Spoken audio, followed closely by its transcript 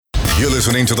You're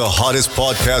listening to the hottest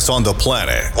podcast on the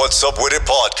planet. What's Up With It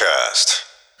Podcast.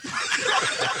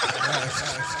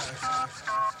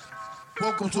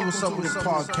 Welcome to What's Up With It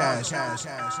Podcast.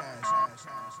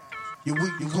 Your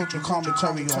weekly culture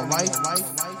commentary on life.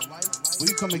 We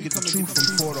come and get the truth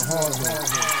before the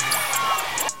hard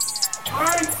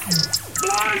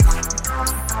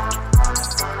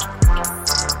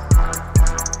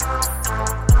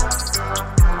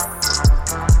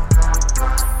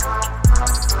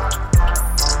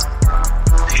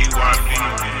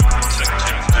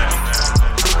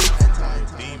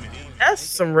That's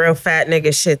some real fat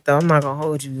nigga shit, though. I'm not gonna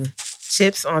hold you.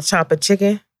 Chips on chopper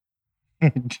chicken.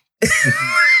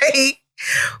 Hey,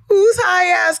 whose high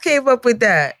ass came up with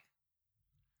that?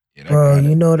 Yeah, Bro,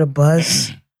 you know the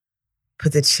bus?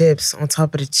 Put the chips on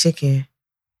top of the chicken.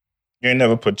 You ain't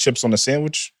never put chips on a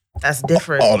sandwich? That's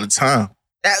different. All the time.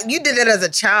 You did that as a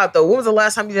child, though. When was the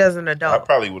last time you did that as an I adult?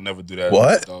 probably would never do that.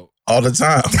 What? Though. All the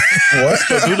time. What?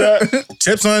 Do that?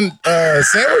 Chips on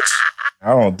sandwich? I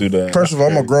don't do that. First of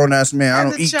all, I'm a grown ass man. I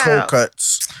As don't a eat child. cold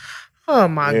cuts. Oh,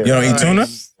 my Yeah. God. You don't eat tuna?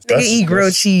 Nigga eat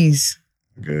grilled cheese.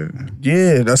 Good.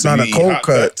 Yeah, that's not a eat cold hot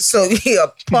cut. So, yeah,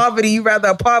 poverty, you rather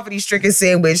a poverty-stricken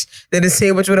sandwich than a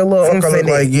sandwich with a little Fuck, oomph I look in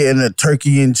it. like getting a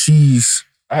turkey and cheese.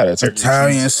 I had a turkey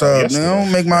Italian cheese, sub. yesterday.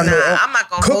 Don't make my Nah, I'm not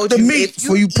gonna cook hold the you. meat If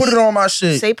before you put it on my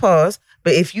shit. Say pause.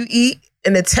 But if you eat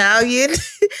an Italian,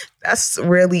 that's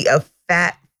really a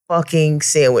fat fucking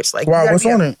sandwich. Like, Wow, you gotta what's be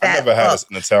a on it? I fat never had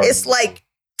fuck. an Italian. It's like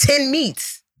 10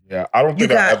 meats. Yeah, I don't You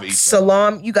think I ever got eat that.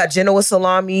 salami, you got Genoa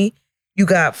salami, you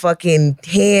got fucking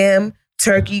ham,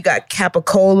 turkey, you got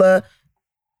capicola.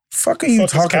 Fuck are you Fuck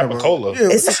is talking about? capicola? Yeah,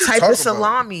 It's what a you type talking of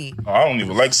salami. Oh, I don't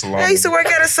even like salami. I used to work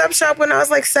at a sub shop when I was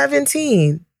like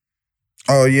 17.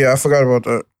 about? Oh yeah, I forgot about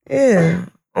that. Yeah.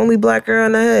 Only black girl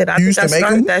in the hood. I You think used I to make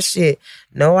started them? that shit.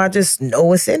 No, I just know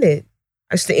what's in it.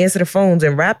 I used to answer the phones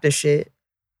and rap the shit.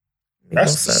 Make no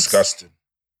That's sense. disgusting.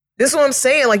 This is what I'm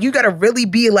saying. Like, you gotta really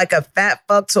be like a fat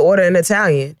fuck to order an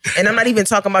Italian. And I'm not even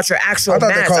talking about your actual I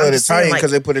thought they mass. call I'm it just saying, Italian like,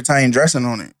 because they put Italian dressing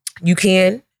on it. you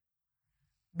can.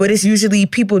 But it's usually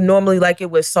people normally like it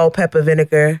with salt, pepper,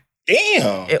 vinegar,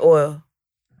 Damn. and oil.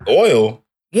 Oil?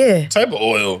 Yeah. What type of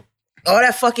oil? All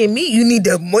that fucking meat, you need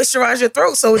to moisturize your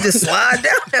throat so it just slide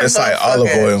down. That It's like olive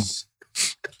motherfucker. oil.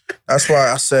 That's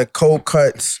why I said cold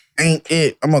cuts ain't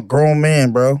it. I'm a grown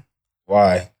man, bro.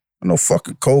 Why? I'm no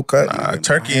fucking cold cut. Nah, nigga.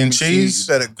 turkey Ham and cheese.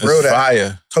 You better grill It's that.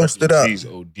 fire. Toast it up. Cheese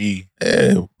OD.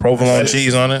 Yeah, provolone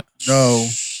cheese on it. No,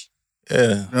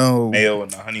 Yeah. no. Mayo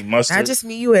and the honey mustard. I just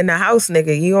meet you in the house,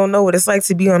 nigga. You don't know what it's like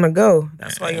to be on the go.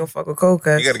 That's why you don't fuck with cold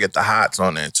cuts. You gotta get the hots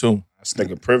on there too. That's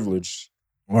nigga privilege.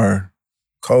 Or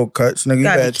Cold cuts, nigga. You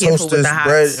Gotta be better careful toast with this the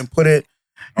bread hots. and put it.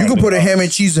 I You don't can do put a hots. ham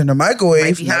and cheese in the Might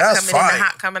microwave. be Now hot that's coming in fire. and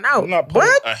hot coming out. I'm not putting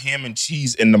What? a ham and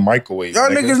cheese in the microwave. Y'all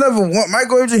nigga. niggas never want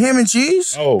microwaves of ham and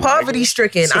cheese? No, Poverty nigga.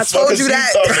 stricken. What the I fuck told is you you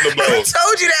that. talking about? I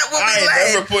told you that when I we ain't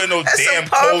like. never putting no That's some damn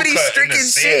cold cut in poverty-stricken the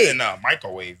shit. in the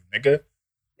microwave, nigga.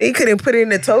 He couldn't put it in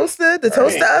the toaster, the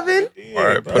toaster oven. Yeah,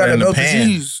 Alright, bro. put it Gotta in the melt the pan.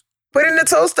 cheese. Put it in the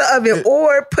toaster oven,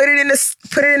 or put it in the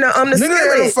Nigga ain't no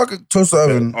skillet. fucking toaster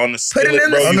oven. On the Put it skillet,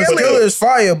 in the bro. On the You put skillet is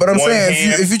fire, but I'm one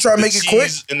saying ham, if you try to the make it quick,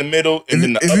 cheese in the middle, and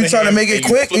then the if other you try to ham, make it and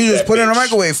quick, flip you just that put it in the bitch.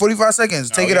 microwave. 45 seconds.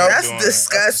 No, Take it you're out. not That's doing that.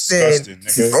 disgusting.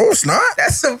 Disgusting, nigga. Oh, it's not.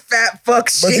 That's some fat fuck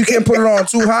shit. But you can't put it on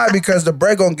too high because the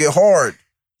bread gonna get hard.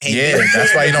 yeah,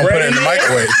 that's why you don't put it in the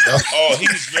microwave. Yo. Oh,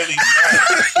 he's really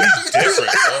not. He's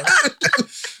different, bro.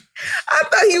 I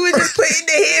thought he was just putting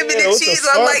the ham and Yeah, the what the cheese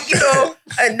on, fuck? like, you know,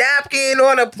 a napkin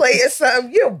on a plate or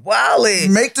something. You're wildin'.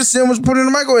 Make the sandwich, put it in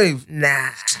the microwave. Nah.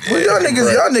 Well, y'all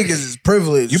niggas is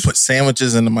privileged. You put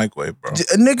sandwiches in the microwave, bro.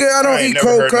 Nigga, I don't ain't eat never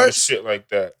cold heard no cuts. shit like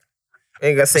that.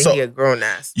 Ain't gonna say So- he a grown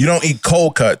ass. You don't eat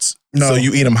cold cuts, No. so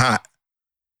you eat them hot.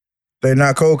 They're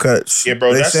not cold cuts. Yeah,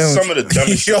 bro, They that's sandwich. some of the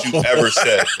dumbest shit you've ever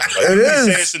said. Bro. Like, It you is.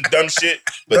 be saying some dumb shit,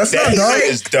 but That's that not dumb. shit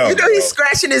is dumb. You know he's bro.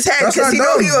 scratching his head That's because not he know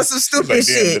dumb. he on some He's stupid like,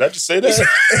 damn, shit. did I just say that?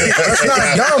 That's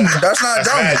not dumb. That's not That's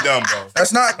dumb. mad dumb, bro.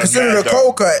 That's not That's considered mad a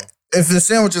cold dumb, cut if the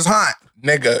sandwich is hot.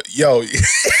 Nigga, yo,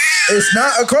 It's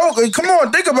not a cold cut. Come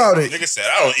on, think about it. Nigga said,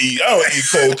 I don't eat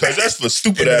cold cuts. That's for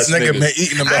stupid ass this nigga niggas. been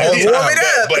eating them the I whole warm time.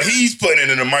 it up. But he's putting it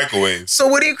in the microwave. So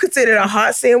what do you consider a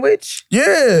hot sandwich?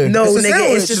 Yeah. No, it's a nigga,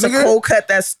 sandwich, it's just nigga. a cold cut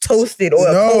that's toasted or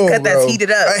a cold cut that's bro.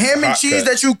 heated up. A ham and Hot cheese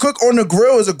cut. that you cook on the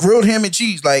grill is a grilled ham and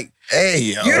cheese. Like, Hey,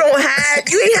 yo. You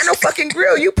ain't had no fucking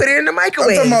grill. You put it in the I'm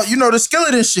microwave. talking about, the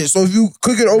skillet and shit. So if you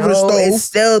cook it over the No, stove, it's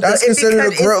still that's considered a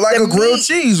because grill, it's like the a grilled meat.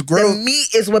 cheese. The Grilled. meat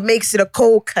is what makes it a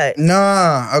cold cut.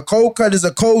 Nah, a cold cut is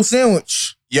a cold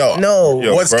sandwich. Yo, No.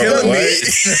 Yo, what's bro, killing what? me?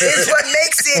 It's what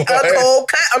makes it What? a cold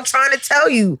cut. I'm trying to tell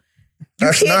you.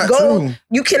 That's not true.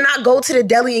 You cannot go to the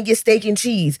deli and get steak and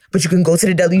cheese, but you can go to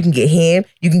the deli. You can get ham.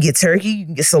 You can get turkey. You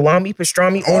can get salami,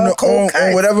 pastrami, all cold cut.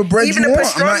 On whatever bread even you the want.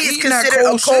 I'm not pastrami is eating that considered a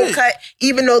cold shit. cut,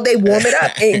 even though they warm it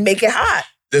up and make it hot.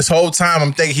 This whole time,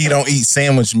 I'm thinking he don't eat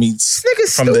sandwich meats This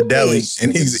nigga's from the stupid. deli,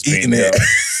 and he's eating it,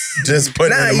 just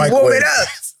putting it in the you microwave. warm it up.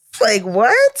 Like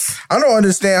what? I don't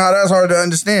understand how that's hard to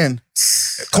understand.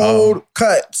 Cold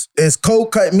cuts is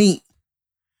cold cut meat.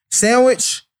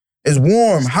 Sandwich is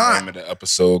warm, hot. Name of the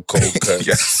episode, cold cut.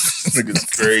 Yes, nigga's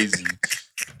crazy.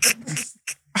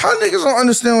 How niggas don't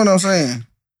understand what I'm saying?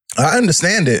 I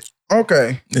understand it.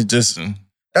 Okay. It just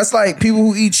That's like people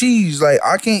who eat cheese. Like,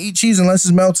 I can't eat cheese unless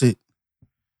it's melted.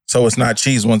 so it's not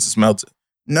cheese once it's melted.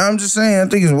 No, I'm just saying, I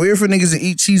think it's weird for niggas to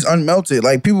eat cheese unmelted.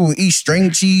 Like, people who eat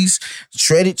string cheese,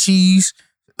 shredded cheese.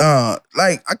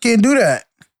 Like, I can't do that.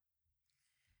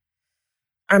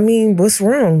 I mean, what's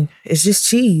wrong? It's just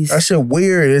cheese. That shit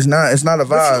weird. It's not a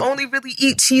But vibe. you only really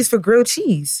eat cheese for grilled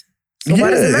cheese. So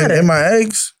why does it Yeah, matter? and my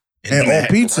eggs. And on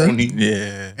pizza. Macaroni.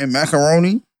 Yeah. And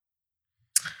macaroni.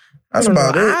 That's I don't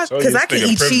about know. it. Because I can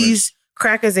eat cheese,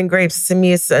 crackers, and grapes. To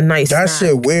me, it's a nice That snack.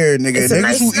 shit weird, nigga. It's a Niggas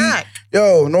nice who snack. eat,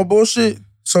 yo, no bullshit.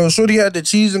 So Shorty had the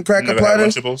cheese and cracker Never had platter.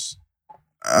 Lunchables?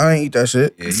 I ain't eat that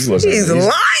shit. Yeah, you wasn't. He's lying,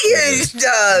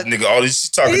 Doug. Nigga, all this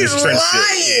talking He's this trench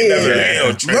lying. shit. Never ain't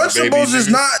no trench, baby, Lunchables is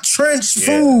nigga. not trench Yeah.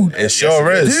 food. It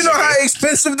sure is. Do you know how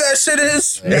expensive that shit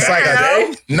is? It's like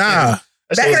Now? nah.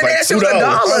 Back in the day, that shit was $1.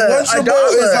 A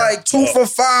Lunchable is like 2 for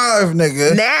 $5,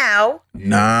 nigga. Now,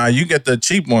 Nah, you get the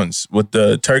cheap ones with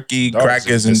the turkey, Dogs crackers,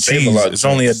 just and save a cheese. lot of It's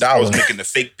only joints. I was $1. making the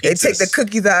fake they pizzas. take the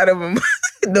cookies out of them.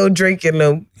 No drinking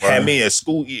them. Had me at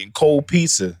school eating cold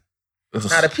pizza.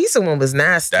 Now, the pizza one was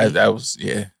nasty. That was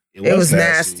yeah. It was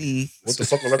nasty. What the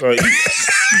fuck was I gonna eat?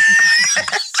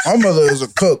 My mother is a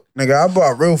cook, nigga. I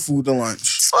bought real food to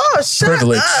lunch. Oh, shut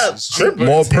Privilege. up.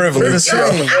 More privilege. Yo, I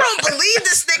don't believe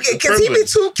this nigga because he be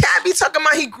too cat. Be talking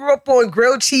about he grew up on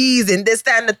grilled cheese and this,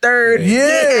 that, and the third. Yeah, He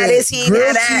ain't had this, he ain't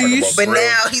grilled had cheese. that. But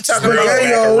now he talking about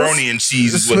Spaghettios. Macaroni and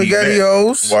cheese is what he meant.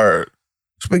 SpaghettiOs. Word.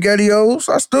 SpaghettiOs.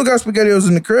 I still got SpaghettiOs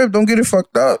in the crib. Don't get it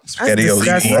fucked up. SpaghettiOs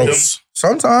disgusting. gross.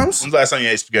 Sometimes. When's the last time you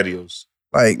ate SpaghettiOs?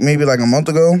 Like maybe like a month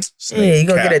ago. Yeah, you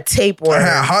gonna get a tape I order.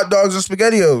 had hot dogs and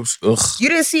SpaghettiOs. Ugh. You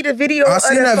didn't see the video? I of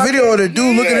seen the that fucking- video of the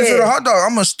dude looking into the hot dog.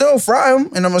 I'm gonna still fry them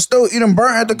and I'm gonna still eat them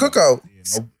burnt at the cookout.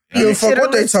 You You fuck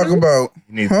what they chitterlings talking too? about?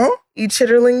 You need, Huh? Eat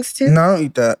chitterlings too? No, I don't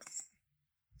eat that.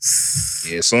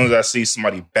 yeah, as soon as I see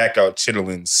somebody back out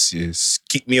chitterlings, just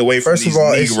keep me away from First these of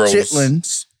all, Negroes. it's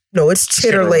chitlins. No, it's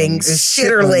chitterlings. It's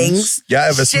Chitterlings. Y'all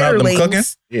ever smelled them cooking?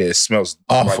 Chitterlings. Yeah, it smells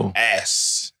Awful. like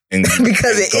ass. And,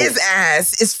 Because and it is goat.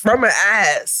 ass. It's from an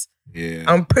ass. Yeah.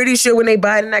 I'm pretty sure when they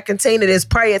buy it in that container, it's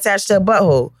probably attached to a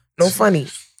butthole. No funny.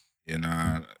 Yeah,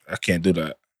 nah, I can't do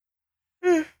that.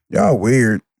 Y'all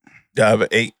weird. Y'all ever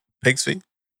ate pig's feet?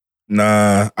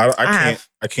 Nah, I can't. have.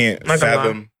 I can't Not gonna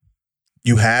fathom.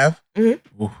 You have?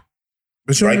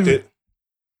 But You liked it?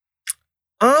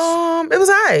 It was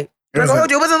alright. It Like, was I like-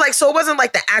 told you, it wasn't like so. It wasn't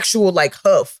like the actual like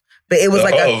hoof, but it was The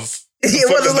like hoof. it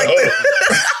fuck wasn't is like the the.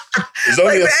 It's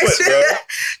only like a that foot, shit.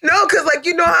 bro. No, because like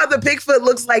you know how the pig foot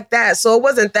looks like that, so it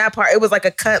wasn't that part. It was like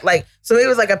a cut, like so. It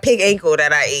was like a pig ankle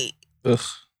that I ate. Ugh.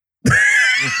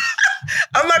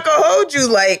 I'm not gonna hold you,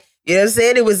 like you know what I'm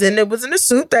saying. It was in the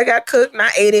soup that got cooked, and I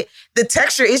ate it. The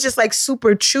texture is just like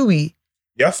super chewy.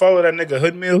 Y'all follow that nigga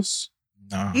Hood Mills?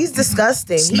 Nah. He's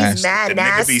disgusting. It's He's nasty. mad The nigga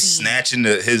nasty. be snatching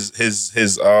his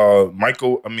the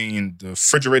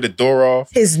refrigerator door off.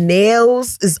 His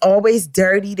nails is always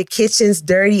dirty. The kitchen's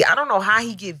dirty. I don't know how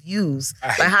he get views. I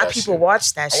hate Like how that people shit.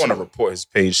 watch that I shit. want to report his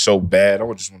page so bad.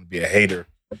 I just want to be a hater.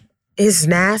 It's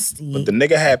nasty. But the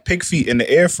nigga had pig feet in the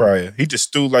air fryer. He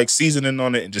just threw like seasoning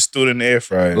on it and just threw it in the air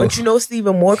fryer. But you know, what's the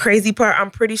even more crazy part? I'm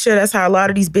pretty sure that's how a lot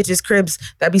of these bitches' cribs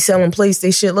that be selling plates,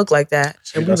 they shit look like that.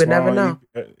 And we That's would why never know.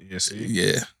 Yeah, see,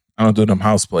 Yeah. I don't do them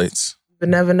house plates. We would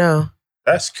never know.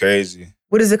 that's crazy.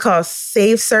 What is it called?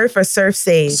 Save surf or surf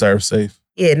save? Serve safe.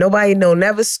 Yeah, nobody know.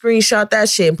 Never screenshot that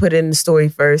shit and put it in the story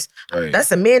first. Right.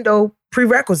 That's a Mando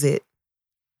prerequisite.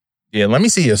 Yeah, let me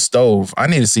see your stove. I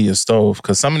need to see your stove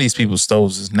because some of these people's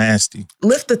stoves is nasty.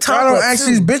 Lift the top Y'all don't up, ask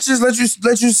too. these bitches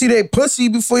let you see they pussy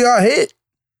before y'all hit.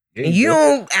 Yeah, You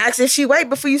don't ask if she white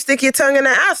before you stick your tongue in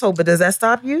her asshole, but does that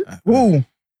stop you? Who?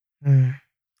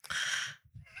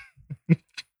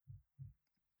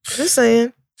 Just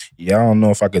saying. Yeah, I don't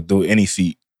know if I could do any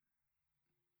feet.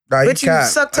 Nah, But you cap.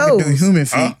 suck I can do toes. human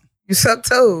feet. Huh? You suck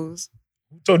toes.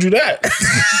 Who told you that?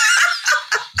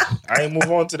 I ain't move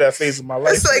on to that phase of my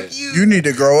life. It's like yet. You need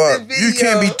to grow up. The You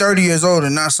can't be video. 30 years old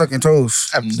and not sucking toes.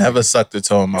 I've never sucked a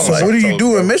toe in my So life. what do you Toes, do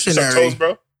bro. in Suck missionary? toes,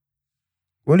 bro.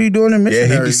 What are you doing in Yeah,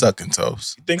 missionary? he be sucking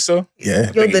toes. You think so?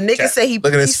 Yeah. Yo, the nigga said he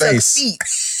Look at his suck face.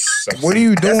 feet. What are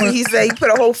you That's what doing? he said. He put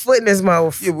a whole foot in his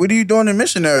mouth. Yeah, what are you doing in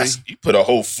missionary? You put a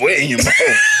whole foot in your mouth.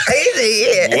 He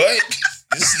said, yeah. What?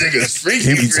 This nigga's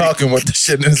freaky. He be talking with the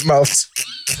shit in his mouth.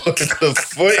 Put the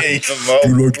foot in your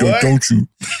mouth. What? don't you?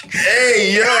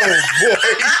 Hey, yo, boy.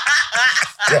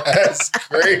 That's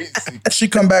crazy. She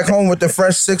come back home with the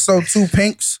fresh 602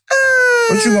 pinks.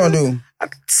 What you gonna do?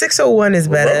 601 is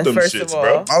better, Rub them first shits, of all.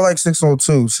 bro. I like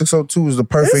 602. 602 is the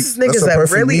perfect. This that's nigga's the a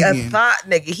perfect really medium. a thought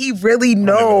nigga. He really I don't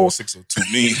know what knows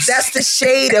 602 means. that's the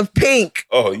shade of pink.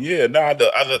 Oh, yeah. Nah,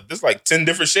 there's like 10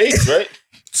 different shades, right?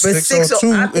 But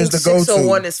 602 I think is the go-to.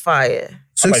 601 is fire.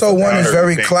 601 I like is the very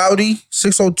powdery pink. cloudy.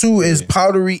 602 is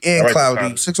powdery and I like the cloudy.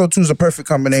 powdery. 602 is a perfect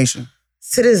combination.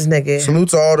 To this nigga. Salute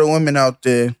to all the women out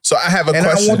there. So I have a And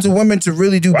question. I want the women to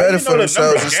really do Why better you for know the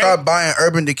themselves number, and gang? stop buying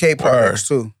Urban Decay products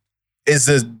too. Is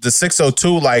the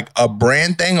 602 like a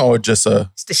brand thing or just a?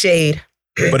 It's the shade.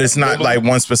 But it's not like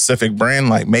one specific brand,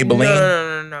 like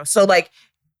Maybelline. No. So like,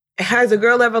 has a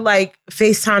girl ever like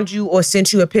FaceTimed you or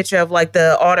sent you a picture of like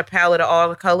all the palette of all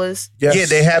the colors? Yes. Yeah,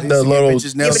 they have They the used to get little-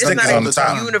 bitches nail Yeah, but it's sticks not on a the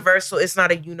top. universal. It's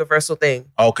not a universal thing.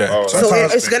 Okay, Oh, So That's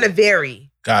how it's gonna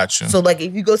vary. got you. So like,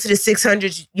 if you go to the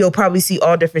 600s, you'll probably see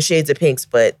all different shades of pinks.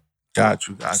 But Got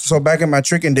you. So back in my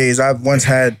tricking days, I've once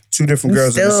had two different you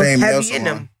girls in the still same nail heavy in salon.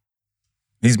 them.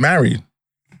 He's married.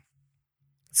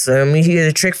 So I mean, he did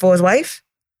a trick for his wife.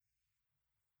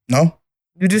 No?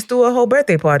 You just threw a whole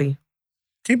birthday party.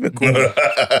 Keep it cool.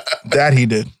 That he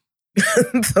did.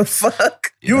 The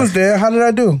fuck? You was there. How did I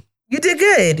do? You did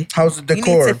good. How's the You need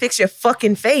decor? to fix your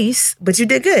fucking face, but you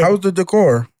did good. How was the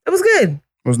decor? It was good.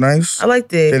 It was nice. I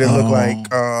liked it. Did it look Oh.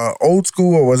 like old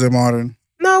school or was it modern?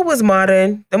 No, it was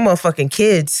modern. Them motherfucking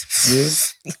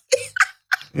kids. Yeah.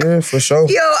 Yeah, for sure.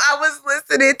 Yo, I was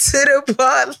listening to the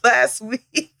pod last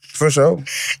week. For sure.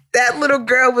 That little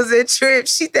girl was in church.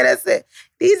 She said, I said,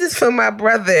 these is for my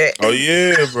brother. Oh,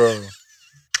 yeah, bro.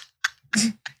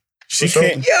 She For sure.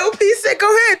 can't. Yo, he said,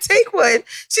 go ahead, take one.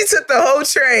 She took the whole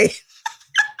tray.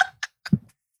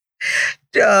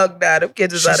 Dog, nah, them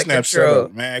kids was She out of snapped shit control.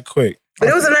 up, man, quick. But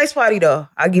it was a nice party, though.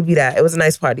 I'll give you that. It was a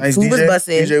nice party. Nice Food was DJ.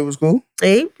 busting. DJ was cool.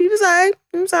 Hey, he was all right.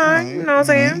 He was all right. You know what I'm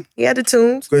saying? He had the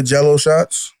tunes. Good jello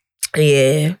shots.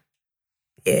 Yeah.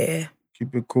 Yeah.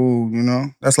 Keep it cool, you know.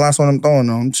 That's the last one I'm throwing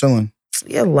though. I'm chilling.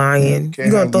 You're lying. Can't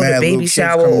You gonna have throw the mad little baby kids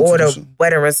shower coming or to the this.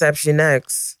 wedding reception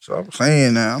next. So I'm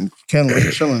saying that. I'm kind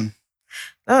of chilling.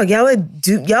 Oh,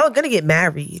 y'all gonna get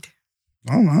married.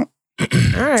 I'm not. All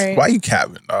right. Why you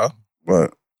capping, dog?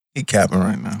 What? He capping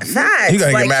right now. Facts. He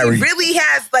gonna like, get married. He really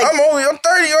has like I'm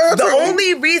 30. Yo, the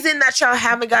only reason that y'all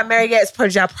haven't got married yet is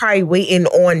because y'all probably waiting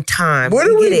on time. What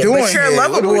We are we get it. doing But you're a here?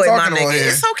 lover What are we boy, my talking about nigga. here?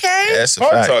 It's okay. That's a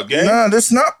Talk fact. talk, gang. Nah,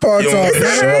 that's not part You talk. don't-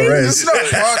 nigga. Sure is. It's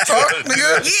not part talk, nigga.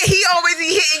 Yeah, he always be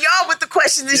hitting y'all with the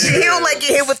questions and shit. He don't like get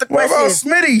hit with the What about questions.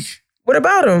 Smitty? What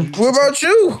about him? What about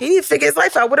you? He need to figure his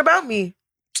life out. What about me?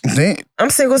 Damn, I'm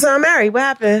single, so I'm married. What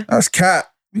happened? that's cat.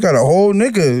 You got a whole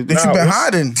nigga that Nah, you been what's-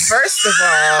 hiding. First of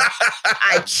all,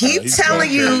 I keep he's telling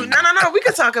going you, crazy. no, we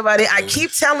can talk about it. I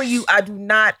keep telling you, I do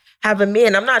not have a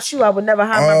man. I'm not you. I would never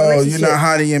hide my Oh, relationship. you're not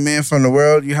hiding your man from the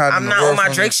world. You hiding I'm the not world on my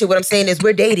from Drake shit. What I'm saying is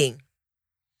we're dating,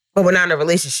 but we're not in a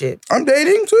relationship. I'm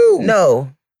dating too.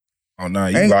 No, Oh, nah,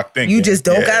 you Ain't- locked in. you gang. just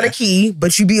don't Yeah. got a key,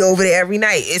 but you be over there every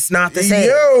night. It's not the same.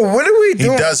 Yo, what are we He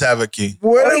doing? does have a key.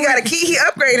 What Oh, are he we- got a key. He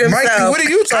upgraded himself. Mikey, what are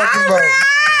you talking All about?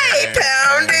 right,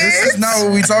 pounders. This is not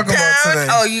what we talking about today.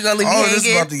 Oh, you gonna leave me Oh, this is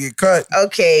hanging? about to get cut.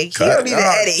 Okay, he Cut. don't need to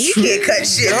Ah, edit. He can't cut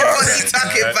shit. What are you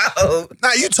talking about?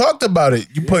 Nah, you talked about it.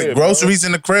 You put Yeah, groceries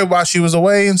in the crib while she was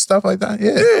away and stuff like that.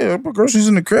 Yeah. Yeah, I put groceries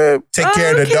in the crib. Take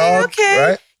care of the dog,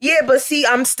 right? Yeah, but see,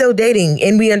 I'm still dating,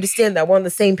 and we understand that we're on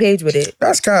the same page with it.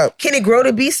 That's cap. Can it grow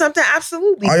to be something?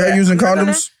 Absolutely. Are y'all but using I'm not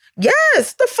gonna- condoms?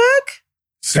 Yes. The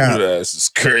fuck? Dude, ass is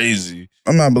crazy.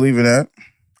 I'm not believing that.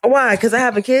 Why? Because I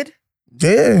have a kid.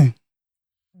 Yeah.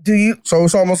 Do you? So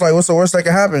it's almost like, what's the worst that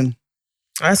can happen?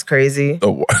 That's crazy.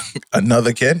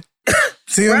 Another kid?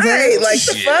 See what I'm Right? saying? Like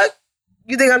the fuck?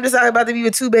 You think I'm just out about to be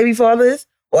with two baby fathers?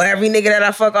 Or every nigga that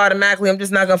I fuck automatically, I'm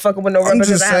just not gonna fuck with no rubber I'm because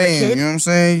just I have a saying, you kid? know what I'm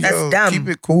saying? That's Yo, dumb. keep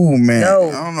it cool, man. No.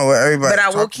 I don't know what everybody But I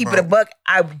will talking keep about. it a buck.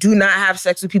 I do not have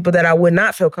sex with people that I would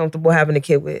not feel comfortable having a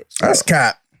kid with. That's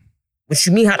cap. What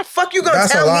you mean? How the fuck you gonna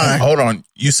That's a tell lie. me Hold on.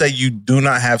 You say you do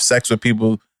not have sex with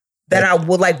people. that I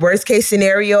would, like, worst case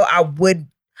scenario, I would,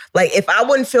 like, if I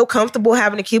wouldn't feel comfortable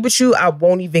having a kid with you, I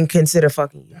won't even consider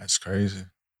fucking you. That's crazy.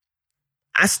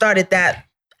 I started that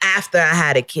after I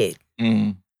had a kid.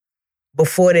 Mm.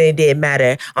 Before then, it didn't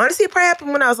matter. Honestly, it probably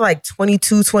happened when I was like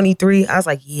 22, 23. I was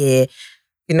like, yeah,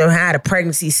 you know, had a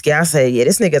pregnancy scare. I said, yeah,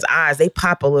 this nigga's eyes, they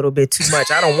pop a little bit too much.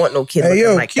 I don't want no kid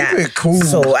looking like keep that. It cool.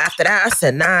 So after that, I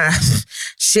said, nah,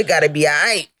 shit gotta be all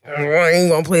right. I ain't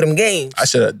gonna play them games. I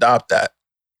should adopt that.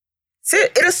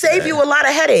 It'll save you a lot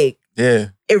of headache. Yeah.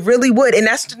 It really would. And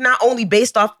that's not only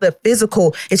based off the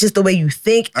physical, it's just the way you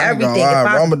think, everything.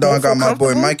 Ramadan got my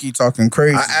boy Mikey talking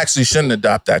crazy. I actually shouldn't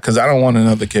adopt that because I don't want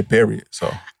another kid, period.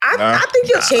 So I think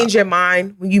you'll change your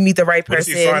mind when you meet the right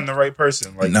person. What if you find the right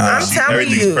person? Like, I'm telling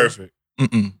you. Perfect.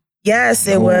 Yes,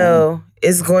 it will.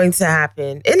 It's going to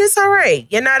happen. And it's all right.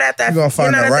 You're not at that. You're going to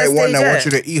find the right one that wants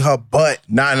you to eat her butt.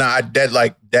 Nah, I dead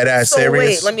ass so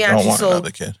serious. Wait, let me ask don't you. Want so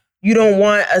another kid. You don't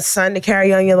want a son to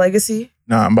carry on your legacy?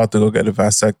 Nah, I'm about to go get a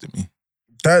vasectomy.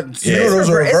 Those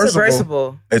are reversible. It's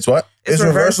reversible. It's what? It's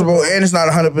reversible and it's not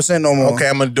 100% no more. Okay,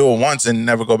 I'm gonna do it once and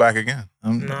never go back again.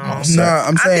 I'm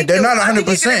saying they're not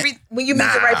 100%. When you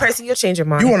meet the right person, you'll change your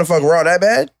mind. You want to fuck raw that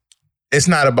bad? It's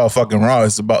not about fucking raw.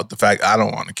 It's about the fact I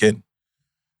don't want a kid.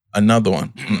 Another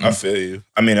one. I feel you.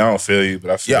 I mean, I don't feel you,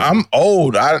 but I feel you. I'm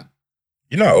old.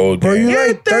 You're not old, bro. You're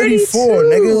like 34,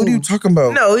 nigga. What are you talking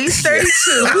about? No, he's 32.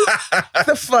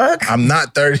 The fuck? I'm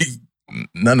not 30.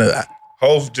 None of that.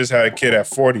 Hov just had a kid at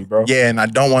 40, bro. Yeah, and I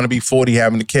don't want to be 40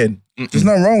 having a kid. There's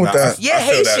nothing wrong with that. Yeah,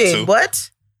 Haitian.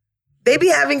 What? They be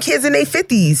having kids in their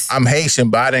 50s. I'm Haitian,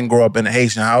 but I didn't grow up in a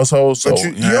Haitian household. So,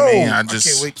 you know what I mean? I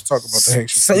can't wait to talk about the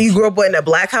Haitian. So you grew up in a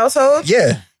black household?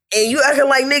 Yeah. And you acting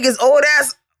like niggas, old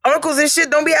ass uncles and shit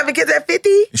don't be having kids at 50?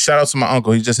 Shout out to my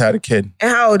uncle. He just had a kid.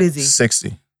 And how old is he?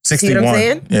 60. 61. See what I'm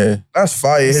saying? Yeah. That's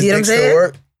fire. His dick still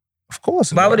work. Of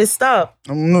course. Why would it stop?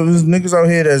 I don't know. There's niggas out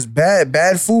here that's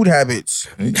bad food habits.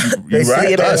 You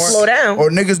right. You better slow down. Or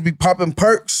niggas be popping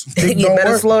perks. You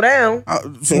better slow down.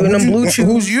 So you and them blue chews.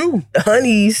 Who's you? The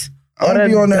honeys. I don't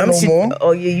be on that no more.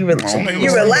 Oh yeah, you relax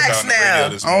now.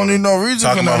 I don't need no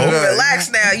reason for none of that. Relax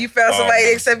now. You found somebody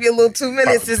to accept your little 2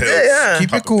 minutes. It's good, huh?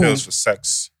 Keep it cool. Pills for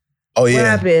sex. Oh yeah. What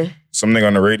happened? Some nigga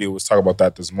on the radio was talking about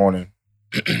that this morning.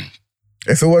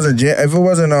 If it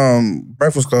wasn't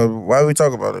Breakfast Club, why would we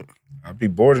talk about it? I'd be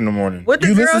bored in the morning. What the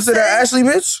you girl listen say? to that Ashley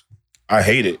bitch? I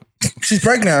hate it. She's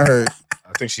pregnant, I heard.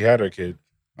 I think she had her kid.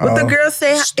 What the girl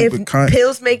say? If cunt.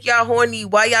 pills make y'all horny,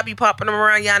 why y'all be popping them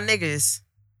around y'all niggas?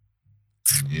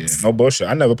 Yeah, no bullshit.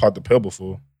 I never popped a pill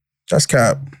before. That's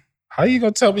cap. How you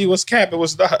gonna tell me what's cap and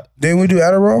what's not? Didn't we do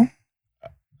Adderall?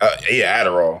 Yeah,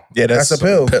 Adderall. Yeah, that's a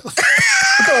pill. What the fuck?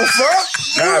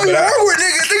 Nah, what's wrong with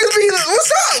niggas? Niggas be like,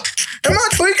 what's up? Am I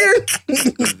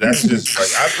tweaking? That's just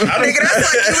like I don't. Nigga,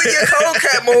 that's like you in your cold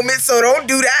cut moment, so don't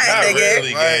do that, Not nigga.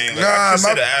 really, gang. Like, I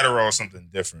consider Adderall something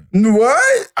different.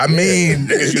 What? I mean,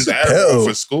 Niggas use Adderall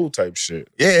for school type shit.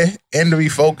 Yeah, and to be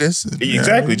focused.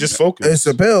 Exactly, just focus. It's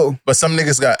a pill. But some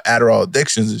niggas got Adderall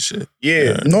addictions and shit.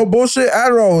 Yeah. No bullshit.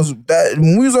 Adderall was that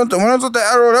when I was on the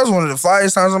Adderall, that was one of the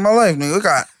flyest times of my life,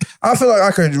 nigga. I feel like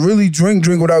I could really drink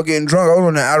without getting drunk. I was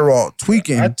on the Adderall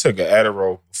tweaking. I took an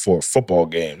Adderall before a football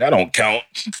game. That don't count.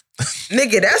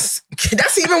 Nigga, that's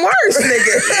even worse,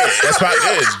 nigga. Yeah, that's probably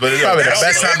is, but it's probably the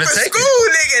best time to take school,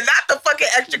 it. nigga, not the fucking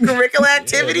extracurricular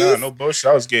activities. Yeah, no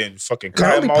bullshit. I was getting fucking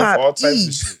cotton mouth, all types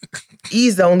of shit.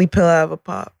 E's the only pill I ever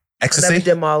popped. Ecstasy? I never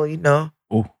did Molly, no.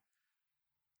 Ooh.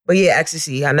 But yeah,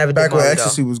 ecstasy. I never did Back Molly, when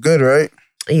ecstasy was good, right?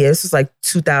 Yeah, this was like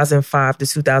 2005 to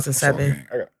 2007.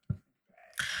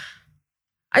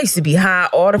 I used to be high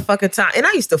all the fucking time. And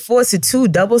I used to force it too.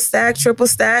 Double stack, triple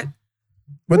stack.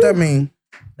 What that mean?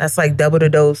 That's like double the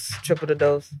dose, triple the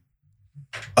dose.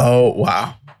 Oh,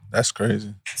 wow. That's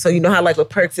crazy. So you know how like with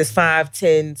perks it's 5,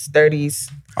 10s, 30s.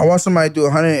 I watched somebody do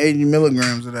 180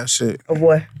 milligrams of that shit. Of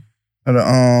what? It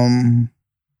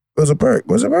was a perk.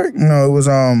 Was it a perk? No, it was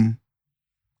I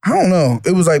don't know.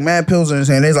 It was like mad pills in his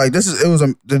hand.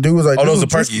 The dude was like, oh, those are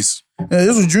perkies. Yeah,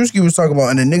 this was Drewski was talking about,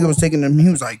 and the nigga was taking them. He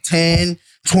was like 10,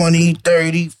 20,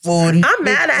 30, 40. I'm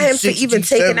mad at him 60, for even 70,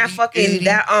 taking that fucking 80.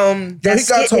 That he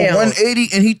got to 180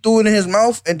 and he threw it in his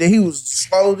mouth, and then he was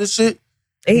swallowed this shit.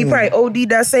 And he probably OD'd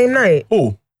that same night.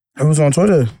 Who? It was on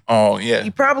Twitter. Oh yeah.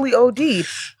 He probably OD'd.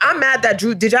 I'm mad that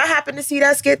Drew. Did y'all happen to see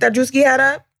that skit that Drewski had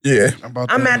up? Yeah.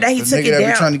 I'm mad that he took it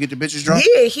down. Trying to get the bitches drunk.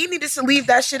 Yeah, he needed to leave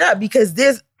that shit up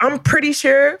because I'm pretty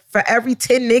sure for every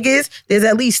 10 niggas, there's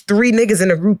at least 3 niggas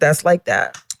in a group that's like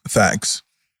that. Facts.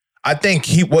 I think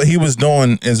what he was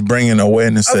doing is bringing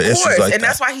awareness to issues like that. And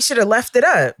that's why he should have left it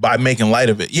up. By making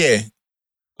light of it. Yeah.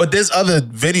 But there's other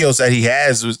videos that he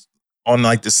has on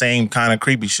like the same kind of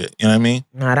creepy shit. You know what I mean?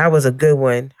 Nah, that was a good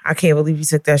one. I can't believe he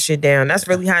took that shit down. That's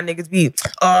really how niggas be.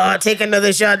 Oh, take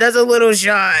another shot. That's a little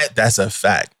shot. That's a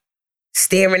fact.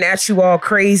 Staring at you all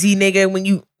crazy, nigga, when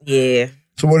you, yeah.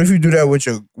 So what if you do that with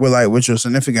your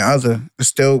significant other? It's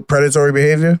still predatory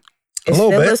behavior? It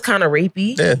still is kind of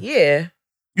rapey. Yeah. Yeah.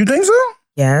 You think so?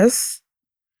 Yes.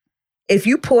 If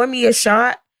you pour me a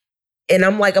shot and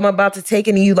I'm about to take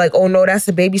it and you like, oh no, that's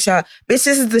a baby shot. Bitch,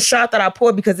 this is the shot that I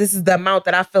poured because this is the amount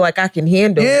that I feel like I can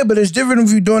handle. Yeah, but it's different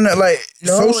if you're doing that like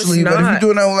socially. it's But if not. you're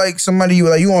doing that with like somebody you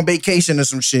on vacation or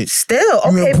some shit. Still,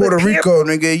 okay. You in Puerto but Rico,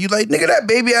 nigga. You like, nigga, that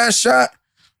baby ass shot.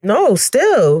 No,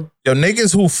 still. Yo,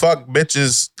 niggas who fuck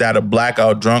bitches that are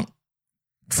blackout drunk,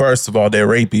 first of all, they're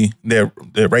rapey. They're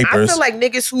rapers. I feel like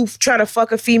niggas who try to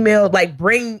fuck a female, like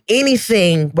bring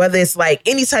anything, whether it's like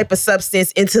any type of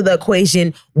substance into the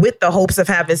equation with the hopes of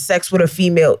having sex with a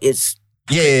female is...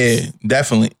 Yeah,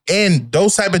 definitely. And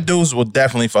those type of dudes will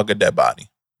definitely fuck a dead body.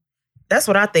 That's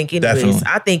what I think anyways.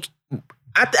 Definitely.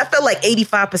 I feel like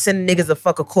 85% of niggas will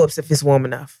fuck a corpse if it's warm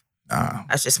enough. Nah,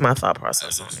 That's just my thought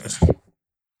process on it.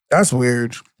 that's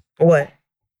weird. What?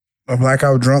 A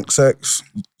blackout drunk sex.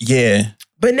 Yeah.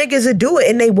 But niggas will do it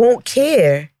and they won't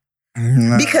care.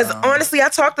 Nah. Because honestly, I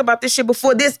talked about this shit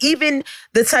before. There's even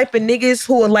the type of niggas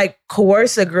who will like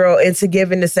coerce a girl into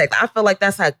giving the sex. I feel like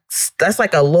that's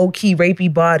like a low-key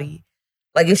rapey body.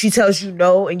 Like if she tells you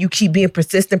no and you keep being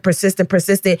persistent,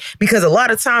 because a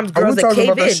lot of times girls we are talking cave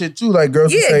about that in. shit too. Like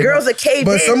girls, will say girls no. are cave in.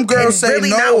 But some girls and say really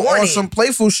no not want on it. some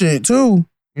playful shit too.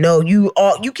 No, you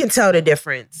can tell the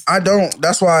difference. I don't.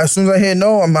 That's why as soon as I hear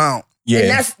no, I'm out. Yeah.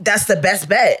 And that's the best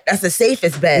bet. That's the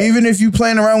safest bet. Even if you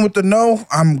playing around with the no,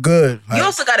 I'm good. Like, You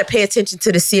also got to pay attention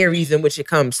to the series in which it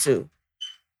comes to.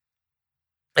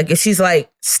 Like if she's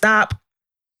like, stop,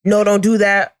 no, don't do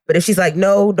that. But if she's like,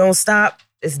 no, don't stop,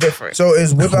 it's different. so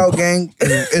is whip out gang?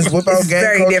 Is whip out It's gang?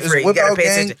 very cult- different. Is You whip gotta out pay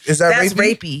gang? attention. Is that That's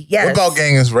rapey? rapey. Yes. Whip out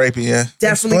gang is rapey, yeah.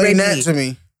 Definitely Explain rapey. that to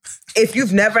me. If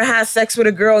you've never had sex with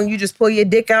a girl and you just pull your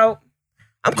dick out,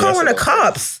 I'm calling the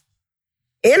cops.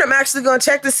 And I'm actually going to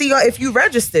check to see if you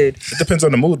registered. It depends on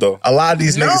the mood, though. A lot of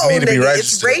these niggas need to be nigga,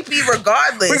 registered. it's rapey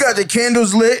regardless. We got the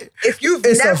candles lit. If you've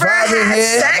It's a never vibe in had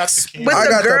here. sex with I a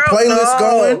got the girl, playlist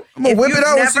going. I'ma If whip you've it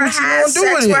out and see never what you had gonna do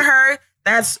sex with it. her,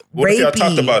 that's What rapey. if y'all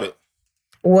talked about it?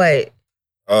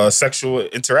 What? Sexual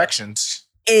interactions.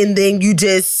 And then you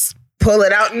just pull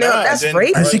it out. No, Nah, that's then-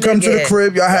 rapey. And she come to the nigga.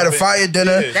 crib. Y'all had a Yeah. fire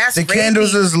dinner. Yeah. That's The rapey.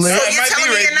 candles is lit. So It you're might telling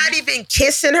be me you're rapey. not even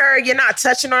kissing her, you're not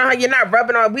touching on her, you're not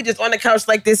rubbing on her. We just on the couch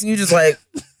like this, and you just like,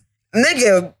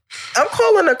 nigga, I'm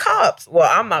calling the cops. Well,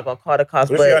 I'm not gonna call the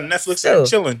cops, What but if y'all Netflix still. and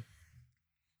chilling?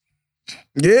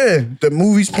 Yeah, the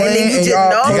movie's And then playing you and just y'all.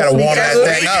 know. You gotta warm That's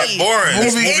that thing rapey. up. Boring.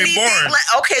 It's Movie anything boring.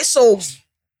 like, okay, so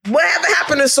whatever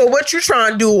happened to, so what you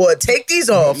trying to do? Or take these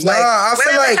off? Nah, I feel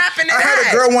whatever like happened to I had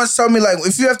that? a girl once tell me like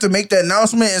if you have to make that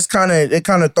announcement, it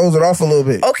kind of throws it off a little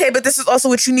bit. Okay, but this is also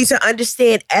what you need to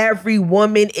understand. Every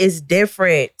woman is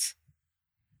different.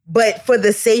 But for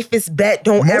the safest bet,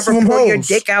 don't Most ever of them pull your hoes.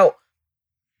 dick out.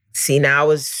 See, now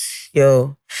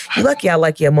you lucky I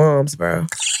like your moms, bro.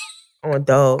 On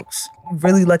dogs. You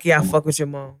really lucky I fuck with your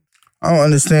mom. I don't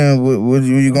understand where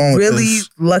you going with Really this.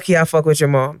 lucky I fuck with your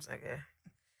moms, nigga.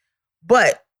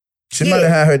 But She yeah. might have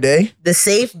had her day.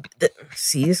 see,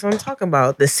 that's what I'm talking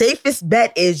about. The safest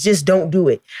bet is just don't do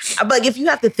it. I'm like, if you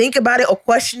have to think about it or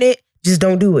question it, just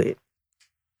don't do it.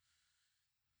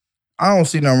 I don't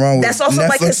see nothing wrong with That's also Netflix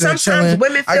like, 'cause and sometimes chilling.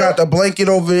 women I feel- got the blanket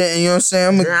over there, and you know what I'm saying?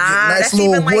 I'm gonna get Nah, nice that's little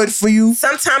even like- wood for you.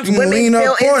 Sometimes You can women lean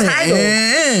feel up on entitled.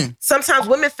 it. Yeah. Sometimes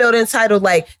women feel entitled,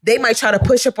 like they might try to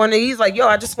push up on their knees, like, yo,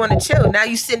 I just want to chill. Now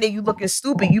you sitting there, you looking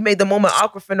stupid. You made the moment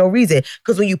awkward for no reason.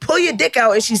 Because when you pull your dick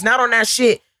out and she's not on that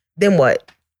shit, then what?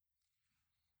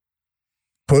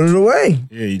 Put it away.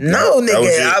 Yeah, you No, that was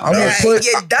nigga, it. I'm gonna put-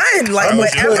 you're done. Like That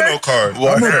was your whatever. no card. I'm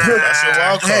gonna put- That's your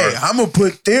wild card. Hey, I'm gonna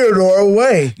put Theodore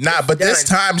away. Nah, but there's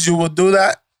Done. times you will do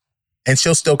that and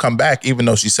she'll still come back even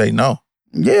though she say no.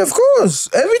 Yeah, of course.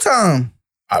 Every time.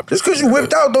 Just because you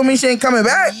whipped out don't mean she ain't coming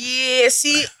back. Yeah,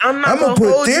 see, I'm not I'm gonna gonna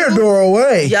put hold you. Theodore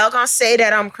away. Y'all gonna say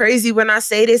that I'm crazy when I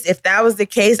say this. If that was the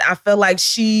case, I feel like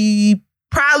she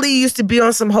probably used to be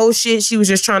on some whole shit. She was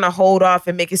just trying to hold off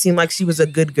and make it seem like she was a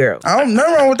good girl. I don't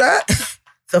nothing wrong with that.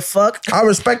 The fuck? I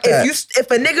respect that. If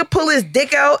a nigga pull his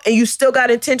dick out and you still got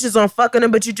intentions on fucking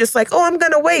him, but you just like, oh, I'm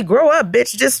gonna wait, grow up,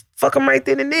 bitch. Just fuck him right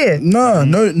then and there. no,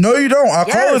 you don't. I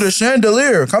call Yes. it a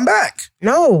chandelier. Come back.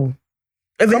 No.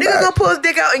 If a Come nigga back. gonna pull his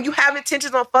dick out and you have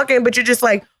intentions on fucking, but you're just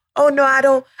like, oh no,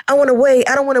 I wanna wait.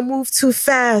 I don't wanna move too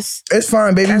fast. It's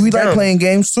fine, baby. That's we like dumb. playing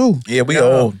games too. Yeah, we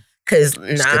No. old. Cause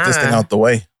Let's get this thing nah. out the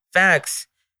way. Facts.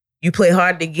 You play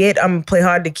hard to get, I'm gonna play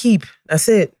hard to keep. That's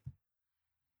it.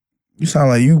 You sound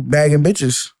like you bagging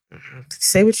bitches.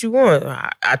 Say what you want.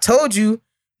 I told you.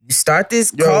 You start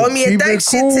this Yo, calling me a keep dyke it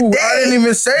shit cool. today. I didn't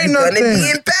even say You're nothing. gonna be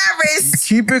embarrassed.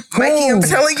 Keep it cool. Mikey, I'm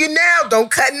telling you now,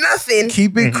 don't cut nothing.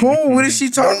 Keep it cool. What is she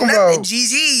Don't talking nothing. about?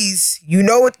 GGs. You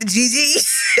know what the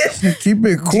GGs? Keep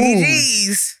it cool.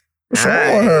 GGs. What's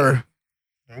wrong with her?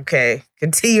 Okay.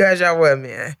 Continue as y'all were,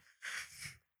 man.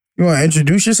 You want to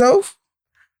introduce yourself?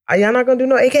 Are y'all not gonna do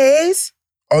no AKAs?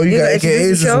 Oh, you You got gonna introduce AKAs the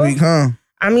this show? week, huh?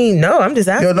 I mean, no, I'm just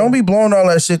asking. Yo, don't be blowing all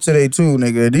that shit today too,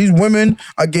 nigga. These women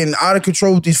are getting out of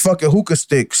control with these fucking hookah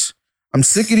sticks. I'm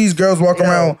sick of these girls walking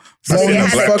around I blowing seen a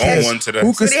these black fucking on one today.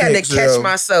 hookah So they had to sticks. catch yo.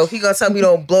 myself. He gonna tell me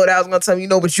don't blow it out. I was gonna tell me,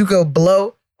 but you can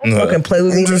blow. Don't No. fucking play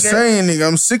with me, I'm just nigga. saying, nigga.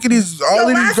 I'm sick of these all Yo, of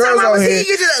these last girls time I out was here. here,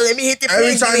 you just let me hit the pin.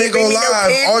 Every time You they ain't go bring me no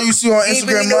live, pin. all you see on You ain't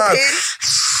bring me Instagram no Live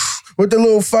pin. with the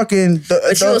little fucking. But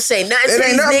you don't say nothing to It these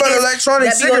ain't nothing but niggas electronic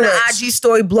that be on cigarettes. the IG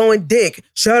story blowing dick.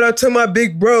 Shout out to my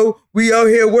big bro. We out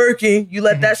here working. You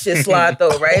let that shit slide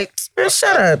though, right? Man,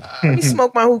 shut up. Let me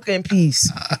smoke my hookah in peace.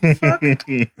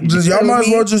 Just y'all might as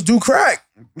well just do crack.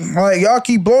 Like y'all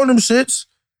keep blowing them shits.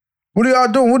 What are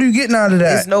y'all doing? What are you getting out of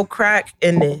There's that? no crack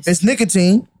in this. It's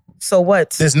nicotine. So what?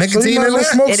 There's So you nicotine might as in well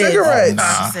there? smoke It is. cigarettes.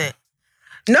 Nah. 5%.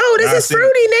 No, this Nah, is see-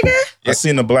 fruity, nigga. I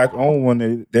seen the black on one.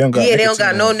 They don't got. Yeah, they don't nicotine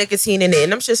got in no it. nicotine in it.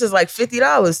 And them shits is like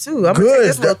 $50 too. I'm gonna Good. take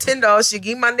this little $10 shit,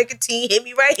 give me my nicotine, hit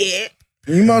me right here.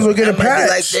 You might as well get I a might be patch.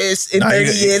 like this in Nah,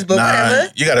 30 years, but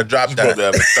whatever. You gotta drop You supposed to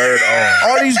that. have a third on.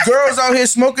 All these girls out here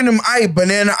smoking them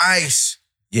banana ice,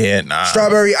 Yeah, nah.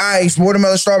 strawberry ice,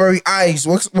 watermelon strawberry ice.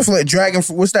 What flavor? Dragon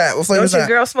fruit. What's that? What flavor is Don't your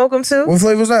that? girl smoke them too? What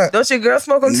flavor is that? Don't your girl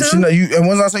smoke them She too? know, and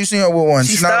when's the last time you seen her with one?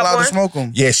 She She's not stopped allowed one? to smoke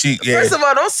them. Yeah, she. Yeah. First of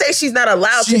all, don't say she's not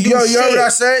allowed to do You shit. heard what I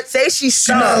said? Say she's She's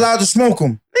not stopped. allowed to smoke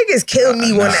them. Niggas kill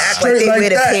me when they act like Straight they like wear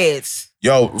the that. pants.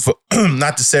 Yo,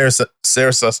 not to Sarah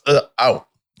us out,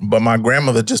 but my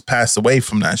grandmother just passed away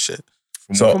from that shit.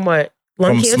 So From what?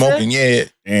 Lung from cancer? smoking, yeah.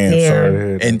 Damn, Damn. sorry to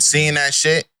hear that. And seeing that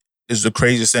shit is the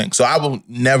craziest thing. So I will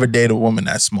never date a woman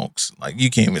that smokes. Like you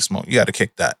can't even smoke. You got to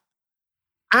kick that.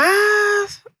 Ah,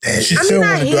 She I still mean,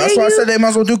 I want to do. hear That's why I you. said they might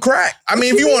as well do crack. I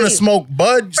mean, What if you you want to mean? smoke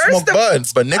bud, First smoke of- bud.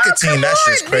 But oh, nicotine, come that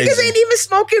shit's on. crazy. Niggas ain't even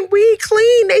smoking weed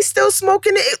clean. They still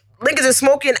smoking it. Niggas are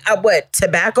smoking what?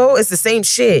 Tobacco? It's the same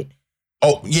shit.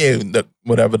 Oh yeah,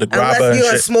 whatever the grabber Unless and you're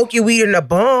gonna shit. smoke your weed in a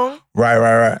bong.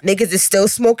 Right. Niggas is still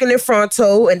smoking in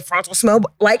Fronto, and Fronto smell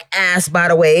like ass, by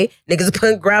the way. Niggas are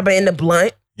putting grabber in the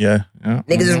blunt. Yeah.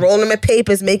 Niggas is rolling them in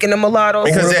papers, making them mulattoes.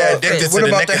 Because What they're about- addicted to What the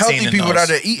about the nicotine healthy in people those.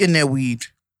 that are eating their weed?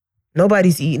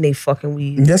 Nobody's eating they fucking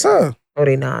weed. Yes, sir. Oh,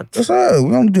 they not. Yes, sir. We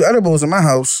don't do edibles in my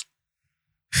house.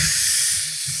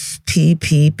 P.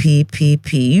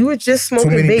 You were just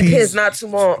smoking many big Ps. hits not too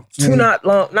long ago. I don't know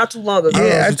Yeah, what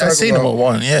I you're talking seen him about. with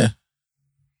one. Yeah.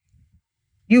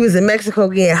 You was in Mexico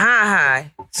getting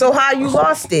high. So high you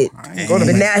lost it. I ain't go to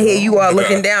But Mexico. now here you are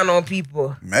looking down on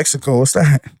people. Mexico. What's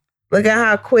that? Look at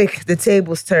how quick the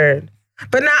tables turn.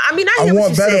 But now, I mean, I I hear what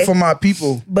want you better say, for my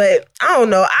people. but I don't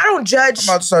know. I don't judge.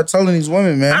 I'm about to start telling these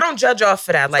women, man. I don't judge off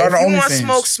for that. Like, Start if the you want OnlyFans.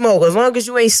 smoke, smoke. As long as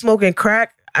you ain't smoking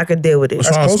crack, I could deal with it. What's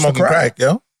That's wrong with close to smoking crack,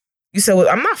 yo? You said, well,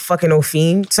 I'm not fucking no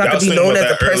fiend, so I Yeah, I could was be thinking known as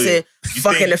about the that person earlier. You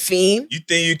fucking think- a fiend. You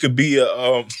think you could be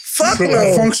a Fuck A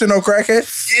no. functional crackhead.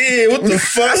 Yeah, what the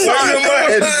fuck? Why you in my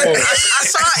head for? I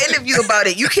saw an interview about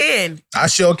it. You can. I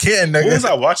sure can, What was nigga.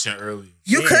 I watching earlier?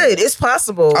 You Damn. could. It's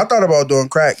possible. I thought about doing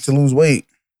crack to lose weight.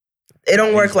 It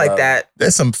don't work like that.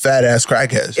 There's some fat ass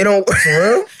crackheads. It don't. For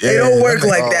real? It don't Yeah, work them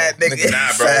like niggas- that, nigga.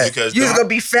 Nah, bro, Fat. because You was them- gonna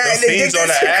be fat them and fiends addicted on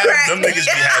the to app, crack. them niggas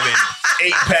be having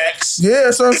 8-packs. Yeah,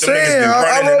 that's what I'm Them niggas saying. be I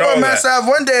running rode and by all Mass that. Ave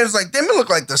one day. It's like, damn, it look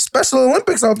like the Special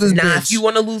Olympics out this Nah, bitch. if you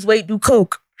want to lose weight, do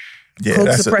coke. Yeah, Coke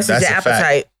that's suppresses that's your a fact.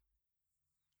 appetite.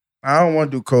 I don't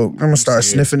want to do coke. I'm gonna start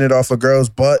See it. sniffing it off of girls'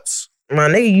 butts. My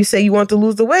nigga, you say you want to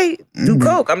lose the weight, do Mhm.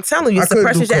 coke. I'm telling you, I it could do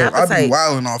suppresses your coke. I be appetite.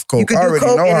 wilding off coke. You could I do already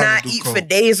coke know and how not to do eat coke. for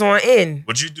days on end.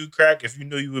 Would you do crack if you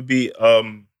knew you would be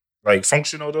like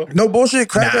functional though? No bullshit.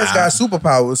 Crackheads Nah. got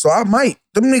superpowers, so I might.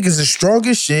 Them niggas is strong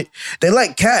as shit. They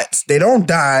like cats. They don't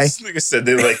die. This nigga said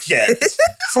they like cats.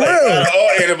 For Like, real. out of all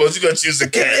animals, you gonna choose a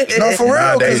cat. No, for Nah,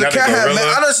 real. they Because the not a cat have.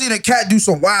 gorilla. I done seen a cat do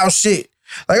some wild shit.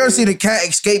 Like I done seen a cat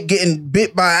escape getting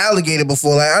bit by an alligator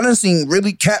before. Like I done seen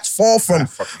really cats fall I from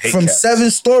fucking hate cats.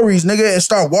 7 stories, nigga, and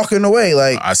start walking away.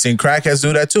 Like I seen crackheads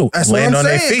do that too. that's what Land I'm on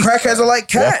their saying. feet. Crackheads are like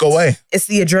cats. Walk away. It's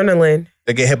the adrenaline.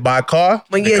 They get hit by a car.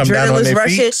 When they your come down on adrenaline's their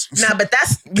rushing, feet. nah, but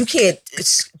you can't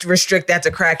restrict that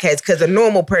to crackheads because a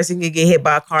normal person can get hit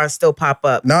by a car and still pop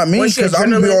up. Not me, Once your because I'm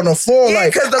gonna be adrenaline- on the floor Yeah,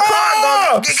 like, because the car "Oh,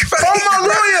 gonna get call my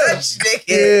lawyer." nigga.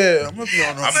 Yeah, I'm gonna be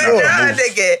on the I'm floor. not Nah, move.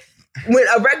 nigga. When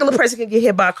a regular person can get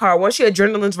hit by a car, once your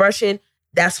adrenaline's rushing,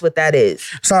 that's what that is.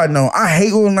 Side note, I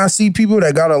hate when I see people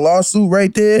that got a lawsuit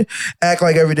right there act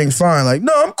like everything's fine. Like,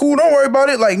 no, I'm cool. Don't worry about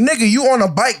it. Like, nigga, you on a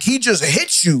bike. He just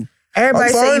hit you Everybody I'm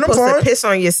say fine, you're I'm supposed fine. to piss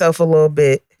on yourself a little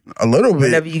bit a little bit.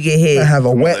 whenever you get I hit. have a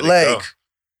let wet it leg. go.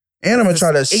 And I'm gonna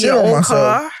try to In shit your on own myself.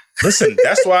 car. Listen,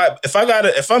 that's why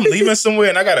if I'm leaving somewhere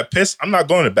and I gotta piss, I'm not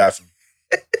going to the bathroom.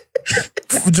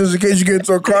 Just in case you get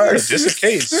into a car. Just in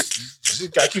case.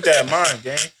 Just gotta keep that in mind,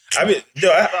 gang. I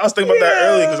was thinking about that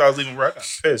earlier because I was leaving work. I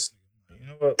got pissed. You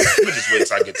know what? Let me just wait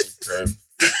till I get to the crib.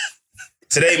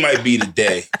 Today might be the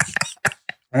day.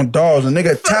 On dogs, a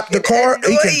nigga tap the car,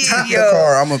 he can tap the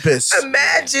car. I'm a piss.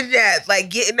 Imagine that, like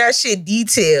getting that shit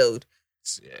detailed.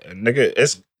 Yeah, nigga,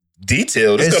 it's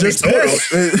detailed. It's gonna be just total.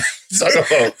 piss. Talk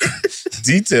about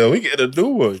detail. We get a new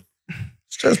one.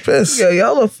 It's just piss. Yo,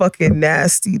 y'all are fucking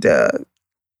nasty, dog.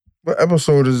 What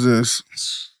episode is this?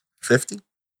 50?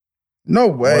 No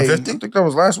way. 150? I think that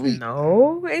was last week.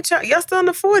 No, ain't y'all still in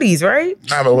the 40s, right?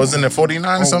 Nah, but wasn't it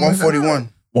 49 or something? 141.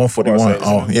 141.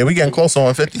 Oh, yeah, we getting close to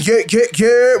 150.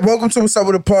 Yeah. Welcome to What's Up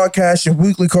With It Podcast, your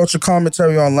weekly culture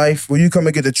commentary on life, where you come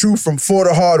and get the truth from for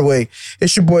the hard way.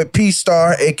 It's your boy P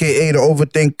Star, aka the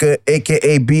Overthinker,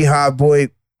 aka Beehive Boy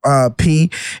P,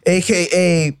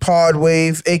 aka Pod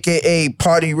Wave, aka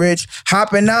Party Rich,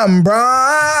 hopping out in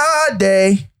broad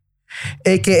day,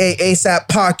 aka ASAP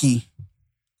Pocky.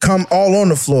 Come all on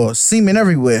the floor, semen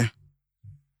everywhere.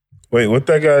 Wait, what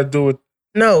that got to do with?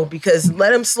 No, because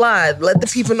let him slide. Let the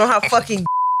people know how fucking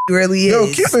really is. Yo,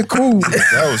 keep it cool.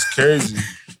 That was crazy.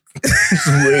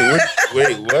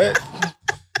 Wait, what?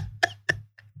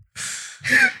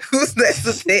 Who's next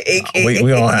to say AKA? We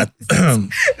don't have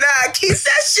Nah, keep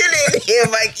that shit in here,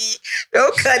 Mikey.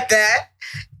 Don't cut that.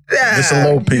 Nah. just a low You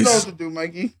know what piece. to do,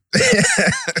 Mikey.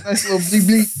 Nice little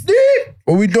bleep bleep.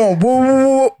 What we doing?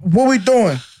 What we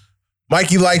doing?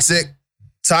 Mikey likes it.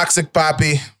 Toxic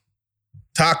Poppy.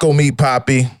 Taco Meat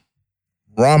Poppy.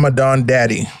 Ramadan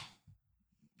Daddy.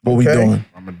 What we Okay. doing?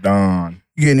 Ramadan.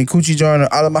 You get any coochie joint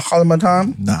out of my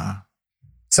Ramadan? Nah.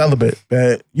 Celibate.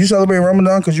 But you celebrate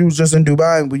Ramadan because you was just in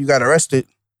Dubai when you got arrested.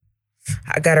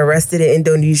 I got arrested in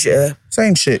Indonesia,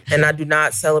 Same shit. and I do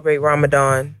not celebrate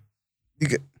Ramadan. You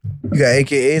got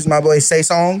AKAs, my boy, say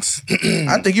songs.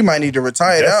 I think you might need to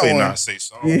retire Definitely that one. not say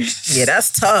songs. Yeah. Yeah,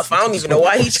 that's tough. I don't even know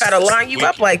why he tried to line you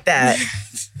up like that.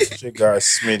 Shit guy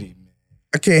Smitty.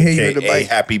 I can't hear you in the AKA mic.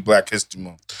 Happy Black History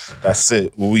Month. That's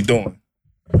it. What we doing?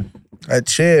 That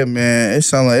chair, man. It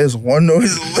sounds like it's one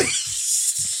noise away.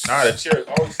 Nah, the chair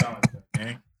always sound like that,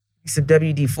 man. Some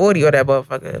WD-40 or that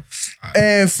motherfucker.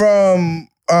 And from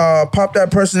Pop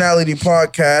That Personality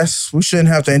podcast, we shouldn't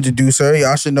have to introduce her.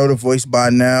 Y'all should know the voice by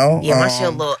now. Yeah, my shit a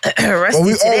little rusty But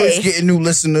we always today. getting new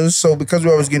listeners, so because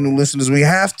we always get new listeners, we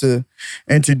have to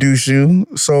introduce you.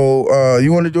 So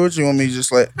you want to do it? Or you want me to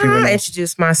just let people I'll know?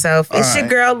 introduce myself. It's All your right.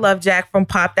 girl, Love Jack from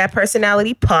Pop That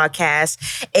Personality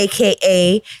Podcast,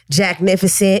 aka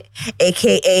Jacknificent,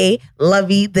 aka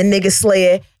Lovey the Nigga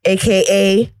Slayer,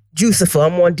 aka Jucifer.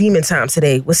 I'm on Demon Time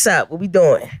today. What's up? What we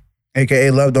doing?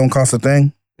 AKA Love Don't Cost a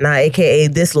Thing. Nah, aka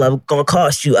this love gonna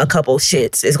cost you a couple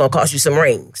shits. It's gonna cost you some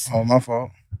rings. Oh, my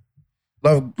fault.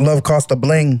 Love cost a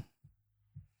bling.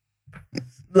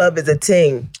 Love is a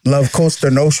ting. Love Costa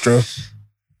Nostra.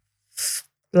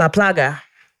 La Plaga.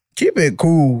 Keep it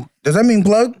cool. Does that mean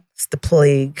plug? It's the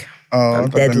plague. Oh, I I'm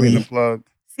thought that mean deadly. the plug.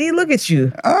 See, look at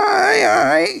you. All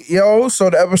right. Yo, so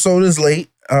the episode is late.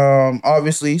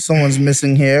 Obviously, someone's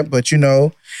missing here, but you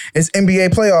know, it's NBA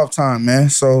playoff time, man.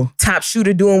 So Top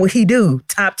shooter doing what he do.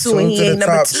 Top two and salute he to ain't the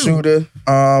number top two. shooter.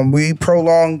 We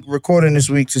prolonged recording this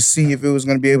week to see if it was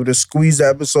going to be able to squeeze the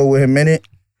episode with him in it.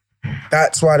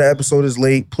 That's why the episode is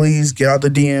late. Please get out the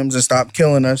DMs and stop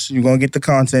killing us. You're going to get the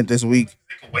content this week.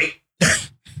 Wait.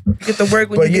 Get the work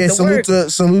when But you yeah, get the work.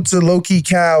 salute to Low Key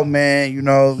Cal, man. You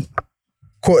know,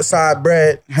 courtside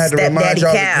bread. Had to remind Stepdaddy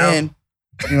y'all Cal. again.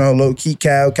 You know, Low Key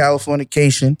Cal,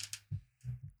 Californication.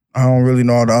 I don't really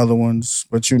know all the other ones,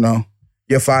 but you know,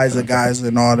 your Pfizer guys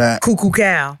and all that. Cuckoo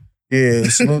cow. Yeah,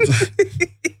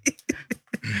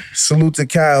 salute to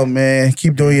Cal, man.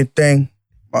 Keep doing your thing.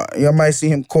 Y'all might see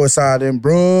him courtside in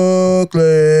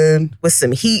Brooklyn. With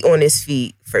some heat on his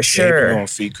feet, for Yeah, sure. going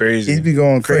feet crazy. He be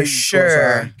going For crazy. sure.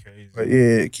 courtside. But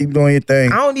yeah, keep doing your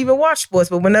thing. I don't even watch sports,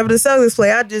 but whenever the Celtics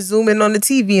play, I just zoom in on the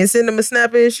TV and send them a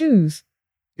snap of his shoes.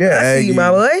 Yeah, I see Aggie. you, my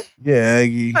boy. Yeah,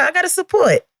 Aggie. I gotta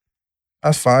support.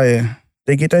 That's fire.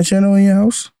 They get that channel in your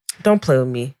house? Don't play with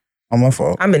me. On my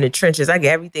fault. I'm in the trenches. I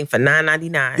get everything for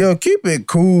 $9.99. Yo, keep it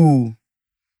cool.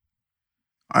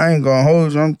 I ain't gonna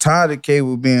hold you. I'm tired of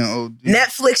cable being OD.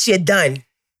 Netflix, you're done.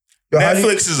 Yo, how do you-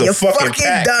 Netflix is a You're fucking fucking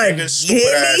pack, done. niggas. You Stupid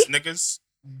hear ass me? niggas.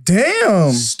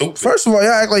 Damn. Stupid. First of all,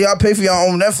 y'all act like y'all pay for your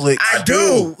own Netflix. I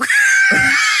do.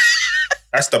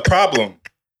 That's the problem.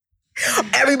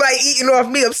 Everybody eating off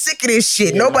me. I'm sick of this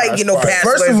shit. Yeah, Nobody nah, get no that's fine.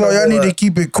 passwords. First of all, no y'all need more. to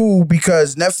keep it cool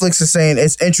because Netflix is saying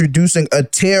it's introducing a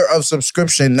tier of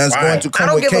subscription that's Why? going to I come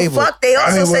don't with give cable. a fuck. They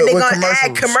also I mean, said they're with gonna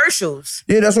add commercials.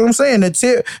 Yeah, that's what I'm saying. The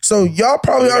tier. So y'all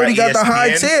probably You got already got the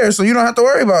high ESPN? tier, so you don't have to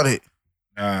worry about it.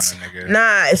 Nah, nigga.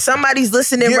 Nah, if somebody's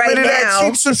listening Get right rid of that now,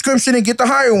 cheap subscription and get the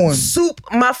higher one. soup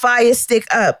my Fire Stick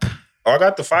up. Oh, I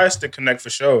got the Fire Stick Connect for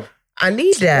sure. I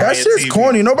need That that. shit's TV.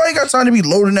 corny. Nobody got time to be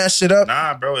loading that shit up.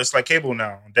 Nah, bro, it's like cable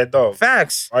now. Dead dog.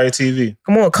 Facts. Fire TV.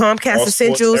 Come on, Comcast All sports,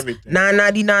 Essentials, everything.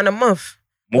 $9.99 a month.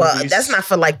 Well, Movies. that's not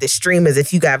for like the streamers.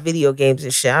 If you got video games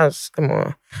and shit, come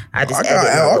on. I just I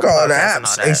got all the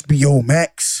apps. HBO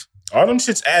Max. All them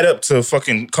shits add up to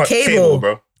fucking Cable. cable,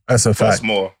 bro. That's a That's fact.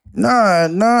 more. Nah,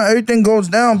 everything goes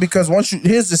down because once you,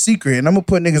 here's the secret, and I'm gonna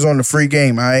put niggas on the free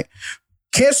game, all right?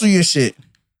 Cancel your shit.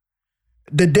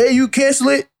 The day you cancel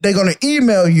it, they're gonna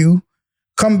email you,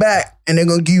 come back, and they're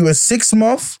gonna give you a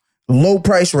 6-month low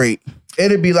price rate.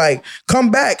 It'll be like,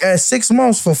 come back at 6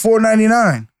 months for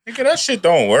 $4.99. Nigga, that shit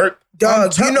don't work.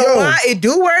 Dog, you know Yo, why it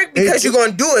do work? Because it- you're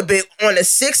gonna do it, but on a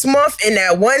 6 month in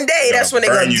that one day, that's when they're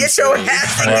burn gonna you get your for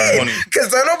ass $120. again.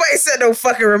 Because nobody said no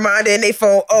fucking reminder in their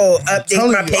phone. Oh, update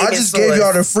Telling my you, payment I just source. gave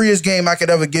y'all the freest game I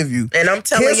could ever give you. And I'm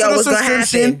telling Cancel y'all the what's gonna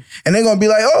subscription, happen. and they're gonna be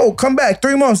like, oh, come back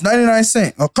 3 months, 99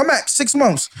 cents. Or come back 6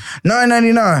 months,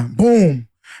 $9.99. Boom.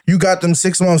 You got them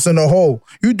 6 months in the hole.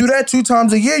 You do that 2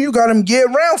 times a year, you got them year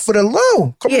round for the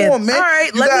low. Come Yeah, on, man. all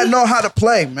right, you let gotta me- know how to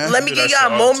play, man. Let me do give that y'all shit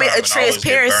a all the moment time of and I always get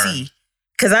transparency.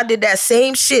 Cause I did that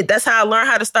same shit. That's how I learned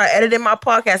how to start editing my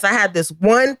podcast. I had this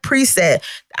one preset.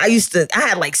 I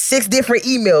had like 6 different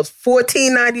emails,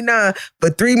 $14.99 for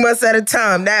 3 months at a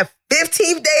time. That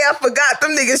 15th day I forgot,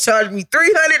 them niggas charged me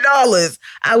 $300.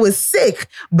 I was sick,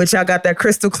 but y'all got that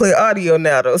crystal clear audio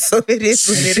now though. So it is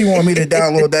what it She is. want me to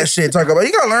download that shit. Talk about,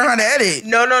 you gotta learn how to edit.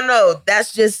 No.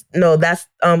 That's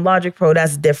Logic Pro.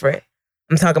 That's different.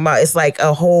 I'm talking about it's like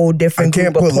a whole I different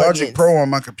can't group put of Logic plugins. Pro on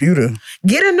my computer.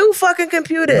 Get a new fucking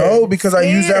computer. No, because I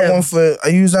use that Damn.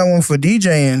 one for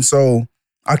DJing, so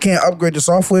I can't upgrade the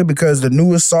software because the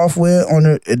newest software on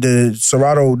the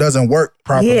Serato doesn't work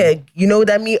properly. Yeah, you know what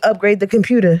that mean? Upgrade the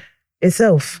computer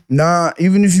itself. Nah,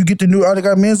 even if you get the new, I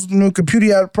got mans with the new computer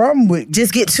you had a problem with.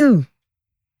 Just get 2.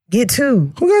 Get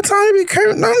 2. Who got time to be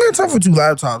carrying? No, I don't got time for 2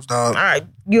 laptops, dog. All right.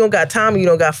 You don't got time or you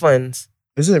don't got funds.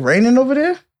 Is it raining over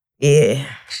there? Yeah.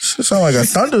 Shit sound like a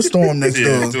thunderstorm next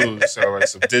Yeah, door. dude, sound like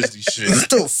some Disney shit. What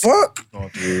the fuck? Going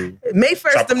through. May 1st,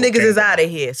 them Tropical niggas is kingdom. out of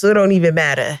here, so it don't even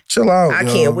matter. Chill out. I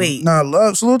yo. can't wait.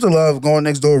 Nah, salute to love going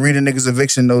next door reading niggas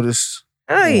eviction notice.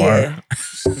 Oh, yeah.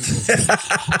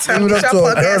 Time Leave to it up shut to a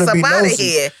fuck girl ass to up be out of nosy.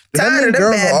 here. That Tired mean of them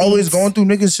girls bad are always beats. going through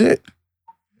niggas shit.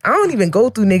 I don't even go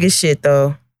through nigga shit,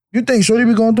 though. You think Shorty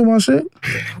be going through my shit?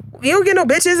 You don't get no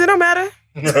bitches, it don't matter.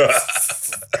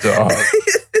 Dog.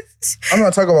 I'm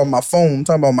not talking about my phone. I'm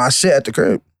talking about my shit at the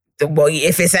crib. Well,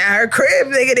 if it's at her crib,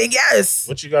 nigga, then yes.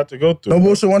 What you got to go through? No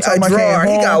bullshit. One A time I came drawer.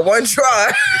 He home. got one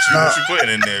drawer. What you putting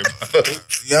in there?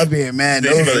 Y'all being mad.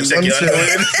 Then you better nosy. check Let me your chill.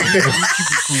 underwear.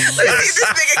 This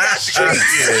nigga got streets.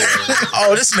 Yeah.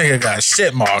 Oh, this nigga got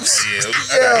shit marks. Yeah. This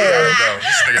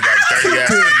nigga got dirty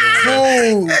ass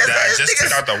underwear. Ooh. That I just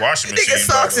took out the washing machine. Nigga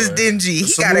socks by is the way. dingy.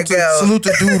 He gotta go. Salute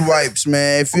to dude wipes,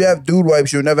 man. If you have dude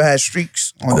wipes, you'll never have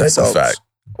streaks on That's a adults. fact.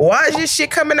 Why is your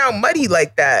shit coming out muddy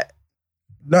like that?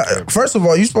 No, first of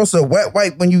all, you're supposed to wet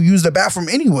wipe when you use the bathroom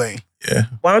anyway. Yeah.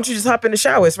 Why don't you just hop in the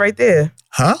shower? It's right there.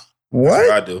 Huh? What What?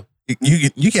 I do?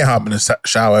 You can't hop in the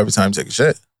shower every time you take a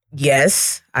shit.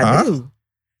 Yes, I Huh? do.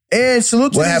 And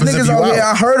salute to What these happens if niggas you out here.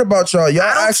 out? I heard about y'all. Y'all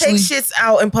I don't actually. take shits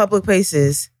out in public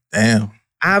places. Damn.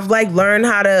 I've like learned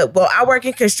how to, well, I work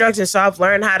in construction, so I've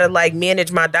learned how to like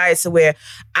manage my diet to where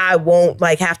I won't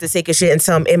like have to take a shit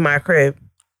until I'm in my crib.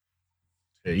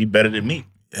 Yeah, you better than me.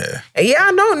 Yeah. And yeah,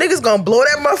 I know niggas gonna blow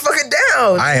that motherfucker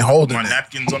down. I ain't holding My it.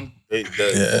 napkins on. Yeah.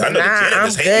 I know Nah, the I'm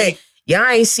candidates hate me. good. Y'all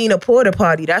ain't seen a porta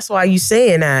potty. That's why you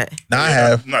saying that. Now I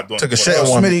have. I'm not doing Took a it. shit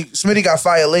Oh, one. Smitty got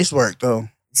fire lace work though.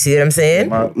 See what I'm saying?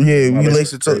 My- Yeah, my we lace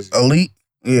lace it to crazy. elite.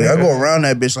 Yeah, I go around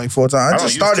that bitch like 4 times. I don't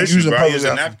just use started tissue, using bro. I public use the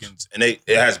bathrooms. napkins, and it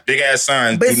has big ass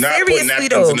signs. But Do not put seriously, napkins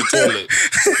though. in the toilet.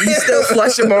 You still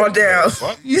flush them all down.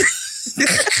 Fuck.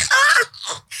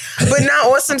 But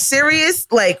now on some serious,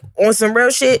 like on some real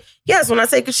shit, yes, when I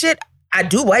take a shit, I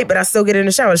do wipe, but I still get in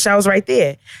the shower. The shower's right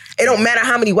there. It don't matter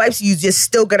how many wipes you use, you're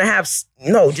still gonna have,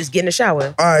 just get in the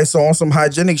shower. All right, so on some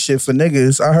hygienic shit for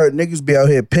niggas, I heard niggas be out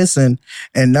here pissing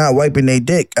and not wiping their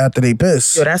dick after they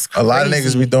piss. Yo, that's A crazy. lot of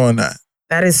niggas be doing that.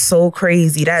 That is so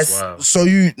crazy. That's Wow. So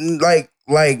you like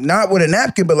not with a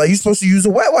napkin, but like you supposed to use a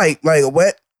wet wipe, like a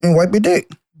wet and wipe your dick.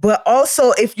 But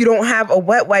also, if you don't have a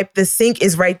wet wipe, the sink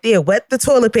is right there. Wet the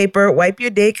toilet paper, wipe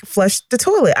your dick, flush the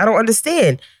toilet. I don't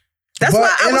understand. That's but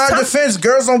why I in was our talking. defense,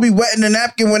 girls don't be wetting the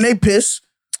napkin when they piss.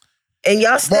 And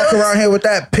y'all still, Walk around here with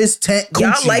that piss tent.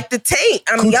 y'all coochie. like the taint.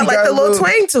 I mean, Coochie y'all like got the a little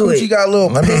twang to Coochie it. got a little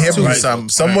Let me piss hit to you it. something.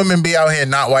 Some women be out here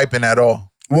not wiping at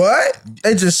all. What?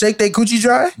 They just shake their coochie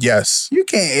dry? Yes. You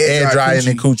can't Air dry in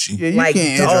the coochie. Yeah, you Like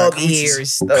can't air dry dog coochies.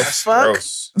 ears. The fuck?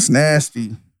 Gross. It's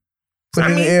nasty. Put it I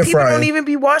in the mean, air people fryer. don't even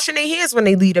be washing their hands when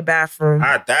they leave the bathroom.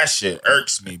 That shit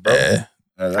irks me, bro. Yeah.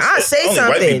 I'll say Only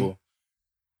something. White people.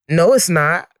 No, it's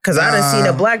not. Because I done seen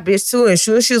a Nah. black bitch too, and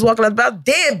she was walking up about,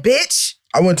 damn, bitch.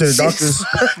 I went to the doctors.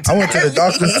 I went to the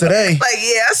doctors today. Like,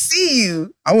 yeah, I see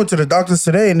you. I went to the doctors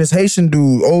today, and this Haitian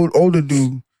dude, older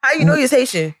dude, How you know he's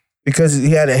Haitian? because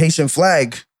he had a Haitian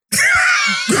flag.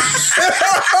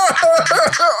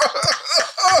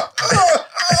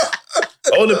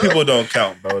 Older people don't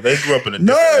count, bro. They grew up in a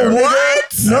No, different era. What?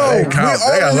 No, They we count. They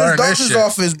all gotta in learn this this doctor's shit.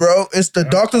 office, bro. It's the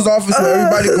doctor's office where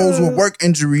everybody goes with work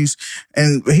injuries.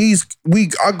 And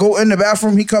I go in the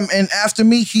bathroom, he come in after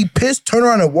me, he pissed, turn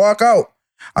around and walk out.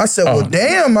 I said, well,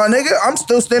 damn, my nigga, I'm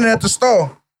still standing at the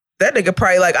stall. That nigga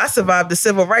probably like, I survived the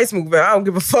civil rights movement. I don't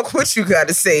give a fuck what you got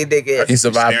to say, nigga. He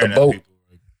survived the Staring at boat. people.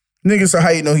 Nigga, so how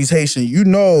you know he's Haitian? You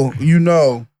know,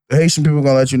 the Haitian people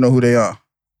gonna let you know who they are.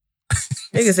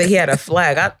 Nigga said he had a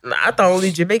flag. I thought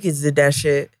only Jamaicans did that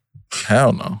shit.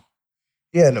 Hell no.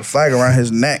 Yeah, and the flag around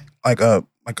his neck, like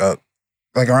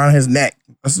around his neck.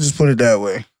 Let's just put it that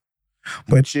way.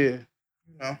 But yeah,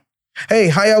 you know. Hey,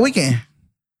 how y'all weekend?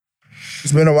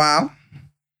 It's been a while.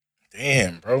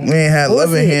 Damn, bro. We ain't had What love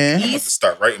was in it? here. I'm about to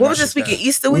start writing What my was this shit weekend? down.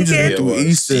 Easter We just weekend? went through It was.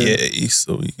 Easter. Yeah,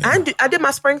 Easter weekend. I did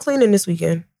my spring cleaning this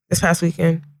past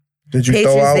weekend. Did you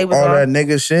Patriots throw out Day was all off. that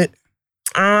nigga shit?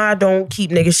 I don't keep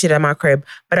nigga shit at my crib,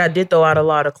 but I did throw out a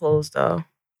lot of clothes though.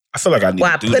 I feel like I need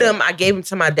Well, I to do put that. them. I gave them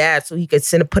to my dad so he could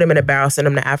put them in a barrel, send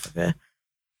them to Africa.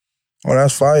 Oh,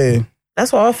 that's fire.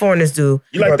 That's what all foreigners do.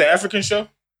 You like the African show?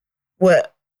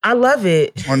 What? I love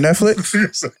it. On Netflix?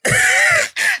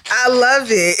 I love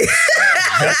it.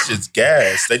 That shit's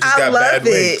gas. They just I got love bad it.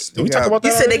 wigs. Did we talk about that?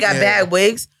 You said they already? got bad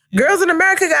wigs. Girls in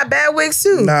America got bad wigs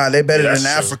too. Nah, they better Yeah, than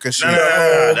that's Africa true. shit.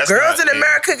 Nah, that's Girls not- in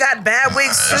America got bad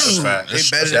wigs That's too. a fact. They That's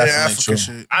better than definitely Africa true.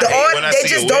 shit. I hate when I They see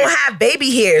just a don't wig. have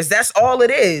baby hairs. That's all it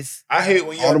is. I hate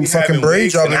when y'all All them be fucking having braids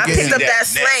wigs y'all and be I getting picked up see that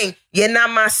neck. slang. You're not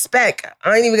my spec.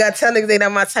 I ain't even got to tell niggas they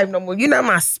not my type no more. You're not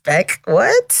my spec.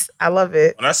 What? I love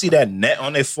it. When I see that net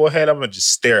on their forehead, I'm gonna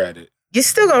just stare at it. You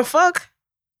still gonna fuck?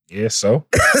 Yeah, so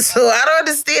So I don't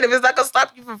understand. If it's not gonna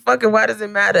stop you from fucking, why does it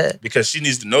matter? because she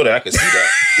needs to know that I can see that.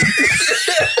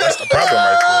 That's the problem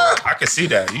right there. I can see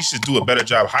that. You should do a better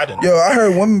job hiding it. Yo, I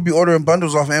heard women be ordering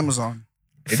bundles off Amazon.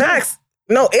 Facts.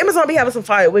 No, Amazon be having some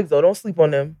fire wigs though. Don't sleep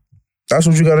on them. That's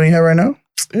what you got on your head right now?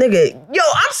 Nigga, yo,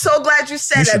 I'm so glad you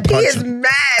said You that. should P punch is him.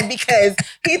 mad because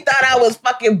he thought I was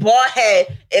fucking bald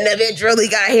head and the bitch really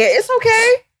got hair. It's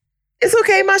okay. It's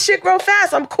okay. My shit grow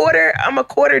fast. I'm a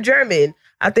quarter German.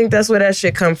 I think that's where that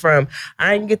shit come from.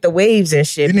 I didn't get the waves and You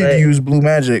shit. need but to use Blue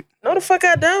Magic. no, the fuck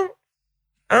I don't.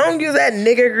 I don't use that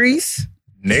nigger grease.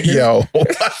 Nigga. Yo.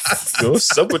 Yo,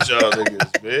 what's up with y'all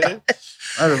niggas, man?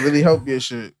 That'll really help your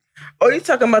shit. Oh, you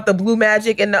talking about the Blue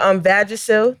Magic and the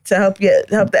Vagisil to help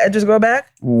the edges grow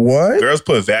back? What? Girls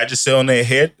put Vagisil on their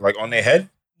head, like on their head.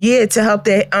 Yeah, to help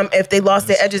their if they lost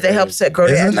their edges, they help to grow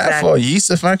their Isn't edges that back. for yeast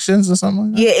infections or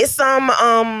something like that? Yeah, it's it's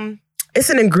an It's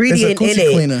a ingredient in coochie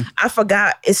it. cleaner. I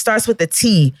forgot. It starts with the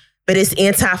T, but it's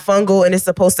antifungal and it's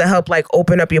supposed to help like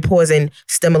open up your pores and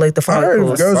stimulate the I heard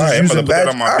follicles. girls Fire. is I'm using gonna put that bad.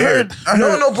 on my I heard.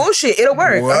 beard. No bullshit. It'll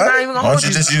work. What? I'm not even gonna Why hold don't you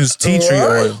you. just use tea tree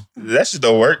What? oil? That shit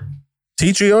don't work.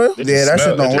 Tea tree oil? It Yeah, just that shit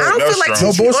smell- don't it just work. I don't feel like smells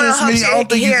No tea tree bullshit, oil helps sweetie. I don't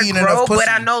think you your eating hair enough grow, but pussy.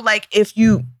 I know like if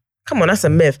you come on, that's a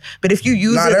myth. But if you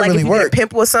use Nah, it that like really if you get work. a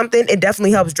pimple or something, it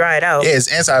definitely helps dry it out. Yeah, it's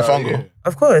antifungal. Oh, yeah.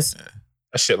 Of course.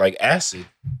 That shit like acid.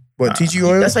 What, TG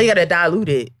oil? That's why you gotta dilute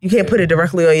it. You can't put it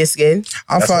directly on your skin.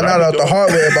 I That's found what I out be the doing. hard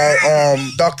way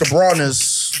about Dr.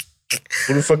 Bronner's.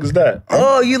 Who the fuck is that?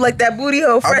 Oh, you like that booty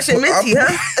hole fresh and put- I minty, put-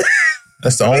 huh?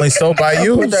 That's the only soap I Put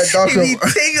use. that Dr. You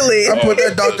be tingling. I put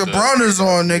that Oh, Dr. okay. Bronner's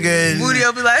on, nigga. And Booty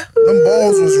will be like, them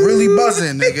balls was really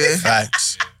buzzing, nigga.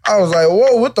 Facts. I was like,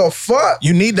 whoa, what the fuck?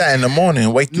 You need that in the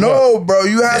morning. Wake you up. No, bro,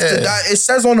 you have to. Yeah. It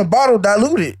says on the bottle,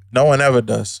 dilute it. No one ever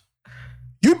does.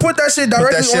 You put that shit Put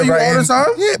directly that shit on you right all in. the time.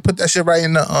 Yeah, put that shit right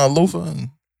in the loofah. And,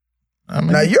 I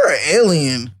mean, Now you're an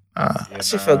alien. that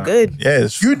shit feel good. yeah,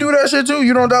 it's, You do that shit too.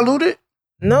 You don't dilute it.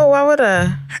 No, why would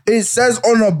I? It says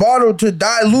on the bottle to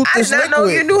dilute I this did not know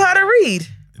liquid. you knew how to read.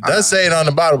 it does say it on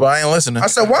the bottle, but I ain't listening. I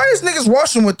said, why is niggas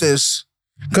washing with this?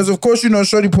 Because of course, you know,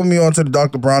 Shorty put me onto the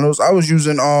Dr. Bronner's. I was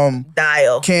using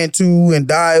Dial. Cantu and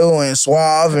Dial and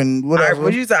Suave and whatever.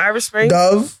 Would you use the Irish Spring?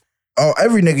 Dove. Oh,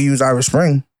 every nigga use Irish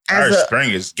Spring. Irish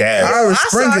Spring is gas. Irish I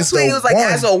Spring saw a is tweet. the It was like, one.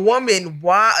 as a woman,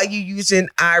 why are you using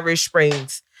Irish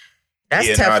Springs? That's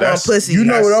Yeah, nah, Teflon that's- pussy. You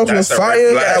know what else was That's a red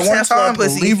fire? flag. At one Teflon time,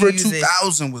 pussy Believer if you use it.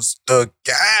 2000 was the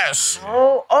gas.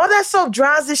 Oh, all that soap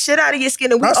dries the shit out of your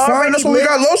skin. And we That's fine. already That's what we live-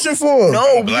 got lotion for.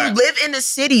 No, you Black. live in the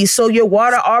city, so your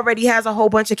water already has a whole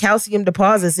bunch of calcium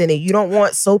deposits in it. You don't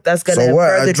want soap that's gonna So what?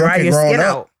 I further drink dry it your growing skin up.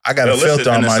 out. I got Yo, a filter listen,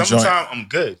 on in the my joint. summertime, I'm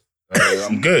good.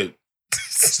 I'm good.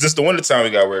 It's just the wintertime we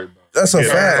got worried about. That's a Yeah,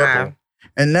 fact. purple.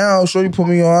 And now, Shorty put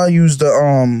me on. I use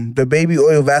the baby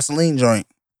oil Vaseline joint,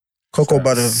 cocoa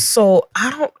butter. So I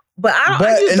don't. But I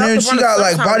But use and then Dr. she Bronner got like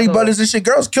sometimes, body though. butters and shit.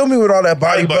 Girls kill me with all that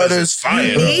body, Body butters butters, is fire.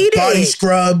 You need body it.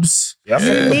 scrubs. Yeah, I fuck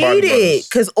with the You body need it butters.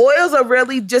 because oils are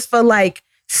really just for like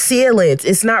sealants.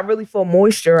 It's not really for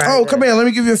moisturizer. Oh, come here. Let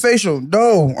me give you a facial.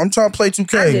 No, I'm trying to play I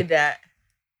 2K. did that.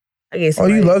 I gave Oh,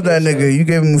 you somebody love that a facial. nigga. You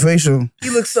gave him a facial.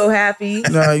 You look so happy.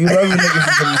 Nah, you love the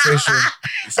niggas who give him a facial.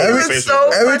 You Every- look so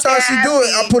Every time fucking she do it,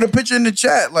 I happy. put a picture in the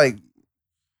chat like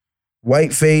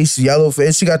white face, yellow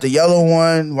face. She got the yellow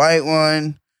one, white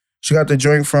one. She got the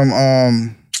joint from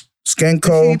You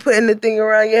Skenco. putting the thing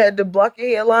around your head to block your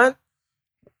hairline?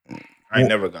 I ain't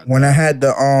never got When I had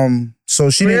the so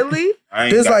she didn't. Really? I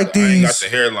ain't There's got like I ain't got these- the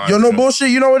hairline. Yo, no bullshit.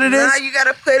 You know what it is? Nah, you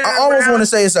gotta put it I almost around. want to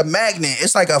say it's a magnet.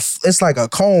 It's like a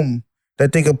comb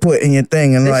that they could put in your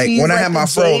thing. And Did like she use, when I like, had the my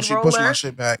fro, jade she pushed my roller?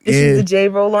 shit back. Did you use Yeah, the J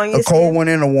roll on your a cold skin? one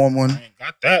and a warm one. I ain't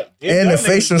got that. And y'all the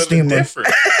facial niggas living steamer.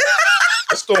 different.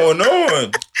 What's going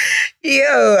on?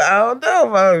 Yo, I don't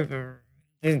know.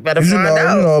 You better You find know,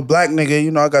 out. you know, a black nigga.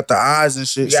 You know, I got the eyes and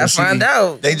shit. You gotta so she find can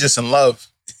out. They just in love.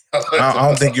 I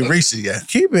don't think you reached it yet.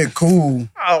 Keep it cool.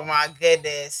 Oh my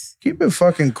goodness. Keep it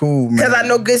fucking cool, man. Because I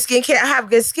know good skincare. I have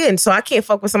good skin, so I can't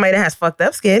fuck with somebody that has fucked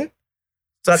up skin.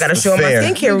 So I gotta show Fair. my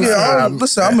skincare routine. Yeah,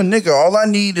 listen, I'm a nigga. All I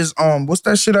need is what's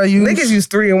that shit I use? Niggas use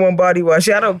 3-in-1 body wash.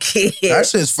 I don't care. That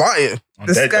shit's fire. On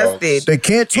that dog. Disgusted. The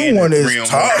Cantu And one the is 3-in-1. I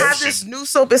tough. have this new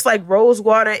soap. It's like rose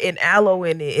water and aloe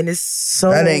in it, and it's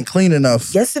so. That ain't clean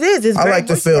enough. Yes, it is. It's I very like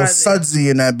to feel moisturizing. sudsy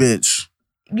in that bitch.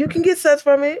 You can get suds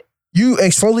from it. You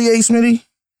exfoliate, Smitty?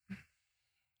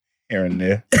 Here and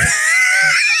there.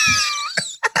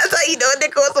 That's how you know they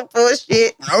call some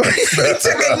bullshit. He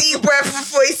took a deep breath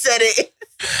before he said it.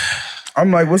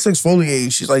 I'm like, what's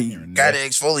exfoliating? She's like, you gotta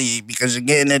exfoliate because you're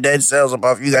getting the dead cells up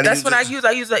off. You gotta That's use what I this. use.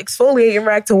 I use an exfoliating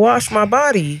rag to wash my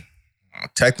body.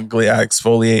 Technically, I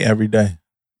exfoliate every day.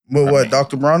 With I what, mean-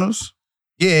 Dr. Bronner's?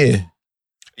 Yeah.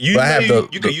 You But I know have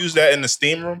you the- could use that in the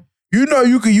steam room. You know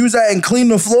you could use that and clean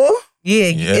the floor? Yeah,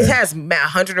 Yeah. it has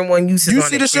 101 uses You on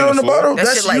see it. the shit clean on the the floor. bottle? That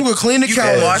That's shit, like, you could clean the You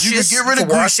counters. can wash You your, could get rid of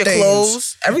wash grease your stains.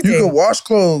 clothes. Everything. You could wash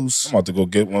clothes. I'm about to go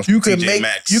get one from You could TJ make.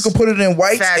 Maxx. You could put it in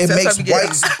whites. Facts, it that's makes how we get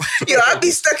whites. Yo, I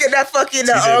be stuck in that fucking TJ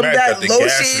Maxx got that the gas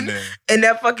lotion in there. and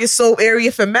that fucking soap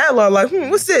area for mad long. Like,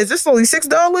 what's this? This only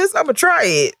 $6? I'ma try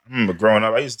it. I remember growing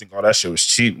up, I used to think all that shit was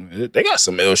cheap. They got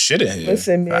some ill shit in here.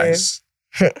 Listen, man. Nice.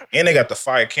 And they got the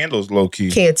fire candles low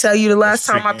key. Can't tell you the last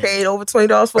That's time I freaking- paid over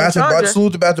 $20 for a Bath and Body, charger.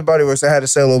 salute to Bath and Body Works. I had a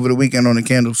sale over the weekend on the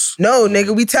candles. No,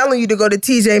 nigga, we telling you to go to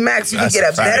TJ Maxx. You That's can get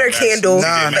a a fact. better That's- candle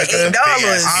Nah, for nigga.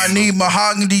 $8. I need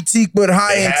mahogany teak with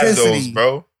high They have intensity. those,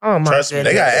 bro. Oh my Trust me,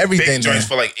 goodness. They got the everything big joints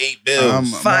there. for like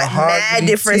 $8. Find mad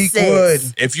different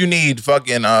scents. If you need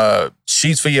fucking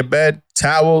sheets for your bed,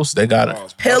 towels, they got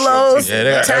it. Pillows, Yeah,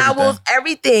 they got towels,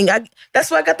 everything. That's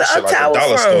where I got the Shit UGG like a towels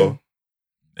dollar from. store.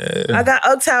 Yeah. I got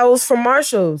UGG towels from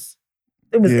Marshalls.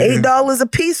 It was Yeah. $8 a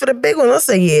piece for the big one. I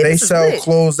say, yeah, They this is sell lit.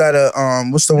 clothes that are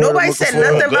what's the word? Nobody I'm looking said for?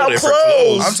 nothing Go about there for clothes.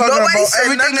 clothes. I'm talking Nobody about said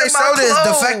everything nothing they sell about there is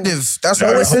clothes. defective. That's No,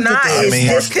 what No, I it's looked not. at I It's mean-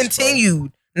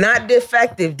 discontinued. Not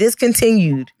defective.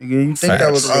 Discontinued. You think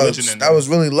that was Facts. Religion in that there. was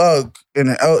really lug and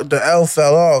the L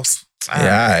fell off. Yeah, all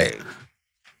right.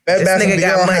 Bed This Bath and nigga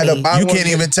got Beyond had a money. buy You one can't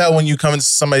even tell when you come into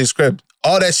somebody's crib.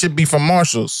 All that should be from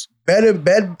Marshalls. what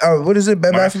is it?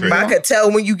 Bed My Bath and crib. But I Beyond. could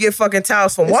tell when you get fucking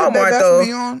towels from Is it Bed Walmart, Bath and though.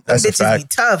 Beyond? That's a Bitches be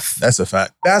fact. tough. That's a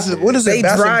fact. What is it? They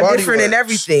Bath and dry Body different and Works.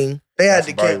 everything. They had Bath the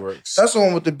and Body candles. Works. That's the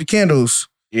one with the candles.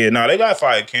 Yeah, no, they got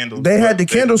fire candles. They had but the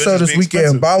candle bitches sale this be weekend.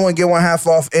 expensive. Buy one get one half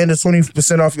off, and the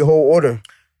 20% off your whole order.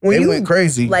 When They you went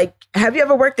crazy. like, have you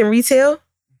ever worked in retail?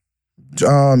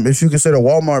 If you consider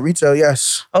Walmart retail,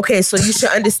 yes. Okay, so you should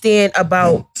understand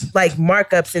about like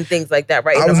markups and things like that,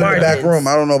 right? I was in the back margins. room.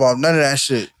 I don't know about none of that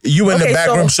shit. You in Okay, the back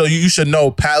so- room, so you should know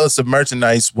pallets of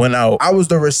merchandise went out. I was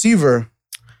the receiver,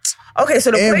 Okay,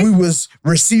 so and we was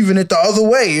receiving it the other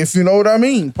way. If you know what I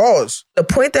mean. Pause. the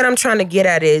point that I'm trying to get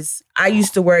at is I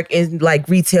used to work in like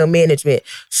retail management.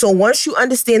 So once you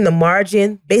understand the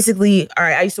margin, basically, all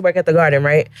right, I used to work at the Garden,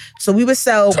 right? So we would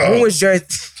sell Bruins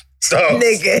jerseys. Dogs.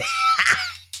 Nigga.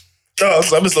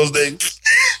 Dogs, I miss those days.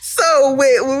 So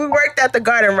when we worked at the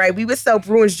Garden, right, we would sell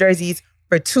Bruins jerseys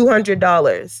for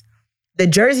 $200. The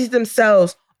jerseys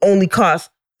themselves only cost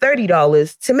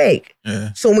 $30 to make.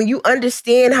 Yeah. So when you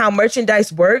understand how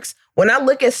merchandise works, when I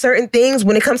look at certain things,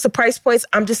 when it comes to price points,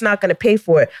 I'm just not going to pay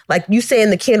for it. Like you saying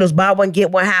the candles, buy one,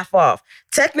 get one half off.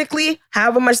 Technically,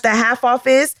 however much that half off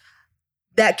is,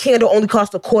 that candle only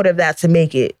costs a quarter of that to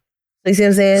make it. You see what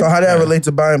I'm saying? So how did that relate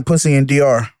to buying pussy in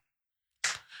DR?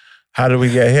 How did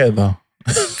we get here though?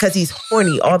 Because he's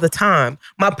horny all the time.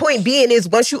 My point being is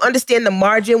once you understand the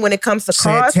margin when it comes to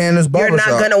cost, Santana's you're not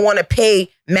Barbershop. going to want to pay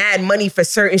mad money for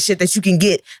certain shit that you can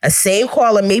get a same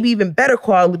quality, maybe even better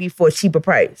quality for a cheaper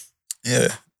price. Yeah.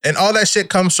 And all that shit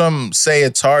comes from, say,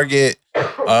 a Target.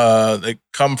 They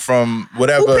come from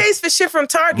whatever. Who pays for shit from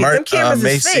Target? Them cameras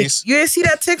is fake. Macy's. You didn't see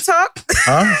that TikTok?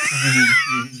 Huh?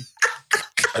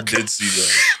 I did see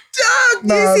that. Dog,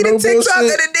 Nah, you see no the TikTok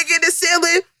bullshit. of the nigga in the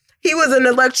ceiling? He was an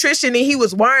electrician and he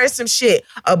was wiring some shit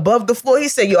above the floor. He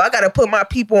said, yo, I got to put my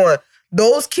people on.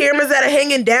 Those cameras that are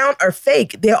hanging down are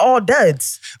fake. They're all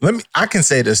duds. I can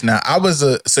say this now. I was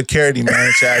a security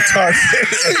manager at Target.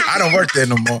 I don't work there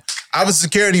no more. I was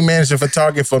security manager for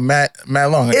Target for Matt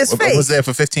long. It's I fake. was there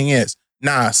for 15 years.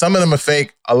 Nah, some of them are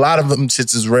fake. A lot of them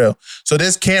shits is real. So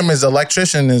this camera's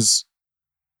electrician he's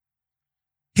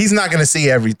not gonna see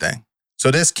everything. So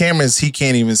this cameras he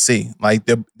can't even see, like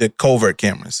the covert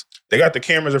cameras. They got the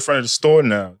cameras in front of the store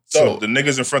now. So So- the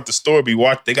niggas in front of the store be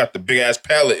watching. They got the big ass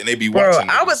pallet and they be Bro, watching.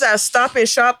 I was at Stop and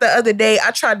Shop the other day.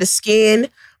 I tried to scan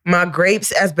my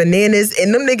grapes as bananas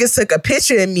and them niggas took a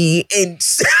picture of me and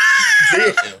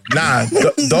Nah,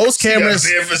 those cameras,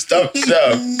 for stuff.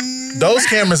 those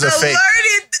cameras are fake.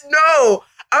 alerted. No,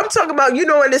 I'm talking about, you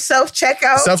know, in the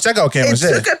self-checkout. Self-checkout and cameras,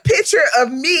 yeah. took a picture of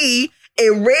me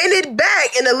and ran it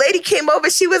back. And the lady came over.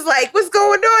 She was like, what's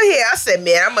going on here? I said,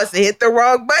 man, I must have hit the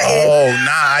wrong button. Oh,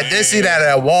 nah, I did see that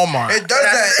at Walmart. It does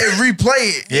that. It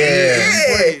replay it. Yeah.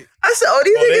 Yeah. I said, oh,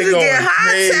 these Oh, they niggas is going getting high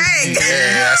crazy. tag.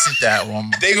 Yeah, I see that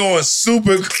one. They going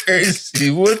super crazy.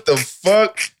 What the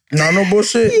fuck? No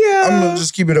bullshit. Yeah. I'm gonna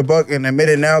just keep it a buck and admit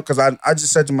it now because I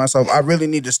just said to myself, I really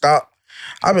need to stop.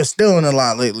 I've been stealing a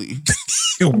lot lately.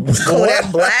 Kodak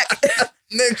Black.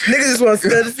 Niggas just want to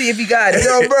steal to see if he got it.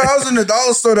 Yo, bro, I was in the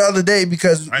dollar store the other day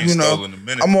because I ain't you know stolen in a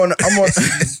minute.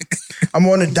 I'm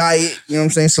on a diet. You know what I'm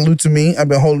saying? Salute to me. I've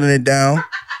been holding it down.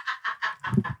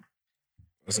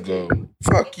 Let's go.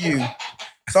 Fuck you.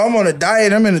 So I'm on a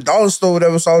diet. I'm in the dollar store,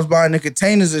 whatever. So I was buying the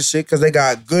containers and shit because they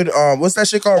got good. What's that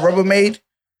shit called? Rubbermaid.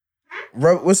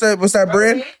 What's that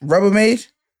brand? Rubbermaid.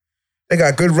 They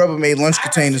got good Rubbermaid lunch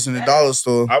containers in the dollar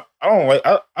store. I don't like.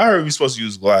 I heard we supposed to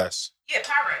use glass. Yeah,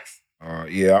 Pyrex.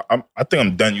 Yeah, I think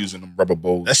I'm done using them rubber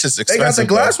bowls. That's just They expensive. got the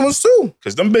glass ones too.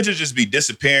 Because them bitches just be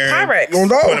disappearing. Pyrex. On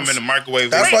Put dogs. them in the microwave.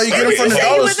 That's they why you start get them from getting the Where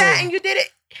hot. you dollar was at store. and you did it?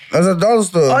 That's a dollar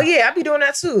store. Oh, yeah, I be doing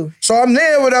that too. So I'm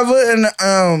there, whatever, and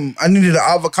I needed an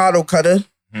avocado cutter,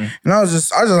 and I was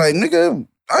just like, nigga,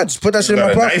 I just put that shit in got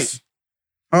my a pocket. knife?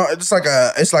 It's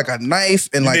like a knife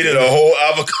and You like needed a whole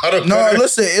avocado. no, cutter?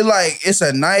 listen, it's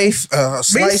a knife, a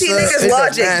slicer. But you see niggas it's a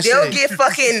logic. mad shit.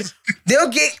 They'll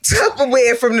get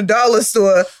Tupperware from the dollar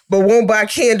store, but won't buy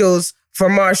candles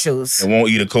from Marshalls. And won't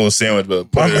eat a cold sandwich,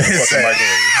 but put it in the fucking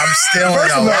microwave. I'm stealing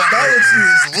First a of all, lot. Dollar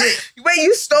Tree is lit. Wait,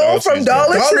 you stole Dollar from Tree's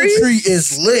Dollar Dollar Tree? Tree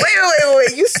is lit.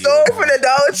 Wait. You stole from the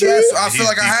Dollar Tree? Yes, I feel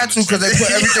like I had to because they put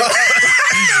everything. You're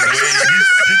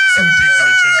too deep in the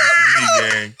trenches for me,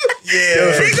 gang.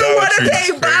 Yeah. Nigga Dollar want to Tree pay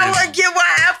is buy crazy. one, get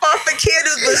one half off the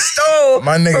candles, but stole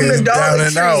My from nigga the is Dollar down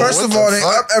and Tree. out. First What of the all, they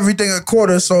fuck? up everything a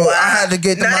quarter, so I had to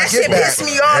get Now my that shit get back. pissed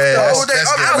me off, Yeah, though. that's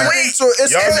I good. went. So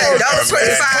it's Y'all It's niggas called $1.25. are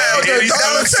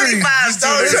mad.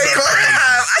 Dollar Tree.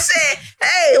 $1.25. I said,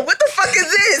 hey, what the fuck is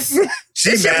this? She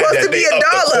This shit mad supposed that to be they up $1. a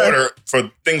quarter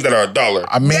for things that are $1.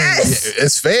 I mean, Yes.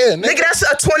 it's fair, nigga. Nigga, that's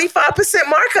a 25%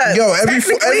 markup. Yo, every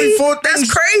Technically, four things,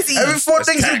 that's crazy. Every four That's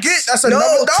things you tax. get, that's no,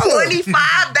 another dollar.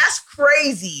 25, that's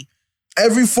crazy.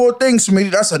 Every four things, Smitty,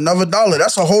 that's another dollar.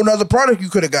 That's a whole nother product you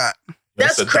could have got.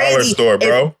 That's a crazy. dollar store,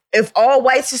 bro. If all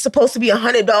whites is supposed to be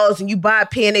 $100 and you buy a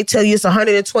pen, they tell you it's $125,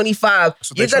 what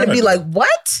you're they gonna tryna be do. like,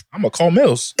 what? I'm gonna call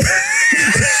Mills.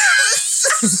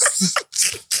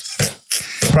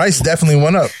 Price definitely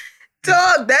went up.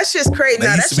 Dog, that's just crazy. They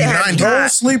Nah, used that to be shit had me 90. Don't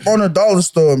hot. sleep on a dollar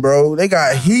store, bro. They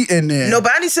got heat in there. No,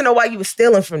 but I need to know why you was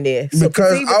stealing from there. So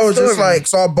Because continue with I was the just story. like,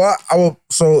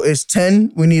 so it's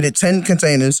 10. We needed 10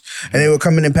 containers, and they were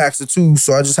coming in packs of 2.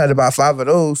 So I just had about 5 of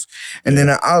those, and then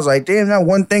I was like, damn, that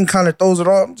one thing kind of throws it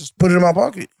off. Just put it in my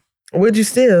pocket. What'd you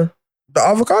steal? The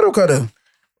avocado cutter.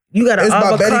 You got an It's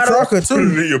by Betty avocado. Crocker Put it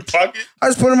too. in your pocket. I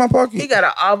just put it in my He pocket. got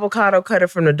an avocado cutter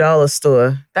from the dollar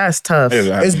store. That's tough. You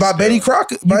It's by Betty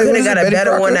Crocker. could have got a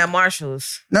better one at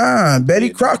Marshall's. Nah, Betty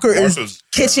Crocker is. Marshall's.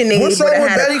 KitchenAid What's would up have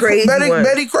with had a crazy one.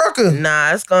 Betty Crocker?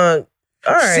 Nah, it's gonna.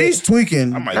 All right. She's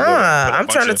tweaking. I might go Nah, put a I'm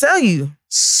bunch trying to of tell you.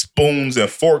 spoons and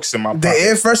forks in my The pocket.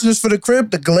 air fresheners for the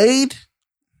crib, the Glade.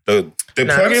 The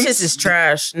Nah, them plug-ins? shits is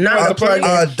trash. Not the plug-in?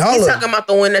 plug-in. He's $1. talking about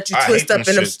the one that you I twist hate up them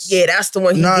in them. shits. Yeah, that's the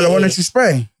one he Nah, did. the one that you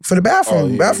spray for the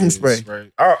bathroom. Bathroom spray.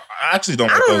 I actually don't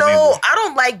I like don't those know. either. I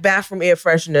don't like bathroom air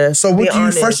freshener. So to what be do you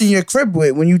honest. freshen your crib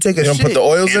with when you take a You don't shit? put the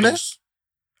oils in it? Candles.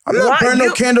 I'm not Why? burning no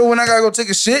You- candle when I gotta go take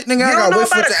a shit, nigga. You I don't gotta know wait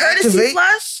for it about a to courtesy activate.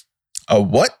 flush? A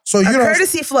what? So you A don't.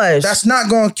 courtesy flush. That's not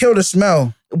gonna kill the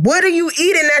smell. What are you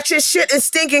eating that your shit is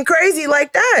stinking crazy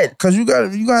like that? Cause you gotta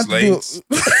have to do Slates.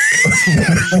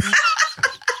 it.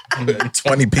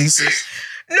 20 pieces.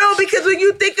 No, because when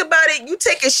you think about it, you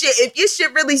take a shit. If your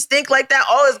shit really stink like that,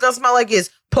 all it's gonna smell like is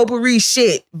potpourri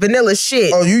shit, vanilla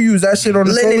shit. Oh, you use that shit on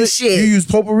the Linen toilet? shit. You use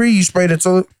potpourri, you spray the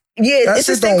toilet? Yeah, that it's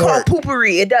this shit thing don't called work.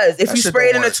 poopery. It does. If That you shit spray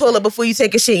it don't in the work. toilet before you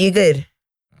take a shit, you're good.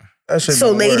 That shit So,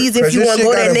 don't ladies, work. if you 'Cause want to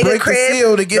your go to shit that gotta nigga break the crib,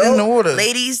 seal to get in the water.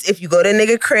 ladies, if you go to a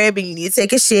nigga crib and you need to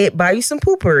take a shit, buy you some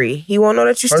poopery. He won't know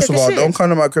that you First took of a all, shit. don't come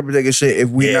to my crib and take a shit if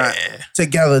we not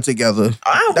together.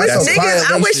 I wish That's a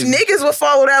violation. niggas would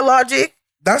follow that logic.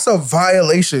 That's a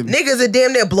violation. Niggas would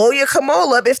damn near blow your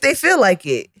Kamol up if they feel like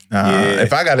it. Yeah.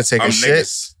 If I gotta take a I'm shit,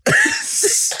 niggas.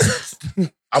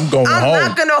 I'm going I'm home.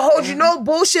 not gonna hold you no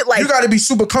bullshit like You gotta be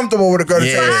super comfortable with a girl to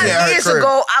take a Yeah. shit at 5 her years crib.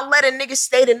 ago, I let a nigga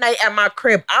stay the night at my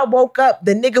crib. I woke up,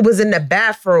 the nigga was in the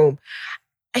bathroom.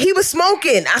 He was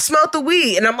smoking. I smelled the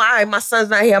weed. And I'm like, all right, my son's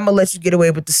not here. I'm gonna let you get away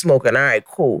with the smoking. All right,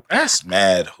 cool. That's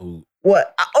mad hoot.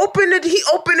 What? He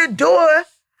opened the door.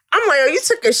 I'm like, oh, you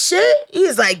took a shit?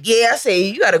 He's like, yeah. I say,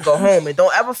 you gotta go home and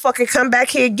don't ever fucking come back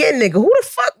here again, nigga. Who the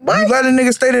fuck? What? You let a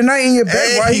nigga stay the night in your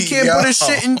bed. Why he Hey, can't yo. put his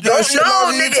shit in Don't shit know,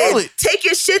 log in your nigga. toilet? Take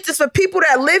your shit just for people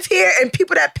that live here and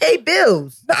people that pay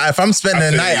bills. Nah, if I'm spending the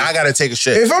feel night, you. I gotta take a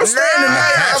shit. If I'm staying the Nah.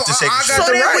 night, I have to take a I shit. got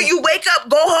So the then right. when you wake up,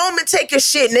 go home and take your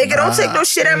shit, nigga. Don't take no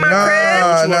shit at my Nah.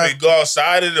 crib. You want me to go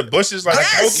outside in the bushes like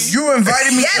Yes. a Pokey? You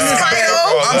invited me Yes, in this bed.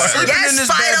 Fido. I'm Yes, sleeping in this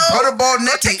bed, Fido. butterball Go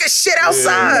naked. take a shit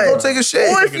outside. Go take a shit.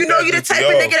 Or if you know you the type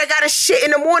of nigga that got a shit in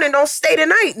the morning, don't stay the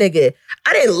night, nigga.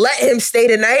 I didn't let him stay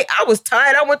the night. I was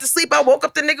tired. I went to sleep. I woke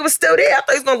up. The nigga was still there. I thought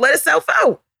he was gonna let himself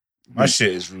out. My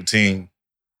shit is routine.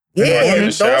 Yeah, in the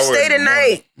don't shower stay the in the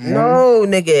night. morning. No,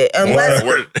 nigga. Unless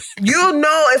Work. you'll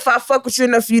know if I fuck with you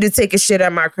enough for you to take a shit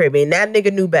at my crib. And that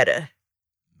nigga knew better.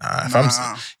 Nah, if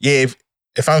Nah.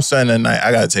 if I'm spending the night,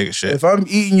 I gotta take a shit. If I'm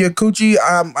eating your coochie,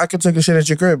 I can take a shit at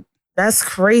your crib. That's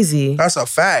crazy. That's a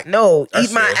fact. No, That's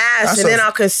eat my fair. ass That's and then a-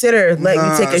 I'll consider letting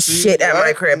Nah, you take a see, shit at my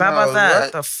what? crib. How about No, that?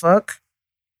 what? The fuck?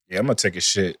 Yeah, I'm gonna take a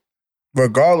shit.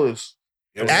 Regardless.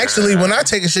 Actually, when I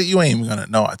take a shit, you ain't even gonna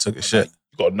know I took a shit.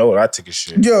 You gonna know I took a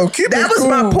shit. Yo, keep That it was cool.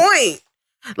 my point.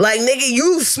 Like, nigga,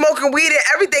 you smoking weed and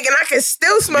everything, and I can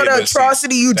still smell Yeah, the but see,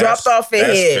 atrocity you dropped off in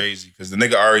That's here. crazy because the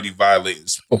nigga already violated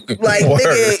smoking. Like, Word.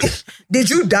 nigga, did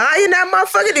you die in that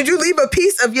motherfucker? Did you leave a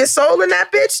piece of your soul in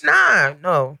that bitch? Nah,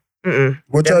 no. Mm-mm.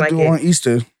 What Didn't y'all like do it. on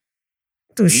Easter?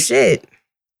 Do shit.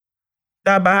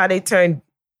 Thought about how they turned.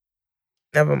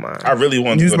 Never mind. I really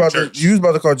want You to was go about to to church. you was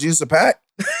about to call Jesus a pack?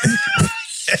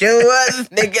 Sure was,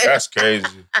 nigga. That's crazy.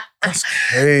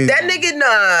 Hey. That nigga,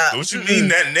 nah. What you mean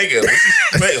that nigga?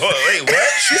 Wait, what?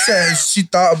 She said she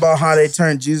thought about how they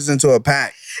turned Jesus into a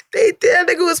pack. That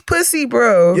nigga was pussy,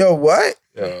 bro. Yo, what?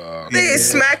 They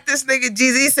smacked this nigga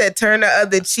Jesus. He said, turn the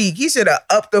other cheek. He should have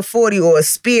upped the 40 or a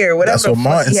spear, whatever That's the what fuck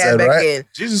Martin he had said, back right? in.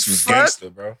 Jesus was Fuck. gangster,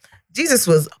 bro. Jesus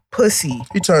was pussy.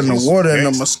 He turned the Jesus water into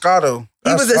gangster. Moscato. He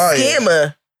That's was a fire.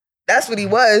 scammer. That's what he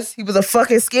was. He was a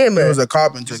fucking He scammer. was a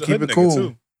carpenter. He's a Keep hood it nigga, cool.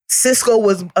 too. Cisco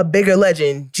was a bigger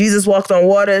legend. Jesus walked on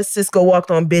water. Cisco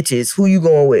walked on bitches. Who you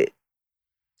going with?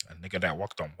 A nigga that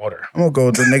walked on water. I'm gonna go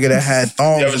with the nigga that had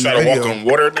thongs You ever in try the to walk video. on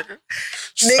water, nigga?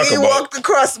 Nigga, Talk he about- walked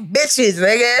across bitches,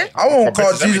 nigga. I won't My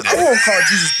call bitches every Jesus. day. I won't call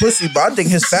Jesus pussy, but I think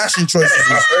his fashion choices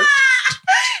was.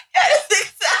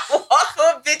 Walk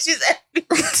on bitches every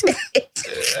day. Yeah,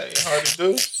 that ain't hard to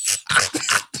do.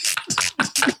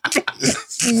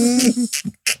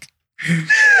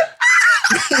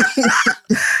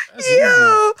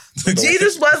 Yo,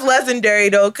 Jesus was legendary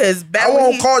though, because back I when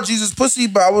won't he, call Jesus pussy,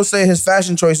 but I will say his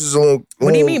fashion choices a little.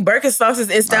 what do you mean Birkenstocks is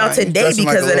in style today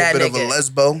because of that bit nigga? of a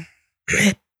lesbo.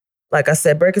 Like I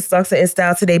said, Birkenstocks are in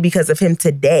style today because of him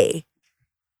today.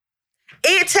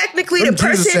 And technically, Them the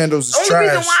person. Jesus sandals is Only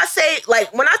reason trash. why I say,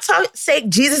 like, when I say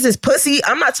Jesus is pussy,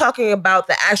 I'm not talking about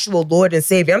the actual Lord and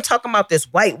Savior. I'm talking about this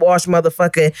whitewashed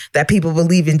motherfucker that people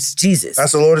believe in Jesus.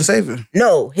 That's the Lord and Savior.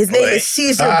 No, his name Wait. is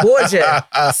Caesar Borgia,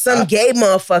 some gay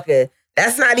motherfucker.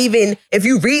 That's not even, if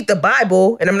you read the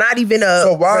Bible, and I'm not even a.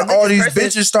 So why all these religious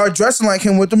person, bitches start dressing like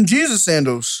him with them Jesus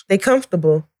sandals? They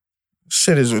comfortable.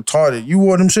 Shit is retarded. You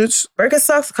wore them shits?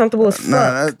 Birkenstocks are comfortable as fuck.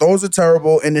 Nah, those are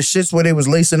terrible. And the shits where they was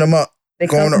lacing them up. They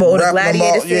Going to comfortable with the wrap them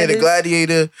gladiator all. Yeah, the standards?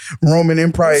 gladiator Roman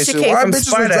Empire. That shit Shit. came Why from bitches was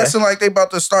Sparta. dressing like they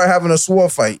about to start having a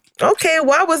sword fight? Okay,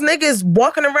 why was niggas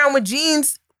walking around with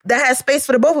jeans that had space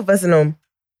for the both of us in them?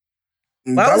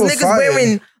 Why That was niggas fire.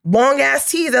 wearing long ass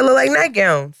tees that look like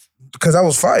nightgowns? Because that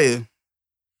was fire.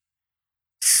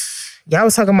 Y'all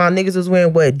was talking about niggas was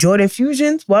wearing what? Jordan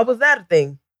Fusions? Why was that a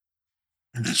thing?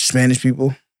 Spanish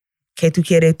people.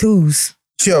 K2K2s.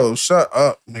 Yo, shut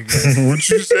up, nigga. What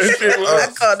you said? I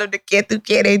called them the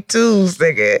K2K2s,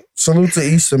 nigga. Salute to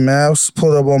Easter, man. I was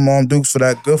pulled up on Mom Dukes for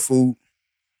that good food.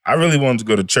 I really wanted to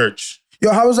go to church,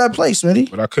 Yo, how was that place,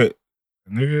 Smitty? but I couldn't.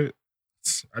 Nigga,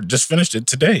 I just finished it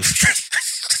today.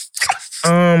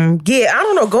 Yeah, I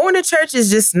don't know. Going to church is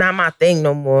just not my thing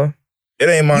no more. It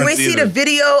ain't mine. You ain't see the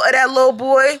video of that little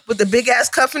boy with the big ass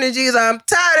cuffing the jeans? I'm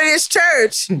tired of this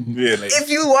church. Yeah, like, If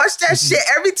you watch that shit,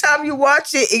 every time you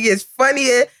watch it, it gets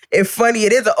funnier and funnier.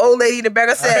 There's an old lady in the back.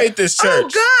 I I said, hate this church. "Oh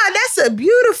God, that's a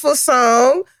beautiful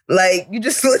song." Like you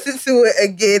just listen to it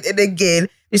again and again.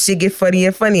 This shit get funnier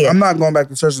and funnier. I'm not going back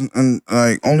to church and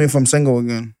like only if I'm single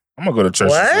again. I'm gonna go to church.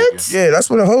 What? This weekend. Yeah, that's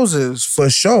what a hose is for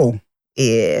show.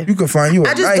 Yeah. You can find you a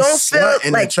I just nice don't slut feel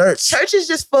in like the church. Church is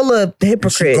just full of She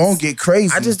hypocrites. gonna get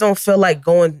crazy. I just don't feel like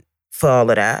going for all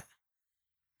of that.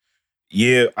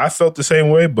 Yeah, I felt the same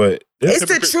way, but there's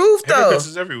It's the truth, though. hypocrites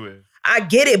is everywhere. I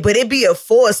get it, but it be a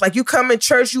force. Like you come in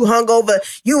church, you hungover,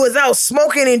 you was out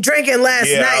smoking and drinking last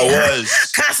Yeah, night. I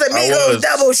was. Casamigos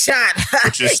double shot.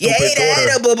 With your You stupid ate an daughter.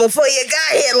 edible before you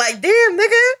got here. Like, damn,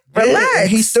 nigga, Yeah, relax. and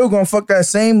he's still gonna fuck that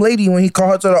same lady when he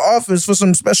called her to the office for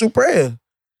some special prayer.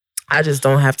 I just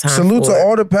don't have time. Salute for to it.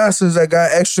 all the pastors that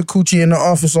got extra coochie in the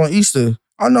office on Easter.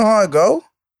 I know how it go.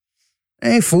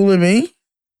 Ain't fooling me.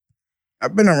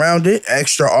 I've been around it,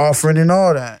 extra offering and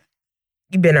all that.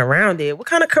 You been around it. What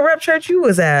kind of corrupt church you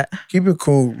was at? Keep it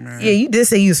cool, man. Yeah, you did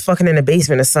say you was fucking in the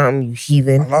basement or something, you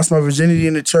heathen. I lost my virginity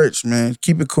in the church, man.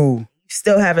 Keep it cool. You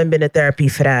still haven't been to therapy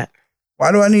for that.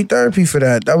 Why do I need therapy for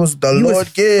that? That was the You Lord was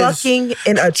gives. fucking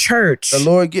in a church. The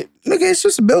Lord get. Nigga, it's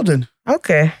just a building.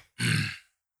 Okay.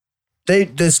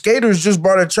 The skaters just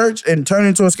bought a church and turned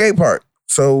into a skate park.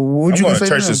 So what I'm you going gonna to say?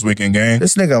 church to them? this weekend, gang.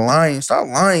 This nigga lying. Stop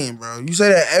lying, bro. You say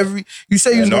that every. You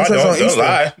say you was No, going I to church on don't Easter.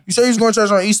 lie. You say you was going to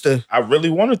church on Easter. I really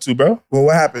wanted to, bro. Well,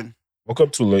 what happened? Woke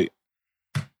up too late.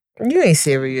 You ain't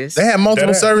serious. They have multiple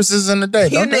That ass. services in the day.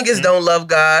 You Don't they? niggas don't love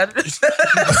God. That's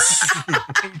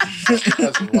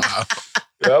wild.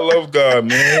 Yeah, I love God,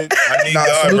 man. I need Nah,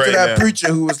 God salute right to that now. preacher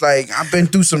who was like, I've been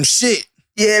through some shit.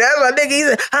 Yeah, that's my nigga. He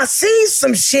said, I seen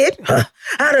some shit.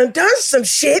 I done some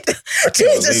shit.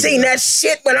 Jesus believe seen that. that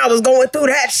shit when I was going through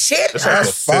that shit. That's like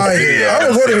That's the fifth fire. video I I've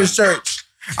would go to seen. his church.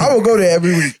 I would go there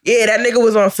every week. Yeah, that nigga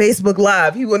was on Facebook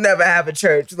Live. He will never have a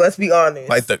church. Let's be honest.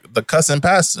 Like the cussing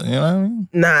pastor, you know what I mean?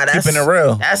 nah, that's Keeping it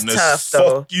real. That's On this tough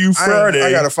though. Fuck you I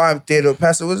Friday. gotta find Theodore.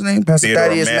 Pastor, what's his name? Pastor Theodore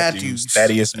Thaddeus Matthews.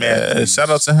 Thaddeus Yeah, Matthews. shout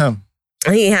out to him.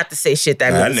 He ain't have to say shit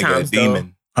that Nah, that many nigga a times though.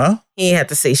 demon. Huh? He ain't have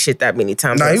to say shit that many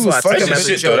times. Nah, he That's was why I fucking took him That's as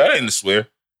the a shit, though. joke. That ain't a swear.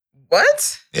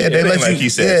 What? Yeah, It they ain't let like you. he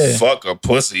said, Yeah, fuck a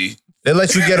pussy. they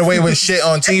let you get away with shit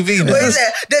on TV now. What is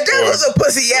that? The devil's a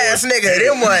pussy ass nigga.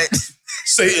 Then what?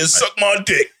 Satan, suck my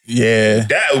dick. Yeah,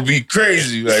 That would be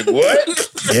crazy. Like,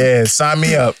 what? yeah. Sign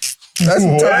me up. That's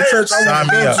the type of church I Sign want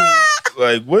to me go up. to.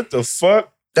 Like, what the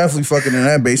fuck? Definitely fucking in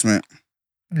that basement.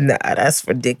 Nah, that's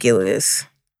ridiculous.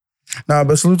 Nah,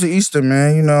 but salute to Easter,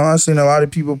 man. You know, I seen a lot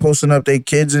of people posting up their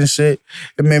kids and shit.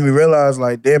 It made me realize,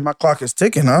 like, damn, my clock is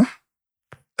ticking, huh?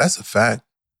 That's a fact.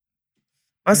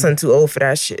 My son too old for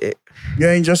that shit. You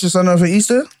ain't dressed your son up for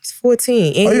Easter? He's 14. Oh,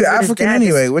 Ain't you even his African dad is-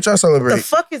 anyway. What y'all The celebrate?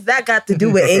 fuck is that got to do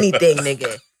with anything,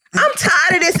 nigga? I'm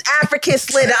tired of this African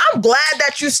slander. I'm glad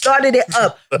that you started it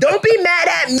up. Don't be mad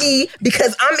at me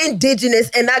because I'm indigenous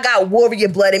and I got warrior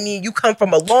blood in me and you come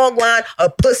from a long line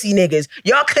of pussy niggas.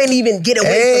 Y'all couldn't even get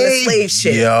away from the slave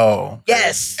shit. Yo.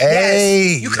 Yes,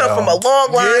 Hey, yes. You come yo. from a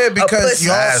long line Yeah, of because pussy.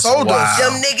 y'all That's sold us.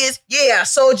 wild. Them niggas, yeah, I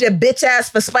sold your bitch ass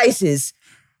for spices.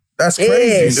 That's Yeah,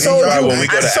 crazy. sold That's why you. when we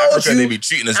go I to sold Africa, you. they be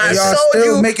treating us I like Y'all sold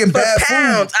still you making for bad food.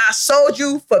 pounds. I sold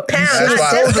you for pounds. That's I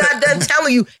wild. just got done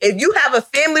telling you, if you have a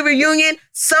family reunion,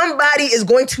 somebody is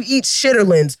going to eat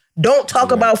shitterlings. Don't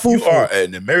talk about you fufu. are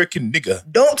an American nigga.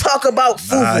 Don't talk about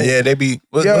fufu. Nah, yeah, they be.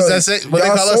 What's Yo, that say? What they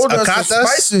y'all call us? sold us for Akatas?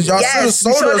 spices. Y'all should have Yes,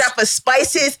 you sold showed us. up for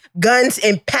spices, guns,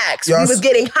 and packs. Y'all We was s-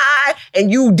 getting high,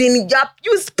 and you didn't. Y'all,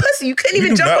 you was pussy. You couldn't We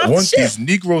even do jump not off the want ship. these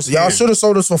Negroes Y'all here. should have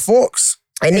sold us for forks.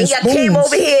 And then and y'all came spoons.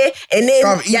 over here, and then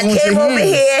Stop eating y'all with came your over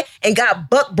hands. here and got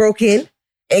buck broken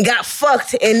and got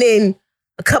fucked, and then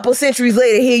a couple centuries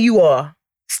later, here you are,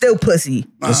 still pussy.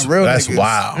 Nah, real That's niggas.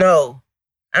 wild. No,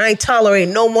 I ain't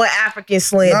tolerating no more African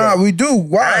slander. Nah, we do. I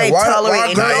Why? ain't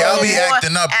tolerating Nah, no y'all be more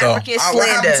acting up, though. African What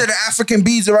happened slander. to the African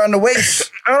beads around the waist?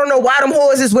 I don't know why them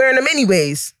whores is wearing them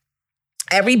anyways.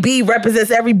 Every bead represents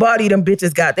every body them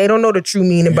bitches got. They don't know the true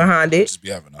meaning behind it. Just be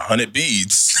having 100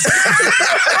 beads.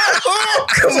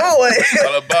 Come on.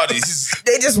 All the bodies.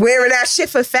 They just wearing that shit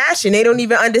for fashion. They don't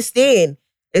even understand.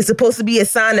 It's supposed to be a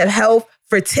sign of health,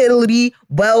 fertility,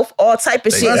 wealth, all type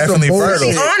of They shit. definitely To be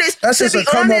fertile. honest, That's to just be a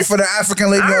come up honest, for the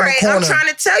African lady all on the right, corner. I'm trying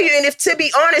to tell you, and if to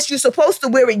be honest, you're supposed to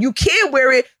wear it. You can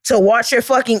wear it to watch your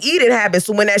fucking eating habits.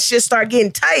 So when that shit start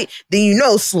getting tight, then you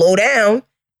know, slow down.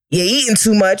 You're eating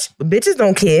too much, but bitches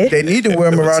don't care. They need to wear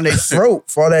them around their throat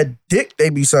for all that dick they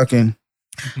be sucking.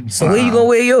 So where you gonna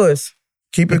wear yours?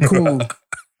 Keep it cool.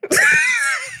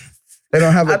 They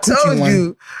don't have a I coochie told one.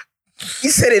 you.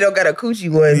 You said they don't got a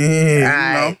coochie one. Yeah, you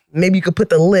Alright. know. Maybe you could put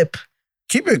the lip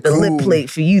Cool. lip plate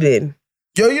for you then.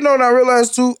 Yo, you know what I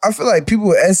realized too? I feel like people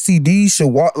with STDs should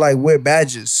wear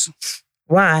badges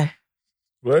Why?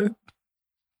 What?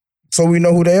 so we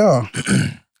know who they are.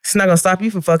 It's not gonna stop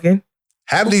you from fucking.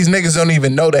 Half these niggas don't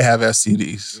even know they have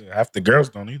STDs. Yeah, half the girls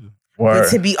don't either. But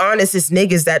to be honest, it's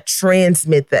niggas that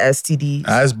transmit the STDs.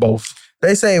 That's both,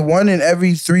 They say 1 in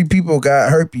every 3 people got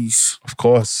herpes. of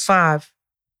course. 5.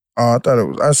 Oh, I thought it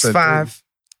was. I It's said 5.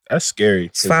 That's scary.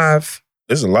 It's 5.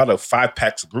 There's a lot of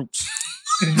 5-packs groups.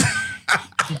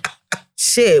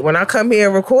 Shit, when I come here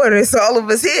and record, it's all of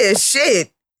us here.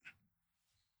 Shit.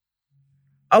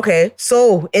 Okay,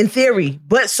 so in theory,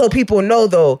 but so people know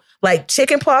though, like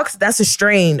chickenpox, that's a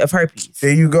strain of herpes.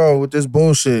 There you go with this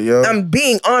bullshit, yo. I'm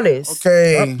being honest.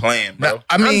 Okay. Stop playing, bro.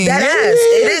 I mean, I'm dead ass.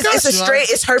 It is. It's a strain.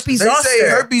 It's herpes They zoster. say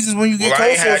herpes is when you get Well, I cold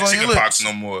ain't had sores on your chickenpox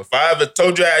lips. no more. If I ever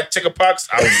told you I had chickenpox,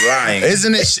 I was lying.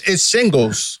 Isn't it? It's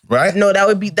shingles, right? No,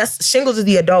 that's shingles is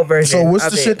the adult version. So what's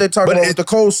of the it. shit they talking But about it- with the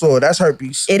cold sore? That's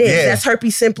herpes. It is. Yeah. That's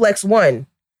herpes simplex 1.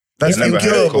 That's Never had a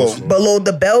incurable. cold sore. Below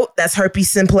the belt, that's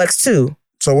herpes simplex 2.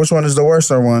 So which one is the worse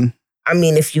one? I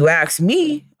mean, if you ask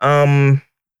me, I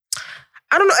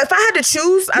don't know. If I had to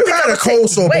choose, I You think had I would a cold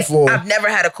sore Wait, before. I've never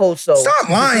had a cold sore. Stop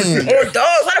lying. Or dogs,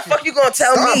 how the fuck you gonna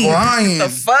tell Stop me? lying. The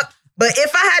fuck? But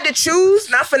if I had to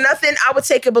choose, not for nothing, I would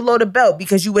take it below the belt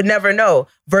because you would never know.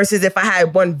 Versus if I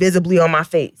had one visibly on my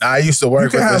face. I used to You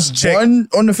work can with have this chick. one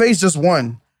on the face, just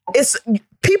one. It's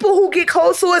people who get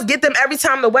cold sores get them every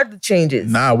time the weather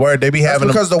changes. Nah, word. They be That's having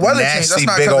because the them weather changed. nasty That's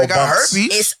not big because they old got bumps.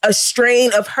 herpes. It's a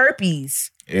strain of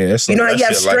herpes. Yeah, that's You know how that you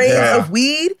have shit like strains that. of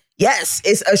weed? Yes,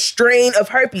 it's a strain of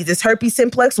herpes. It's herpes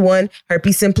simplex 1,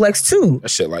 herpes simplex 2. That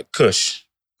shit like Kush.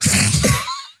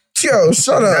 Yo,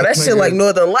 shut up. Now that shit nigga. like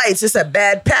Northern Lights. It's a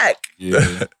bad pack.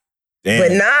 Yeah. Damn.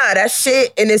 But nah, that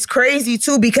shit, and it's crazy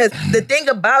too because the thing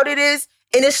about it is,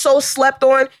 and it's so slept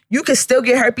on, you can still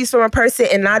get herpes from a person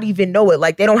and not even know it.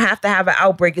 Like they don't have to have an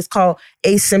outbreak. It's called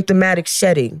asymptomatic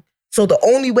shedding. So the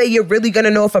only way you're really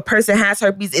gonna know if a person has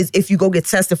herpes is if you go get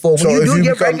tested for it. When So you if do you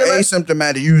your become regular,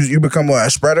 asymptomatic, you become what, a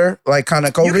spreader? Like kind of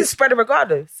you can COVID? spread it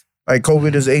regardless. Like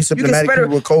COVID is You can asymptomatic spread it.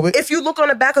 people with COVID? If you look on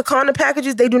the back of condom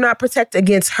packages, they do not protect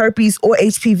against herpes or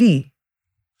HPV.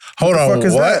 Hold the on, fuck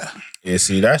is what? that? Yeah,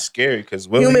 see, that's scary because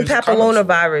Human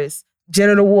papillomavirus,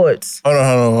 genital warts. Hold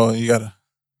on. You gotta.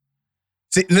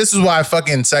 See, this is why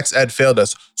fucking sex ed failed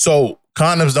us. So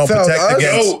condoms don't Failed protect us?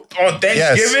 against. Yo, on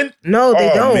Thanksgiving? No,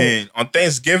 they oh, don't. man. On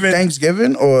Thanksgiving,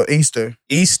 Thanksgiving or Easter?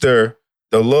 Easter,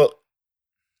 the look.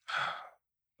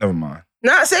 Never mind.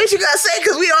 Nah, say what you gotta say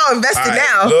because we all invested All right,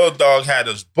 now. Lil Dog had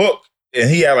his book, and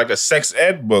he had like a sex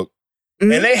ed book.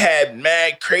 Mhm. And they had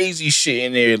mad crazy shit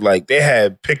in there. Like they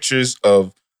had pictures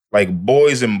of like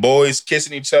boys and boys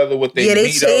kissing each other with their Yeah, they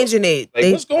meat out. changing it. Like,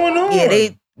 They, what's going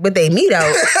on? but they meet out.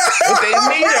 With their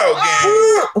meat out,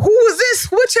 gang. Who was this?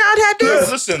 What child had Yo,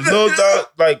 this? listen, Lil Dog,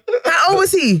 like, How old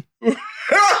was he?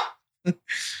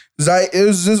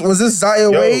 Was this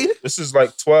Zaya yo, Wade? this is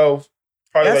like 12.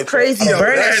 Probably That's like crazy. 12.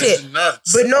 Burn that That is shit.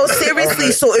 nuts. But no,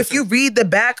 seriously. So if you read the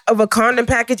back of a condom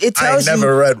package, it I tells ain't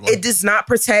never you read one. it does not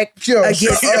protect Yo,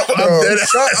 against. shut up, I'm bro. dead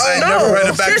Shut ass. I ain't up. never read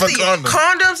No, the back of a seriously, condom.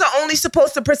 condoms are only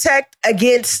supposed to protect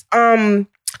against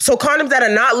so condoms that are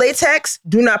not latex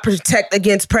do not protect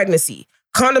against pregnancy.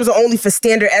 Condoms are only for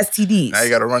standard STDs. Now you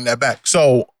gotta run that back.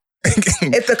 So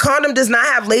If the condom does not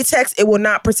have latex, it will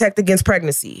not protect against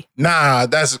pregnancy. nah,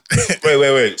 that's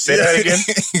Wait. Say that again.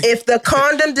 If the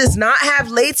condom does not have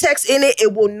latex in it,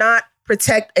 it will not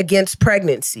protect against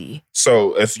pregnancy.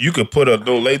 So if you could put a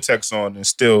little latex on and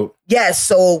still, Yes,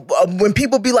 so when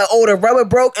people be like, oh, the rubber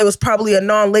broke, it was probably a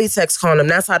non-latex condom.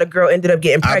 That's how the girl ended up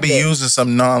getting I pregnant. be using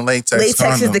some non-latex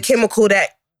Latex is the condoms. chemical that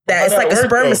it's How like a that work,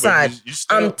 though? spermicide. But you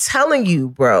still- I'm telling you,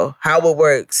 bro, how it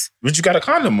works. but you got a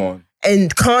condom on.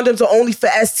 And condoms are only for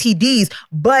STDs,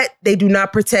 but they do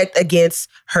not protect against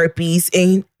herpes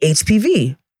and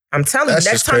HPV. I'm telling That's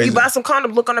you, next just time you crazy. buy some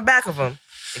condoms, look on the back of them.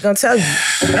 They're going to tell you.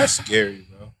 That's scary,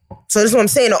 bro. So this is what I'm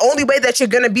saying. The only way that you're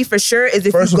going to be for sure is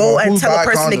if First you of go all, and who tell a buy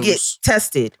person to get condoms?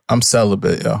 tested. I'm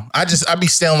celibate, yo. I be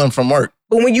stealing them from work.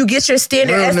 But when you get your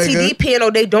standard Real STD nigga.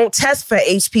 panel, they don't test for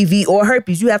HPV or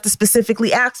herpes. You have to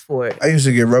specifically ask for it I used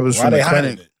to get rubbers Why from they the hiding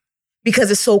clinic. it? because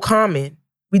it's so common.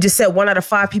 We just said 1 out of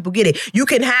 5 people get it. You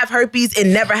can have herpes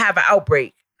and never have an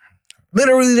outbreak.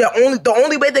 Literally, the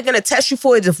only way they're gonna test you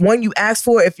for it is if one you ask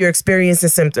for if you're experiencing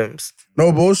symptoms.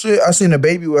 No bullshit. I seen a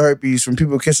baby with herpes from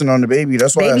people kissing on the baby.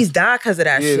 That's why. Babies die because of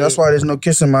that yeah, shit. that's why there's no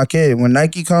kissing my kid. When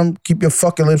Nike come, keep your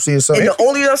fucking lips to yourself. And the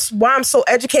only reason why I'm so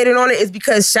educated on it is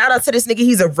because shout out to this nigga.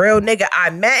 He's a real nigga. I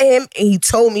met him and he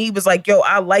told me, he was like, yo,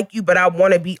 I like you, but I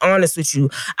want to be honest with you.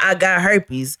 I got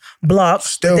herpes. Blocked.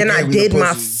 Still Then I gave him the did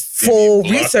my pussy. full Did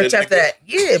he block research that after nigga? that.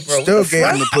 Yeah, bro. Still What the gave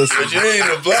him fuck? the pussy. But you ain't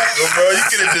even block him, bro. You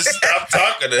could have just stopped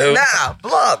talking to him. Nah,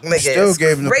 block, nigga. Still It's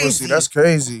gave him the crazy. pussy. That's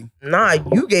crazy. Nah,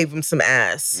 you gave him some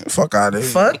ass. Fuck out of here.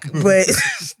 Fuck, but we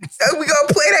gonna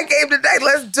play that game tonight.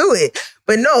 Let's do it.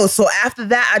 But no, so after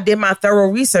that, I did my thorough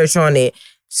research on it.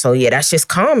 So yeah, that's just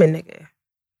common, nigga.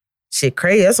 Shit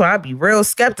crazy. That's why I be real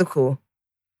skeptical.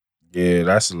 Yeah,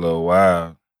 that's a little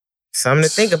wild. Something to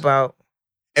think about.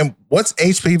 And what's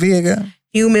HPV again?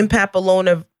 Human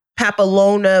papilloma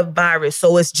virus.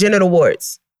 So it's genital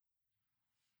warts.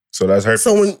 So that's herpes.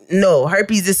 So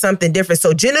herpes is something different.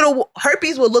 So genital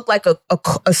herpes would look like a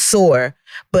sore,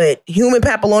 but human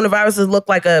papillomaviruses look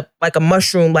like a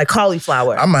mushroom, like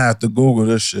cauliflower. I'm gonna have to Google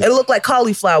this shit. It look like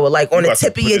cauliflower, like on You the about to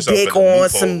tip of put your yourself dick in a or on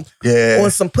loophole. Yeah.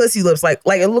 some pussy lips, like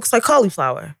it looks like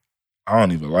cauliflower. I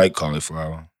don't even like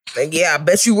cauliflower. Like, yeah, I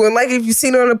bet you wouldn't like it if you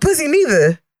seen it on a pussy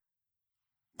neither.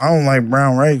 I don't like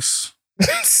brown rice.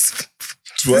 This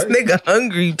What? nigga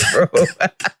hungry, bro.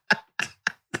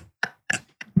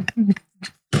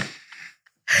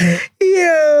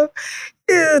 yeah,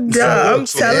 dog. I'm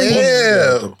telling you.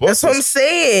 Yeah. The book That's what I'm was,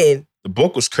 saying. the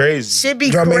book was crazy. Should be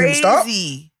You want me to stop?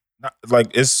 crazy. Not, like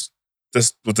it's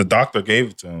just what the doctor gave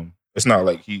it to him. It's not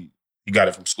like he got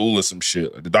it from school or some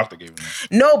shit. Like the doctor gave him that.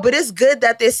 No, but it's good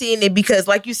that they're seeing it because,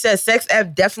 like you said, sex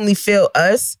ed definitely failed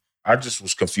us I just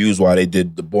was confused why they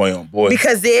did the boy on boy.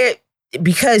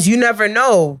 because you never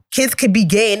know. Kids could be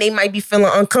gay and they might be feeling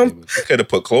uncomfortable. They could have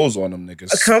put clothes on them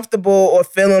niggas. Comfortable or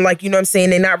feeling like, you know what I'm saying,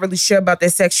 they're not really sure about their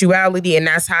sexuality and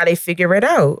that's how they figure it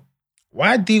out.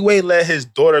 Why D-Wade let his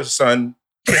daughter's son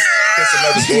kiss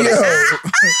another daughter?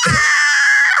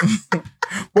 Yo.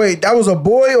 Wait, that was a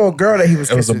boy or a girl that he was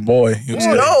It was a kissing? boy. He was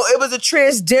No, it was a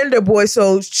transgender boy,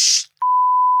 so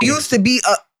used to be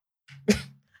a...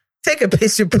 Take a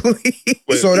picture, please.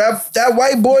 Wait, So that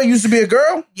white boy used to be a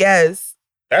girl? Yes.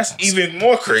 that's even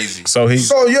more crazy. So he's.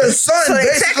 So your son So they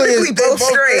basically technically is both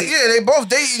straight. Yeah, they both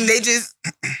dating. They just...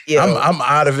 Yo. I'm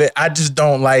out of it. I just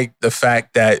don't like the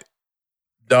fact that,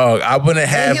 dog, I wouldn't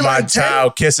have he my like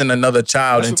child kissing another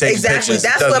child and taking Exactly. pictures. It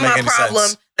That's doesn't what my make any problem...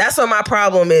 sense. That's what my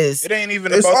problem is. It ain't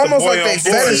even It's about the almost boy like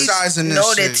they on boy. fetishizing this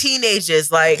No, they're shit.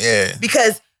 teenagers. Like, Yeah.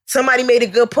 because somebody made a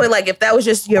good point. Like, if that was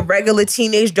just your regular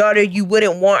teenage daughter, you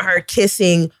wouldn't want her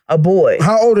kissing a boy.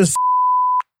 How old is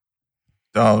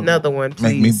Dog, Another one, please.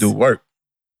 make me do work.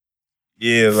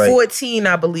 Yeah, like 14,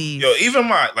 I believe. yo, even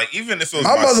if it was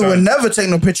my my mother son, would never take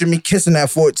no picture of me kissing at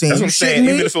 14. That's what You I'm saying. shitting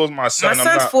me? Even if it was my My son, I'm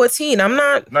son's not 14. I'm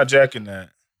not. jacking that.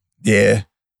 Yeah.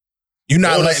 You're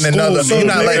not Go to letting school, another. so You're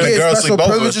not they letting get a girl special sleep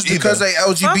over privileges because either.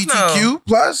 they LGBTQ Fuck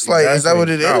plus. Like, is that what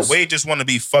it Nah, is? Wade just want to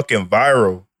be fucking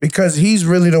viral. Because he's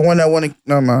really the one that want to.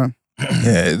 No man.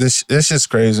 Yeah, this shit's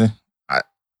crazy.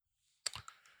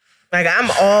 Like,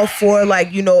 I'm all for,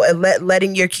 like, you know,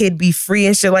 letting your kid be free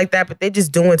and shit like that, but they're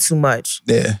just doing too much.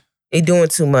 Yeah. They doing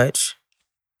too much.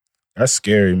 That's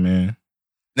scary, man.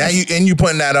 Now you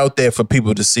putting that out there for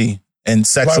people to see and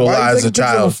Why you sexualize take a a picture of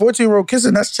child. a 14-year-old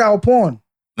kissing? That's child porn.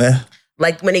 Yeah.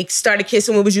 Like, when they started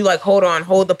kissing, what was you like, hold on,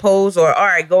 hold the pose, or all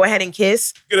right, go ahead and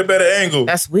kiss? Get a better angle.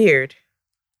 That's weird.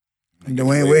 And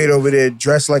Dwayne Wade over there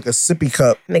dressed like a sippy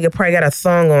cup. Nigga probably got a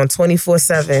thong on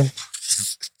 24/7.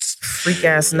 Freak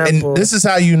ass And nipple. this is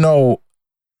how you know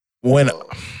when,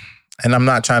 and I'm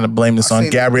not trying to blame this on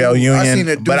Gabrielle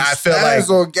Union, but I feel like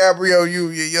on Gabrielle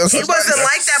Union. Yo, He wasn't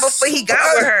like that before he got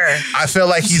with her. I feel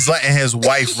like he's letting his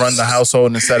wife run the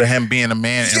household instead of him being a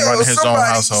man and run his own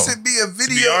household. Sent me a To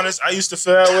video. be honest, I used to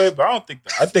feel that way, but I don't think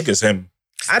that. I think it's him.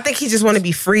 I think he just want to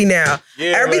be free now.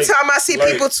 Yeah, Every like- time I see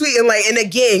like- people tweeting, like, and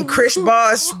again, Chris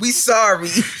Bosh, we sorry.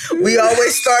 We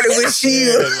always started with Yeah,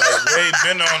 you. like Ray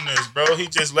been on this, bro. He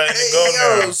just letting it go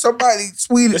Yo, now. somebody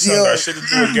tweeted, This don't yo. got shit to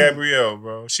do with Gabrielle,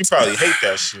 bro. She probably hate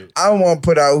that shit. I want to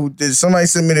put out who did. Somebody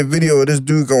sent me the video of this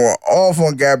dude going off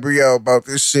on Gabrielle about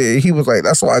this shit. He was like,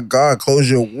 "That's why God closed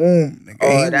your womb." Nigga.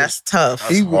 Oh, He that's tough.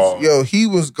 was, he was, hard. yo, he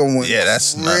was going. Yeah,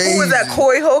 that's nuts. crazy. Who was that?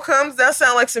 Corey Holcombs? That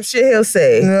sound like some shit he'll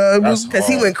say. Yeah, it That's was. Because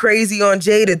he hard. went crazy on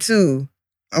Jada, too.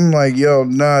 I'm like, yo,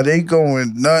 nah, they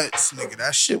going nuts, nigga.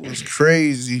 That shit was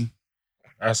crazy.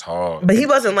 That's hard. But he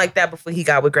wasn't like that before he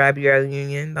got with Gabrielle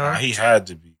Union, though. Nah, he had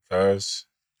to be, cuz.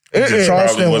 He Mm-mm. just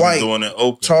Charleston probably wasn't White. doing it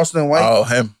open. Charleston White. Oh,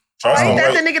 him. Charleston Ain't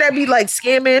that White. the nigga that be like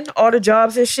scamming all the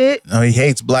jobs and shit? No, he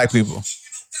hates black people.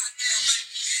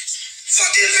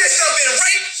 Fuck this bitch done been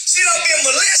raped. She done been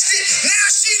molested. Now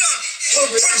she done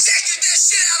projected that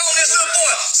shit out on this little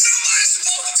boy. Somebody's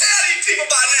supposed to tell these people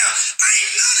by now.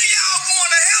 Ain't none of y'all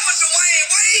going to heaven, Dwayne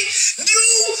Wade. You,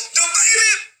 the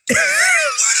baby.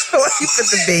 Why you put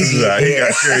the baby Nah, in he there?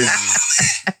 got crazy.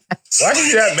 Why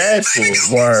he that mad for?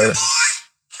 Word.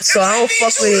 So I don't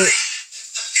fuck with it.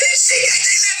 They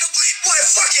let the white boy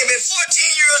fuck him at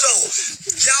 14 years old.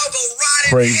 Y'all go ride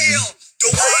in Crazy. hell,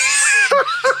 Dwayne Wade.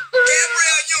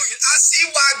 Gabrielle Union, I see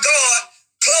why God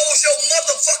closed your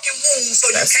motherfucking womb so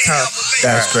That's you can't tough. have a baby.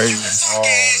 That's crazy. Oh,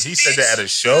 he said that at a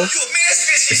show? You a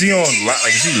misfit. Is he on like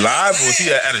is he live or is he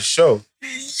at a show?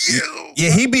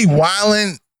 Yeah, he be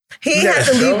wilding. He You had got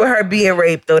to a leave show? with her being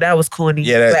raped, though. That was corny.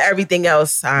 Yeah, that- but everything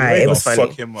else, all right, They it was gonna funny.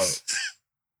 fuck him up.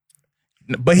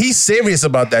 But he's serious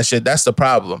about that shit. That's the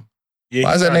problem. Yeah, Why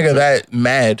he is that trying nigga to- that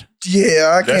mad? Yeah,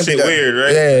 I That can't shit be that. weird,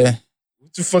 right? Yeah.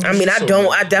 What the fuck I is mean, this I so don't.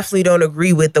 weird? I definitely don't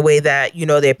agree with the way that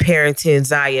they're parenting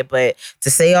Zaya. But to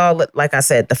say all, like I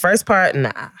said, the first part,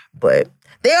 nah. But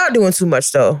they are doing too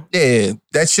much, though. Yeah.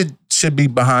 That should be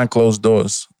behind closed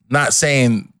doors. Not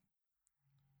saying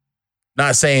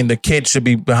the kid should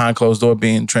be behind closed door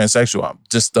being transsexual.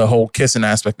 Just the whole kissing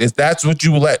aspect. If that's what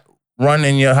you let run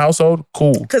in your household,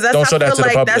 cool. Because Don't show I that feel to the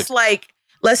like public. that's like,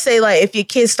 let's say like if your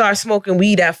kid starts smoking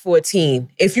weed at 14,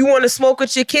 if you want to smoke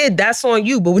with your kid, that's on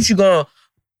you. But what you gonna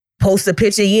post a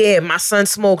picture? Yeah, my son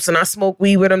smokes and I smoke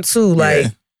weed with him too. Like, Yeah.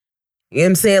 you know what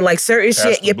I'm saying? Like certain Pass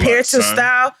shit, the your blunt, parenting son.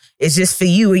 style is just for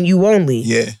you and you only.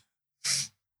 Yeah.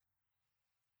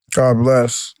 God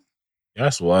bless.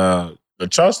 That's wild. The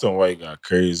Charleston White got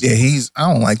crazy. Yeah,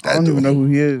 I don't like I that don't dude. even know who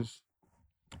he is.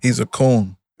 He's a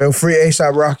coon. Yo, free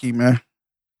ASAP Rocky, man.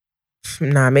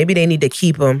 Nah, maybe they need to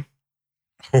keep him.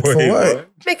 Wait, For what?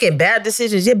 Making bad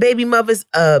decisions. Your baby mother's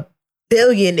a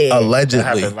billionaire. That Allegedly.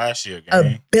 happened last year, A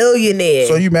gang. billionaire.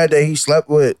 So you mad that he slept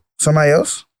with somebody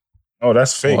else? Oh,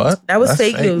 that's fake. What? That was That's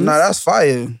fake news. Nah, that's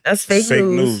fire. That's fake, Fake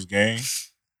news. news, gang.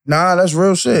 Nah, that's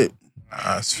real shit.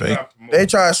 Nah, it's fake. They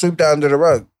try to sweep that under the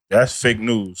rug. That's fake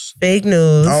news. Fake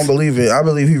news. I don't believe it. I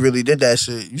believe he really did that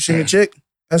shit. You seen the chick?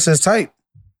 That's his type.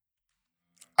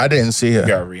 I didn't see He her.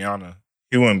 got Rihanna.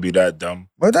 He wouldn't be that dumb.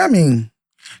 What that mean?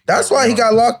 That's why he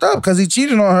got locked up, because he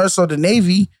cheated on her. So the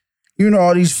Navy,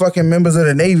 all these fucking members of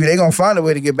the Navy, they gonna find a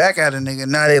way to get back at a nigga.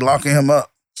 Now they locking him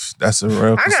up. That's a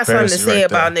real I got something to say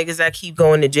about niggas that keep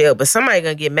going to jail, but somebody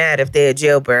gonna get mad if they're a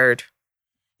jailbird.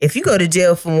 If you go to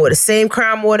jail for the same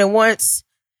crime more than once,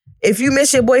 if you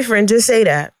miss your boyfriend, just say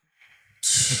that.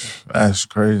 That's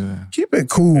crazy. Keep it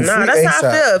cool. Nah, Free that's how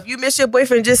I ASAP. feel. If you miss your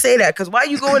boyfriend, just say that. Because why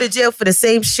you going to jail for the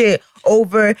same shit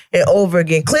over and over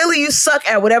again? Clearly you suck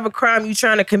at whatever crime you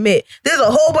trying to commit. There's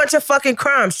a whole bunch of fucking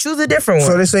crimes. Choose a different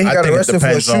one. So they say he I got think it arrested for a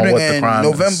depends on shooting what the in crime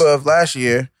is. November of last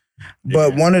year.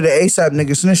 But Yeah. one of the ASAP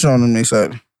niggas snitched on him, they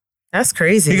said. That's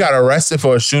crazy. He got arrested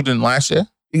for a shooting last year?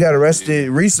 He got arrested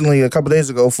recently, a couple days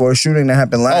ago, for a shooting that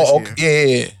happened last Oh, year.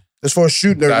 okay. Yeah. It's for a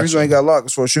shooting. The Gotcha. reason he got locked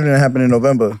is for a shooting that happened in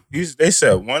November. They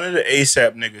said one of the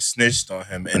ASAP niggas snitched on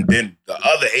him, and then the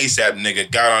other ASAP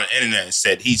nigga got on the internet and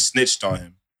said he snitched on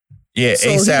him. Yeah, So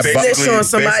he ASAP. snitched on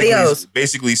somebody else.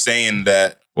 Basically saying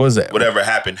that What was that? whatever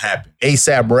happened, happened.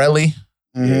 ASAP Relly.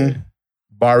 Mm-hmm.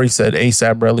 Bari said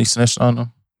ASAP Relly snitched on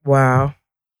him. Wow.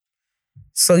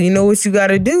 So you know what you got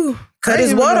to do. Cut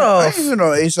his water I off. didn't even know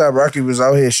ASAP Rocky was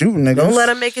out here shooting niggas. Don't let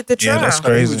him make it to Yeah, trial. that's He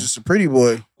crazy. was just a pretty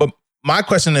boy. My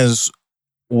question is,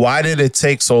 why did it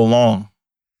take so long?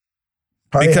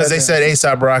 Probably Because had they to- said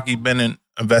ASAP Rocky been in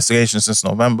investigation since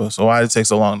November. So why did it take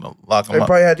so long to lock they him up?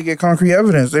 probably had to get concrete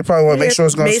evidence. They probably want to make sure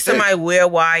it's going to Made stick. somebody wear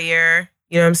wire.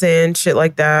 You know what I'm saying? Shit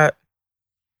like that.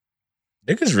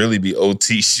 Niggas really be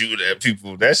OT shooting at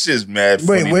people. That shit's mad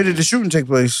funny. Wait, where did the shooting take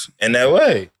place? In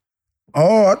LA.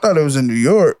 Oh, I thought it was in New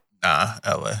York. Nah,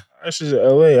 LA. That shit's in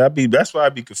LA. That's why I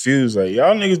be confused. Like,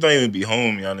 y'all niggas don't even be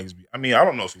home. Y'all niggas be. I mean, I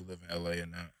don't know if you live in LA or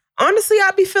not. Honestly,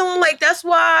 I be feeling like that's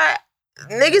why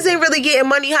niggas ain't really getting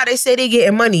money how they say they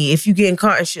getting money if you getting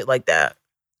caught and shit like that.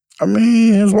 I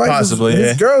mean, his wife, Possibly, his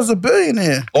yeah. girl's a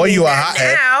billionaire. Or you a Now,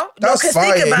 hothead. That's because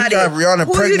fire. think He about got it. Rihanna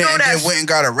Who pregnant you know and then that's- went and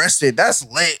got arrested. That's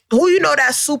lit. Who you know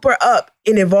that's super up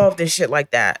and involved in shit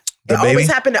like that? The It always baby?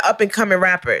 happen to up and coming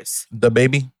rappers. The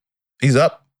baby, he's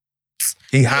up.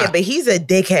 He hot. Yeah, but he's a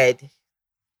dickhead.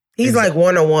 He's like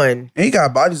 101. And he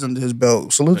got bodies under his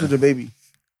belt. Salute to the baby.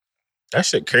 That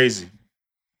shit crazy.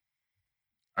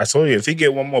 I told you, if he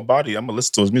get one more body, I'm gonna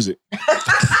listen to his music.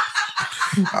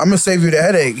 I'm gonna save you the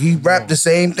headache. He rapped the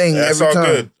same thing That's every all time.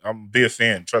 good. I'm gonna be a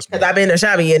fan. Trust me. Cause I been in the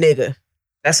shop with your nigga.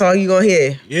 That's all you gonna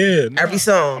hear. Yeah, nah, Every I'm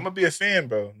song. gonna be a fan,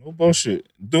 bro. No bullshit.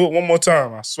 Do it one more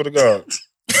time. I swear to God.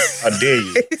 I dare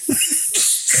you.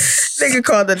 Nigga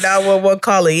called the 911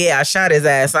 caller. Yeah, I shot his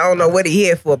ass. I don't know what he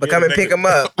here for, but Yeah, come and nigga. pick him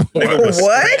up. Nigga was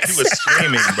What? He was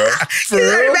screaming, bro. For He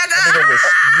real? heard back That nigga was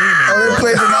screaming, Oh, bro. they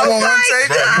played the 911 my tape?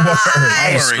 Bro, he was I was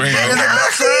hollering, screaming. In the bro.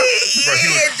 background? Bro, he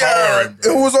was Yeah, hollering,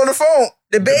 Who bro. was on the phone?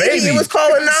 The baby, baby. he was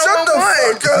calling 911. Shut the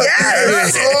fuck up. Yes.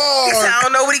 That's He said, hard. I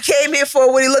don't know what he came here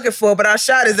for, what he looking for, but I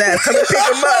shot his ass. Come and pick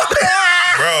him up.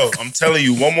 Bro, I'm telling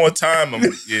you, one more time.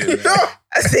 Yeah, man.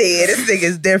 I said, yeah, this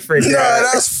nigga's different. Nah, dog.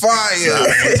 that's One fire.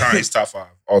 more time, he's top 5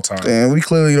 all time. Damn, we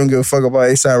clearly don't give a fuck about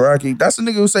A$AP Rocky. That's the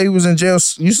nigga who say he was in jail.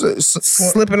 You said,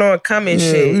 Slipping on coming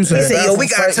Yeah, shit. we He was in the said, yo, we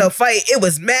bathroom got to fight. It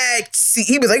was mad.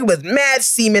 He was like, it was mad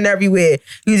semen everywhere.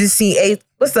 You just see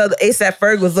what's the other A$AP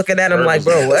Ferg was looking at him like,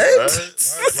 bro, what?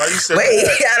 Why you said Wait,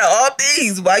 that? out of all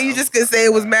things, why you just could say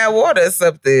it was mad water or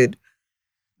something?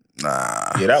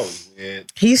 nah. Yeah, that was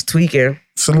weird. He's tweaking.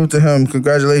 Salute to him.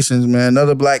 Congratulations, man.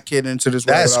 Another black kid into this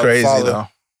world. That's without a crazy father.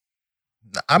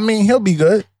 though. I mean, he'll be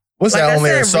good. What's Like that I only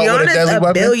said, assault with a Rihanna's deadly a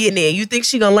weapon? billionaire. You think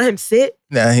she gonna let him sit?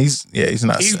 Nah, he's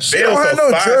not. He saying. She bailed don't have for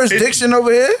no 550. jurisdiction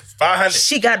over here. 500.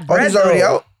 She got Oh, bread he's already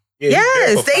though. out? Yeah, he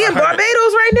Yes, bailed for they in 500.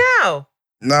 Barbados right now.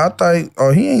 Nah, I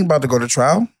thought, he ain't about to go to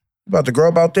trial. He about to grow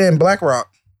up out there in Black Rock.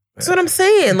 That's what I'm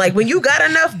saying. Like when you got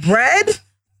enough bread,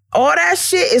 all that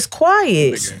shit is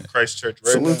quiet. Nigga in Christchurch,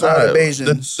 right? Salute to now. all the The,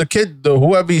 Bajans. the kid,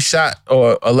 whoever he shot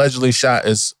or allegedly shot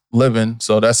is living,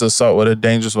 so that's assault with a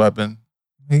dangerous weapon.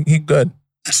 He good.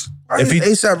 Why if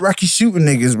is A$AP Rocky shooting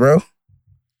niggas, bro?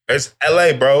 It's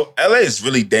LA, bro. LA is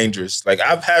really dangerous. Like,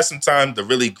 I've had some time to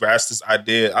really grasp this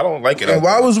idea. I don't like it. And out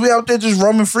why there. was we out there just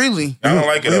roaming freely? I don't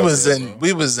like it. We out was there, in bro.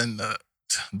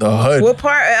 the hood. What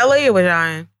part of LA was I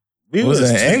in? We was in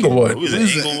tweaking, Inglewood. bro. We was in We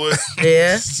was in- Inglewood.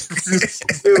 Yeah.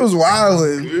 It was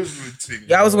wilding. We was tweaking,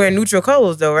 Y'all was bro. wearing neutral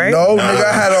colors though, right? No, Nah. nigga,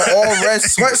 I had an all red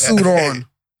sweatsuit on.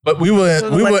 But we were It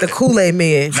was like the Kool-Aid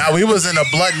man. we was in a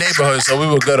blood neighborhood, so we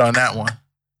were good on that one.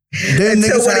 Then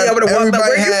Until niggas when they had, able to walk up,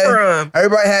 where you from?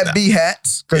 everybody had B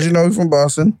hats because you know we from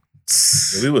Boston.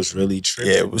 Yeah, we was really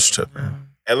tripping. Yeah, it was bro. tripping.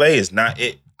 LA is not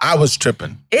it. I was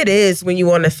tripping. It is when you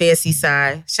on the fancy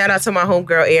side. Shout out to my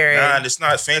homegirl Erin. Nah, it's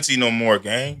not fancy no more,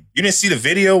 gang. You didn't see the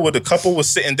video where the couple was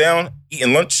sitting down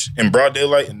eating lunch in broad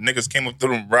daylight and niggas came up to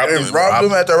them, robbed And them, robbed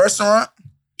them at the restaurant.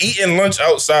 eating lunch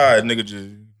outside, nigga.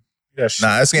 Just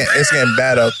Nah, it's getting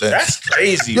bad out there. that's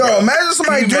crazy. Yo, bro. imagine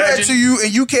somebody Can you do that imagine? to you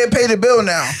and you can't pay the bill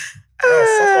now.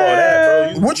 Oh, fuck all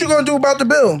that, bro. What you gonna do about the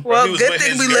bill? Well, he was good with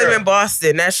thing his we girl. live in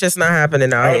Boston. That's just not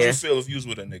happening How out would here. you feel if you was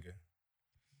with a nigga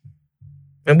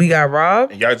And we got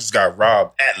robbed? and y'all just got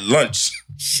robbed at lunch?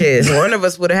 Shit, one of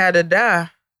us would have had to die.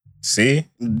 See?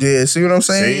 Yeah, see what I'm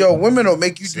saying? See? Yo, women will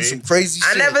make you do See? some crazy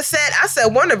I shit. said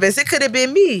one of us. It could have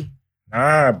been me.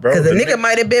 Nah, bro. Because the The nigga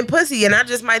might have been pussy and I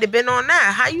just might have been on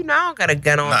that. How you know I don't got a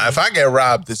gun on Nah, me? if I get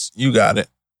robbed, you got it.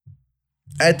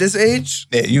 At this age,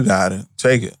 Yeah, you got it.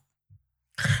 Take it.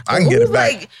 I can get Who's it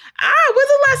back. Like, when's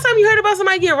the last time you heard about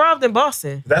somebody getting robbed in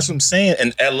Boston? That's what I'm saying.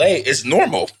 In LA, it's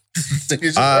normal. Niggas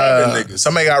just robbing niggas.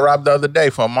 Somebody got robbed the other day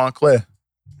from Montclair.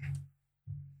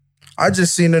 I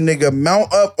just seen a nigga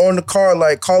mount up on the car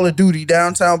like Call of Duty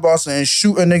downtown Boston and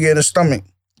shoot a nigga in the stomach.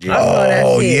 I saw that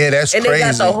Oh, shit. yeah, that's and crazy.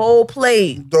 And they got the whole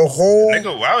plate. The whole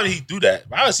Nigga, why would he do that?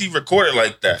 Why was he recorded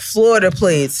like that? Florida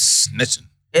plates Snitching.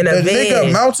 in a the nigga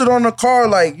van. mounted on the car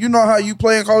like you know how you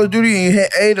playing Call of Duty and you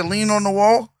hit A to lean on the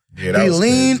wall. Yeah, He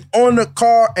leaned on the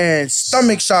car and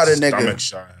stomach shot a nigga. Stomach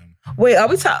shot him. Wait, are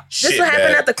we talking? This Shit, what happened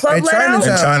man. at the club In let out? In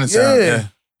Chinatown. Chinatown, Yeah. yeah.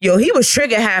 Yo, he was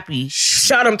trigger happy.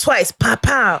 Shot him twice. Pow,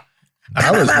 pow. I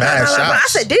was mad I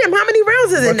shots. said, damn, how many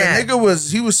rounds is But in the that? nigga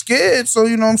was scared, so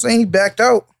you know what I'm saying? He backed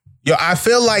out. Yo, I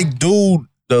feel like dude,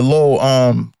 the little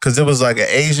cause it was like an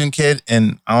Asian kid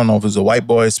and I don't know if it was a white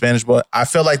boy, Spanish boy. I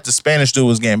feel like the Spanish dude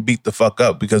was getting beat the fuck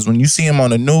up because when you see him on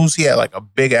the news, he had like a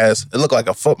big ass, it looked like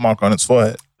a foot mark on his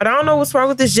forehead. But I don't know what's wrong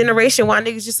with this generation. Why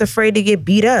niggas just afraid to get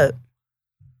beat up?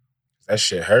 That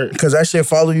shit hurt. Because that shit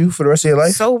follow you for the rest of your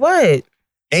life. So what?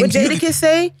 And What Jada can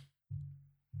say?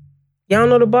 Y'all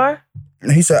know the bar?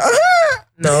 And he said, ah!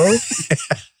 No.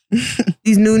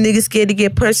 These new niggas scared to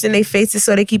get punched in their faces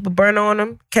so they keep a burner on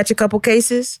them, catch a couple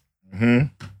cases. Mm-hmm.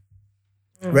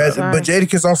 But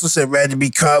Jadakiss also said, rather be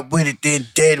caught with it than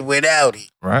dead without it.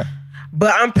 Right.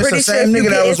 But I'm It's pretty the sure same if you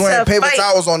nigga that get was into wearing a paper fight,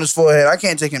 towels on his forehead. I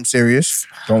can't take him serious.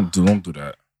 Don't do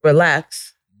that.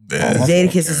 relax. Yeah.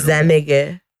 Jadakiss is that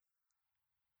nigga.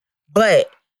 But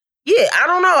yeah, I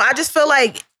don't know. I just feel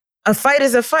like a fight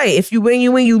is a fight. If you win,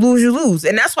 you win. You lose, you lose.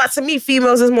 And that's why to me,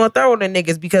 females is more thorough than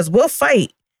niggas because we'll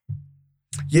fight.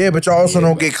 Yeah, but y'all also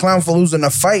don't get clown for losing a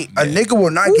fight. A nigga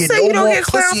will not Who get say no you don't more get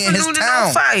clown pussy for in his losing no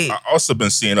town. fight? I also been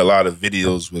seeing a lot of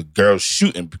videos with girls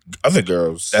shooting other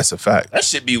girls. That's a fact. That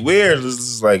shit be weird. This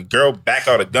is like girl back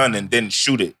out a gun and then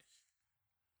shoot it.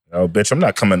 Oh, bitch, I'm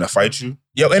not coming to fight you.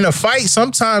 Yo, in a fight,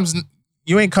 sometimes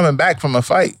you ain't coming back from a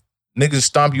fight. Niggas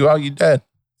stomp you out, you dead.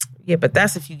 Yeah, but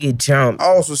that's if you get jumped. I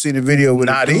also seen a video with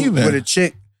Not a dude, even. with a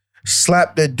chick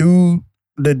slapped the dude.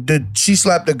 She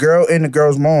slapped the girl and the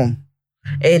girl's mom.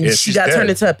 And Yeah, she she's got dead. turned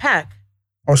into a pack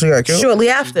Oh, she got killed. shortly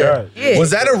after. died. Yeah. Was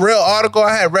that a real article?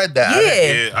 I had read that.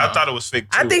 Yeah. Yeah, I thought it was fake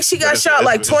too. I think she But got it's- shot it's-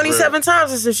 like it's 27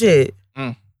 times or some shit.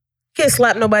 Mm. Can't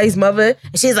slap nobody's mother.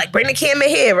 And she's like, bring the camera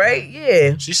here, right? Yeah.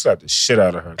 real. She slapped the shit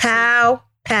out of her. Pow,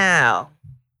 pow.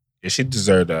 Yeah, she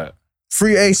deserved that.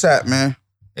 Free ASAP, man.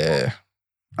 Yeah.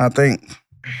 I think.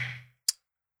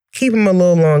 Keep him a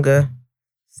little longer.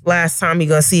 Last time he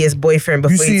gonna see his boyfriend You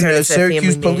before he seen turns the into a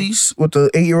Syracuse family man. police with the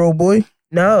 8-year-old boy?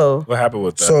 No. What happened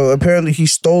with that? So apparently he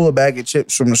stole a bag of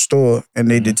chips from the store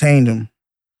and they detained him.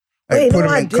 Like Wait, put no,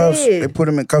 him I in cuffs. did. They put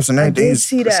him in cuffs and I everything. did He's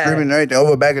see that. screaming and everything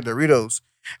over a bag of Doritos.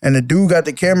 And the dude got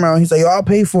the camera out. He's like, yo, I'll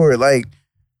pay for it. Like,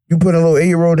 you put a little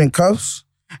 8-year-old in cuffs?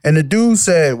 And the dude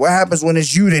said, what happens when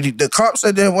it's you that the cop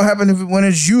said that what happens when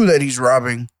it's you that he's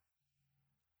robbing?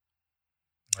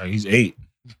 Like, he's 8.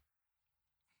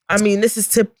 I mean, this is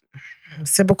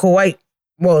typical white.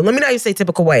 Well, let me not even say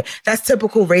typical white. That's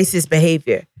typical racist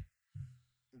behavior.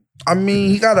 I mean,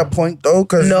 he got a point though,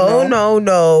 because No.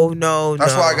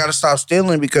 That's why I gotta stop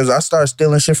stealing, because I started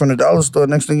stealing shit from the dollar store.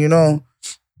 Next thing you know,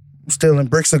 I'm stealing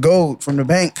bricks of gold from the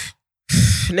bank.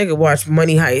 Nigga watch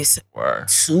Money Heist Word.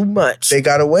 too much. They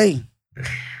got away.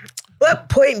 But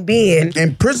point being,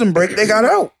 In Prison Break, they got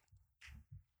out.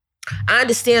 I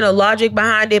understand the logic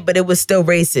behind it, but it was still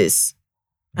racist.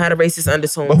 I had a racist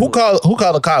undertone. But who to it.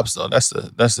 called the cops though? That's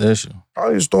the issue.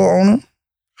 Probably the store owner.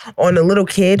 On the little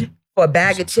kid for a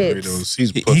bag of chips? Doritos.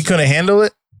 He's He pussy. couldn't handle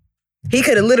it. He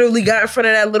could have literally got in front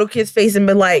of that little kid's face and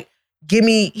been like,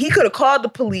 he could have called the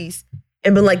police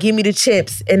and been like, give me the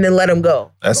chips and then let him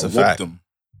go. That's a Whooped fact. him.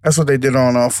 That's what they did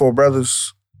on Four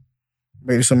Brothers.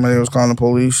 Maybe somebody was calling the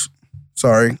police.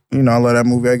 Sorry. You know, I love that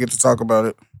movie. I get to talk about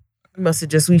it You must have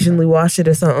just recently watched it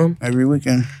or something. every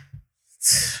weekend.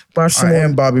 Watch some I more,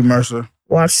 am Bobby Mercer.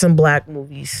 watch some black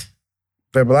movies.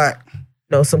 They're black.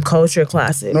 No, some culture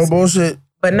classics. No bullshit.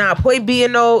 But nah, point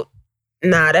being though,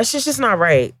 nah, that's just not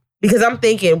right. Because I'm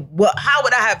thinking, how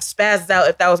would I have spazzed out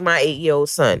if that was my 8-year-old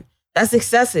son? That's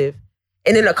excessive.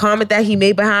 And then a comment that he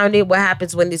made behind it, what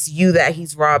happens when it's you that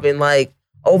he's robbing, like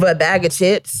over a bag of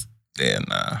chips? Yeah,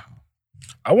 nah.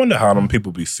 I wonder how them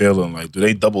people be feeling. Like, do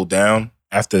they double down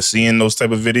after seeing those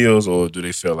type of videos, or do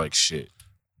they feel like shit?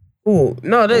 Ooh,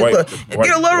 no, White- look, white-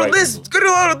 get a load of white this, people. get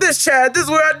a load of this, Chad. This is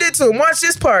what I did to him. Watch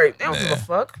this part. They don't give a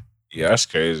fuck. Yeah, that's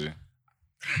crazy.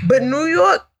 But New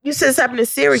York, you said it's happened in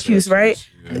Syracuse, right?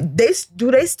 Yeah. They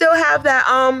still have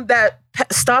that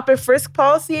stop and frisk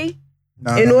policy?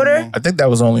 Nah, In order? I think that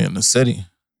was only in the city.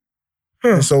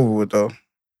 It's over with though.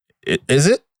 Is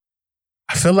it?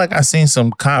 I feel like I seen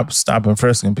some cops stopping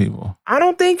frisking people. I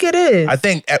don't think it is. I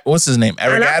think what's his name?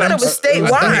 Eric And I thought it Adams. was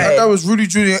statewide. I thought it was Rudy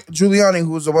Giuliani who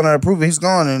was the one that approved it. He's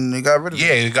gone and they got rid of it.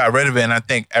 Yeah, he got rid of it, and I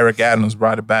think Eric Adams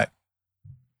brought it back.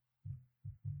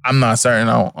 I'm not certain.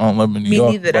 I don't live in New Me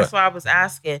York. neither. That's why I was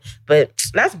asking. But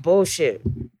that's bullshit.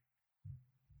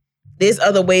 There's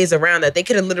other ways around that. They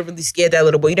could have literally scared that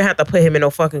little boy. You don't have to put him in no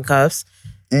fucking cuffs.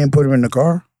 And put him in the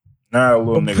car. Nah,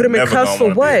 little But nigga. put him in never cuffs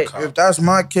gonna for wanna be a what? cop. If that's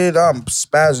my kid, I'm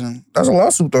spazzing. That's a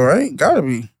lawsuit though, right? Gotta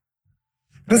be.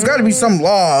 There's gotta be some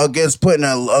law against putting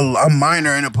a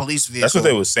minor in a police vehicle. That's what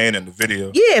they was saying in the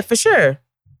video. Yeah, for sure.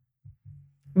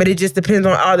 But it just depends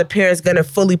on are the parents gonna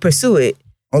fully pursue it.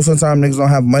 Most of the time, niggas don't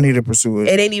have money to pursue it.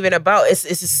 It ain't even about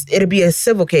it'll be a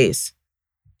civil case.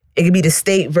 It could be the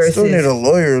state versus Still need a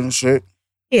lawyer and shit.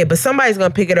 yeah, but somebody's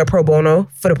gonna pick it up pro bono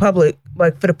for the public,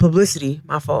 like for the publicity.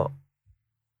 My fault.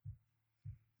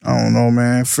 I don't know,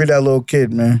 man. Free that little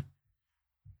kid, man.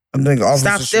 I think officers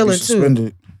Stop should be stealing, too.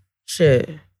 suspended. Shit.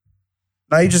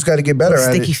 Now you just got to get better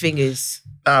at Sticky it. fingers.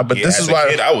 Nah, but Yeah, this as is a why.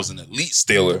 kid, I was an elite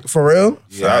stealer. For real?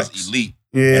 Yeah, I was elite.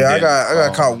 Yeah, And I then,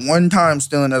 got caught one time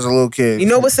stealing as a little kid. You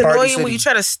know what's Party annoying when City. you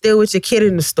try to steal with your kid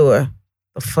in the store?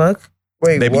 The fuck?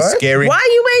 Wait, They be what? scary. Why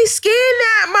you ain't scared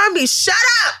that, mommy? Shut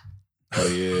up. Oh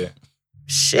yeah.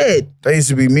 Shit. That used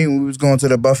to be me when we was going to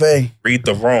the buffet. Read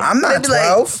the room. I'm They not be like,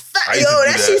 12. I yo, used to do that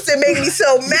that. shit used to make me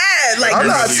so mad. Like, I'm you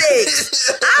not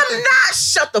 6. I'm not.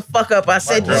 Shut the fuck up. I My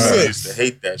said you grandma used 6. to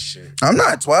hate that shit. I'm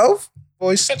not 12.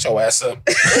 Boy, shut your ass up.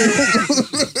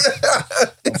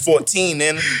 I'm 14,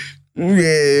 then.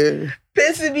 Yeah.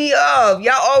 Pissing me off.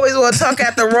 Y'all always want to talk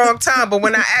at the wrong time, but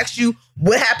when I ask you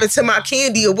what happened to my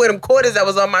candy or where them quarters that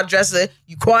was on my dresser,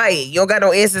 you quiet. You don't got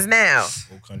no answers now.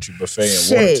 Old Country Buffet in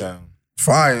Shit. Watertown.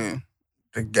 Fine.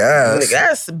 The Nigga, gas.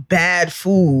 that's bad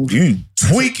food. You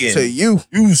tweaking. To you.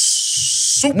 You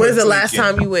super When's the last tweaking.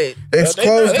 time you went? It's They-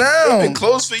 closed They've down. been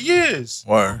closed for years.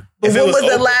 Word. But If it when was was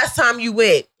the open- last time you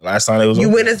went? Last time they was You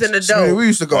open. went as an Shit, adult. we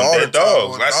used to go On all the Dead time.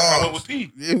 Dogs. on Last time I dogs. went with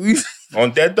Pete. Yeah, we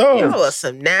On Dead Dogs. Y'all are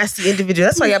some nasty individuals.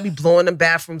 That's why y'all be blowing them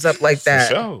bathrooms up like For that.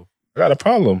 sure. I got a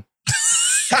problem.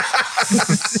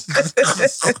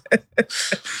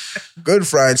 good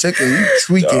fried chicken. You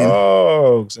tweaking.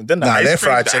 Dogs. And then the Nah, ice that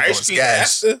cream, fried the chicken ice was cream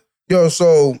gas. after. Yo, so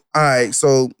all right,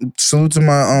 so salute to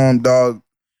my dog,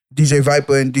 DJ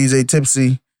Viper and DJ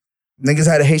Tipsy. Niggas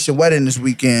had a Haitian wedding this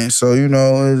weekend, so you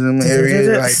know, in them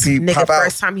areas like people Nigga, pop out.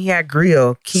 first time he had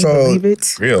grill. Can you So- believe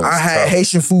it? Real. I had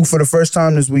Haitian food for the first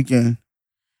time this weekend.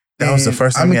 That was the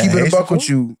first time I'm you gonna had keep it a Haitian buck with food?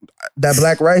 you. That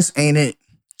black rice ain't it.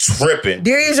 tripping.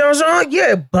 Darius Jean-Jean,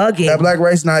 you're bugging. That black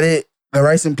rice not it. The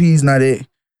rice and peas not it.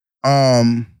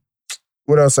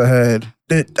 What else I had?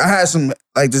 I had some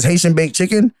like this Haitian baked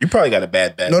chicken. You probably got a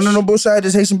bad batch. No bullshit. I had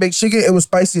this Haitian baked chicken. It was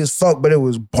spicy as fuck, but it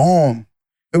was bomb.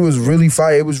 It was really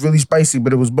fire. It was really spicy,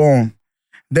 but it was bomb.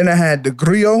 Then I had the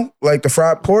griot, like the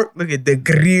fried pork. Look at the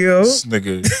grill. This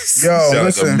nigga. Yo, sound like a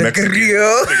listen. The Mexican.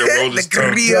 grill. Nigga rolled The his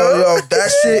tongue. grill. Yo,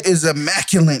 that shit is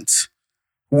immaculate.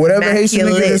 Whatever Haitian nigga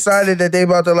Immaculate. decided that they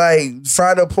about to like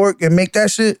fry the pork and make that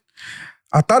shit,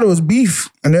 I thought it was beef.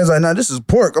 And they was like, nah, this is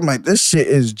pork. I'm like, this shit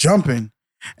is jumping.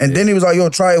 And then he was like, yo,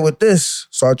 try it with this.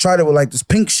 So I tried it with like this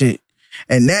pink shit.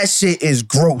 And that shit is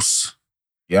gross.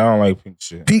 Yeah, I don't like pink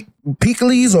shit.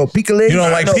 Pickles or pickles? You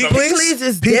don't like No, pickles? pickles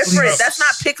is Pickles. different. That's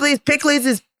not pickles. Pickles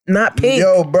is not pink.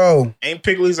 Yo, bro. Ain't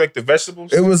pickles like the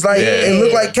vegetables? It was like, Yeah. it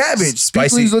looked like cabbage.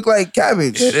 Spicy. Pickles look like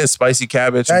cabbage. It is spicy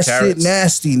cabbage That and shit carrots.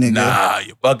 nasty, nigga. Nah,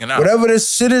 you're bugging out. Whatever the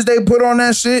shit is they put on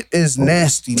that shit is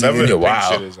nasty, Whatever nigga. the pink Wow.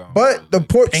 shit is on. But the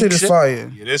pork Pink shit is shit?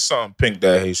 fire. Yeah, there's something pink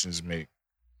that Haitians make.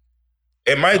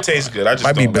 It might taste good. I just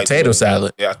Might be don't like potato the-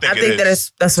 salad. Yeah, I I think think it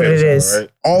is. that's what it Potato is. salad,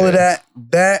 right? All of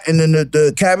that, and then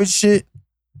the cabbage shit.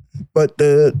 But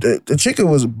the chicken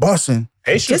was busting.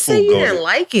 Haitian Just say food you goes. didn't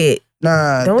like it.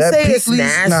 Nah, Don't that say it's Pickles,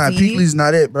 nah, nasty. Pickles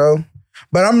not it, bro.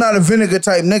 But I'm not a vinegar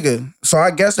type nigga, so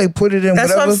I guess they put it in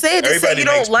That's whatever. what I'm saying. Just say Everybody you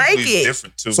makes don't like pickles it.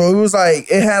 different too. So it was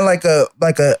like it had like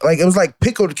it was like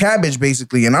pickled cabbage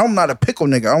basically, and I'm not a pickle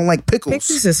nigga. I don't like pickles.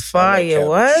 Pickles is fire. cabbage.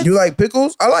 What? You like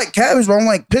pickles? I like cabbage, but I don't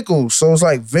like pickles. So it's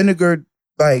like vinegar,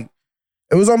 like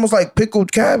it was almost like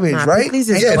pickled cabbage, Nah, right? pickles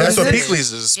is Yeah, What that's is what it?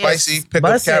 pickles is. Spicy Yes,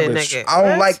 pickled bussin', cabbage. nigga. I don't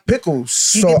What? like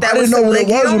pickles, You so get that I didn't with know some what it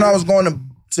was when legume? I was going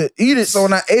to eat it. So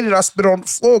when I ate it, I spit on the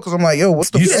floor because I'm like, yo, what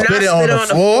the You fuck? spit it on the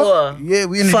floor? Yeah,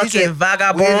 we in the Fucking DJ. We in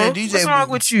vagabond. the DJ What's wrong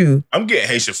booth. with you? I'm getting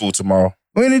Haitian food tomorrow.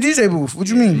 We in the DJ booth. What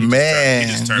you mean? Man,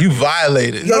 You just turned you me.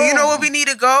 violated. Yo, you know where we need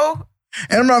to go?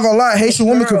 And I'm not gonna lie, Haitian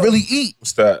women could Girl. really eat.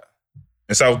 What's that?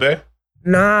 In South Bay?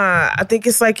 Nah, I think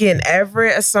it's like in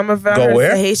Everett or Somerville. Go I heard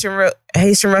where? it's a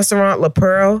Haitian restaurant, La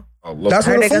Pearl. Oh, look. That's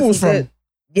I where heard the they got food was some from. good-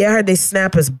 Yeah, I heard they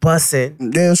snappers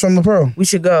bussin'. Yeah, it's from the Pearl. We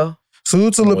should go.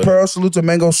 Salute to I'm La with Pearl, salute to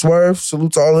Mango Swerve,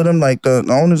 salute to all of them, like the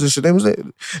owners and shit. They was there.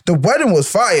 The wedding was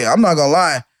fire. I'm not gonna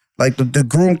lie. Like the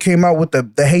groom came out with the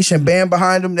Haitian band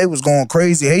behind him. They was going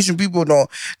crazy. Haitian people don't.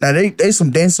 Now they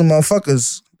some dancing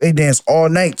motherfuckers. They dance all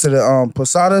night to the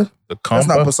Posada. The That's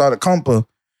not compa. Posada, Compa.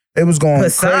 They was going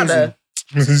Posada.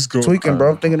 He's going crazy. Tweaking,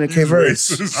 bro. I'm thinking of Cape Verde.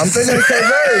 racist. I'm thinking of Cape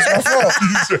Verde. My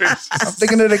fault. I'm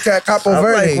thinking of the Capo I'm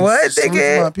Verde. like, what, Salute to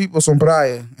nigga? my people, some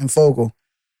Praia and Fogo. Yeah,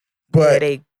 But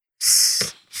they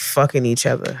fucking each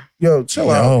other. yo, chill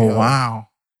out. Oh, yo. wow.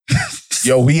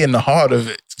 Yo, we in the heart of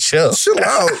it. Chill. Chill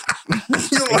out.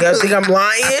 You guys think I'm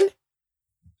lying?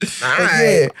 All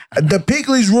right. Yeah, the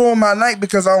pickles ruined my night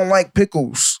because I don't like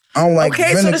pickles. I don't like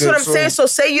Okay, vinegar. so that's what I'm saying. So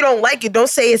say you don't like it. Don't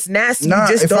say it's nasty. Nah, you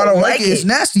just if I don't like it, it's it.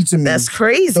 nasty to me. That's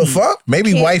crazy. The fuck?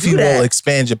 Maybe Can't wifey do that. will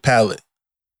expand your palate.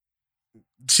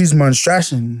 She's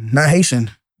monstration, not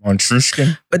Haitian. On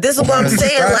Trushkin? But this is what I'm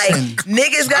saying. Like, Distraction.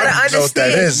 niggas gotta I don't know what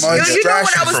that understand. is. You know what I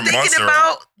Distraction was from thinking Montserrat.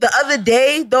 about the other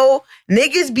day, though?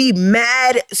 Niggas be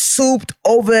mad souped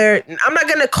over. I'm not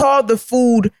gonna call the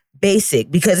food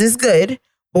basic because it's good,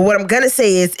 But what I'm gonna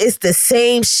say is it's the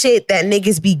same shit that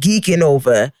niggas be geeking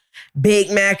over.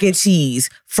 Baked mac and cheese,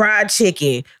 fried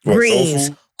chicken, What, greens,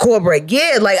 soul food? cornbread.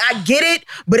 Yeah, like I get it,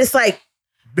 but it's like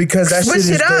Because that shit switch is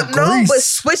it up. the No, grease. but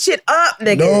switch it up,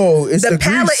 nigga. No, it's the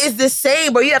palate grease. is the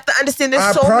same, but you have to understand there's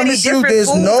I so many promise you, different there's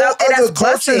foods no out there other that's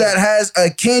culture busting. that has a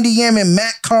candy yam and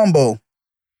mac combo.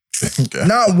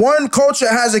 Not one culture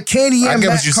has a candy yam I and get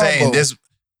mac what you're combo. saying.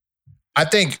 I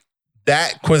think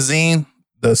that cuisine,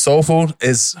 the soul food,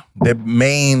 is the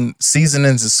main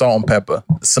seasonings is salt and pepper.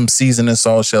 Some seasoning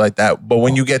salt, shit like that. But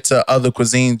when you get to other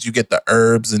cuisines, you get the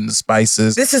herbs and the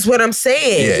spices. This is what I'm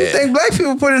saying. Yeah. You think black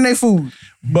people put in their food?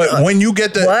 But when you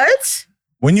get the What?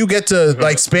 when you get to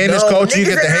like Spanish No, culture, you niggas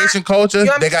get the are not- Haitian culture,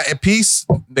 you they got a piece.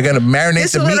 They're gonna marinate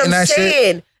This the is meat what and I'm that shit.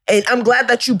 saying. And I'm glad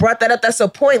that you brought that up. That's a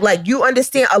point. Like, you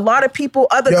understand a lot of people,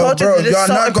 other Yo, cultures, bro, are just y'all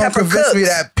salt not and gonna pepper convince cooks. me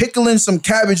that pickling some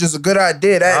cabbage is a good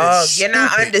idea. That Oh, is you're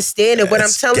not stupid. understanding. What I'm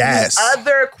That's telling gas. you,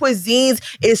 other cuisines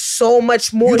is so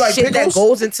much more You like shit pickles? that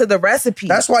goes into the recipe.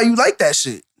 That's why you like that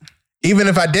shit. Even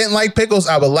if I didn't like pickles,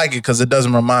 I would like it because it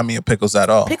doesn't remind me of pickles at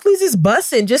all. Pickles is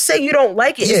bussin'. Just say you don't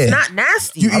like it. Yeah. It's not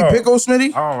nasty. You I eat don't- pickles,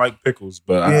 Smitty? I don't like pickles,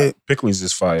 but Yeah. pickles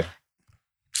is fire.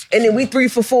 And then we 3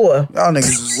 for 4. Y'all niggas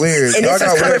is weird. And Y'all this is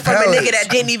got coming weird from a palates. nigga that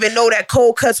didn't even know that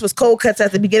cold cuts was cold cuts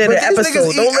at the beginning But of the these episode.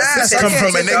 niggas Don't eat listen ass. to I Come that.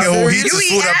 can't from a take nigga y'all who serious. heats You his eat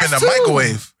food up in ass the too.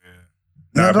 microwave.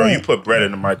 Nah, No, bro, don't. you put bread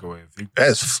in the microwave.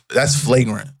 That's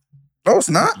flagrant. No, it's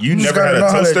not. You just never gotta had a know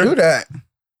how to toaster? do that.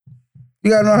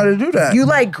 You gotta know how to do that. You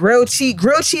like grilled cheese.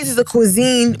 Grilled cheese is a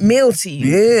cuisine meal to you.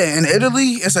 Yeah, in Italy,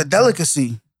 it's a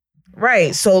delicacy.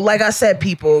 Right. So like I said,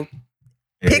 people,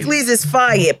 pickles is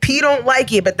fire. P don't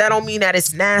like it, but that don't mean that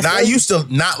it's nasty. Now I used to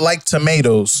not like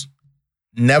tomatoes.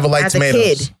 Never liked As a tomatoes.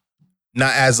 kid.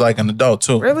 Not as like an adult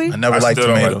too. Really? I never I liked still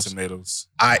don't tomatoes. like tomatoes.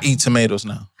 I eat tomatoes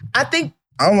now. I think,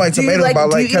 I don't like do you tomatoes, but I do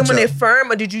like you eat them when they're ketchup.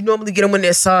 firm or did you normally get them when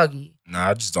they're soggy? Nah,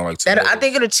 I just don't like That tomatoes. I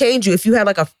think it'll change you if you had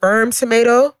like a firm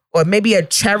tomato or maybe a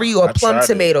cherry or I plum tried it.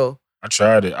 tomato. I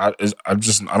tried it. I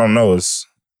don't know.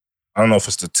 I don't know if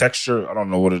it's the texture. I don't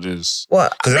know what it is. Well,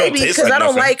 'Cause they don't maybe taste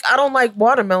because like I don't like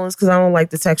watermelons because I don't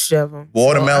like the texture of them.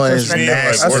 Watermelon is So I Yeah, nasty.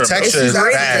 like the watermelon. texture It's is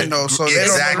gritty. bad. Though, so they don't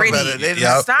know Exactly. better. They didn't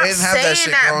Yup. Stop They didn't have that saying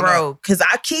shit that, growing bro. Because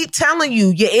I keep telling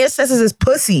you, your ancestors is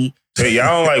pussy. Hey,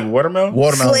 y'all don't like watermelon?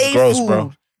 Watermelon is Slave gross, food.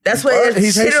 bro. That's where What?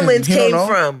 He's Haitian. chitterlings He don't came know?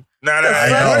 from. Nah, I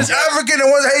know. One's African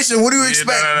and one's Haitian. What do you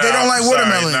expect? nah, They don't like I'm sorry.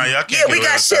 watermelon. Nah, y'all can't Yeah, get we away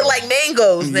got with shit that. like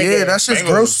mangoes, nigga. Yeah, that shit's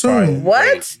Mangoes gross is too. fire.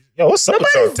 What? Yo, what's up with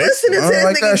y'all Nobody's taste? listening to I don't this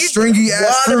like nigga. that You stringy ass fruit.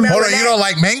 watermelon, Hold on, you that- don't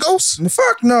like mangoes?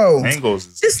 Fuck no. Mangoes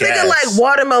is This gas. nigga like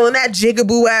watermelon, that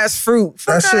jigaboo ass fruit.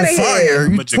 That Fuck shit outta fire. here. You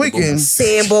I'm a jigaboo. tweaking.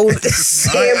 Sambo,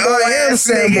 Sambo I am ass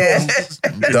Sambo.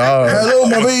 nigga. Dog. Hello,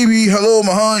 my baby. Hello,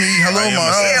 my honey. Hello, I am my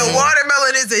a honey. Yeah, Sambo.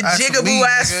 watermelon is a That's jigaboo me,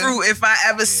 ass nigga. fruit if I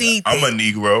ever seen I'm a it.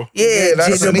 Negro. Yeah,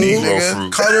 that's a jigaboo. me, Negro nigga.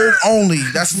 fruit. Colored only.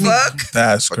 That's me. Fuck.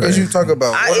 That's What is you crazy. talk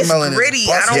about? It's Watermelon gritty. is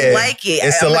I busted. don't like it.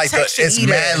 It's I'm the a like the texture it's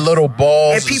eater. mad little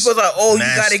balls. And people's like, oh, you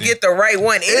gotta nasty. get the right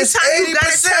one. It's Anytime you gotta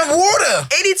 80% tell, water.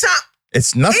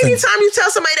 It's nothing. anytime you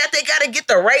tell somebody that they gotta get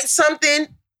the right something,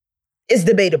 it's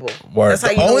debatable. Word. That's how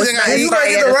The you know only it's thing not I And you eat, gotta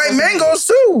get the right mangoes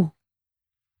too.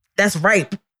 That's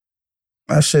ripe.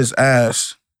 That shit's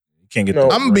ass. You can't get No.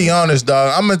 the I'm gonna be honest,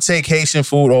 dog. I'm gonna take Haitian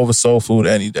food over soul food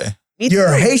any day. Me You're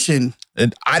too. Haitian.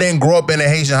 And I didn't grow up in a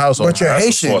Haitian household. But you're That's a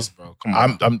Haitian. sauce, bro. Come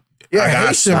on. I'm You're I got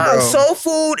Haitian, you. bro. Soul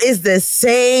food is the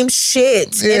same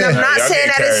shit. Yeah. And I'm Nah, not y'all saying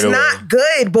get that it's carried away. not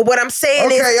good, but what I'm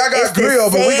saying is Okay, y'all it's got the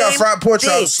grill, but we got same fried pork thing.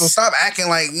 chops. So stop acting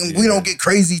like we don't get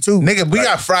crazy too. nigga, we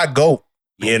got fried goat.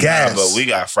 yeah, gas. nah, but we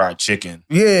got fried chicken.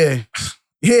 Yeah.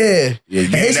 Yeah. Yeah, you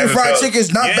Haitian never fried felt-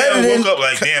 chicken's not yeah, better I than. woke up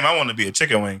like, damn, I want to be a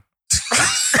chicken wing.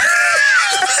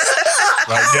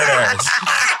 Like dead ass.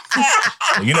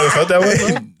 You never felt that way,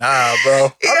 bro? Nah,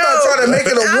 bro. I'm not trying to make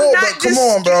it a I'm war, not but come dis-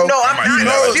 on, bro. No, I'm I might not say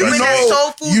that was disputing right. that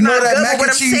soul food You know not that good, mac but what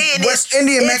and I'm cheese, saying West is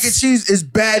Indian mac and it's cheese is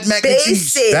bad mac and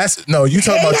cheese. basic. That's no, you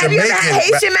talking Hey, about have you ever Jamaican. had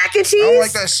Haitian mac and cheese? I don't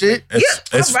like that shit.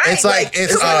 It's alright, it's like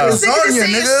it's it's like lasagna, lasagna,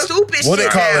 nigga. Stupid What they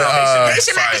shit call it, now. uh,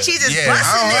 Haitian mac and fire. cheese is Yeah, I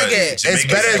busting, don't like nigga. it. it's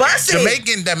better busting.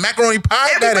 Jamaican that macaroni pie.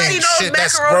 That Everybody ain't knows shit.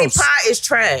 That's macaroni gross. pie is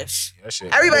trash. That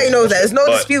shit- Everybody knows that. There's no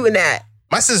But- disputing that.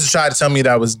 My sister tried to tell me that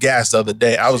I was gas the other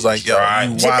day. I was like, yo, Right.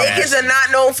 you wild. Jamaicans are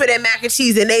not known for their mac and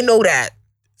cheese, and they know that.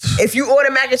 If you order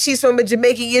mac and cheese from a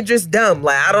Jamaican, you're just dumb.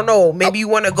 Like, I don't know. Maybe you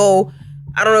want to go.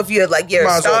 I don't know if you're like you're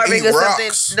Might as well starving eat or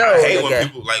rocks. something. No, I hate nigga. when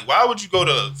people like. Why would you go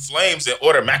to Flames and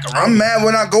order macaroni? I'm mad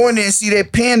when I go in there and see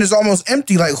that pan is almost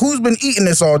empty. Like, who's been eating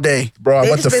this all day? Bro, I They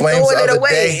went to just been Flames the throwing it other away.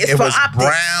 day. It's It for was optics.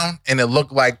 brown and it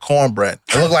looked like cornbread.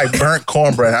 It looked like burnt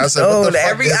cornbread. I said, what No, the fuck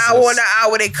every is hour this? on the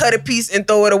hour they cut a piece and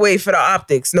throw it away for the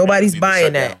optics. Nobody's People buying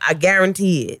shut that. down. I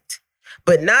guarantee it.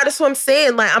 But now that's what I'm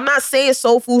saying. Like, I'm not saying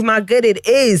soul food's not good. It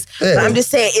is. Yeah. But I'm just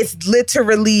saying it's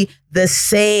literally the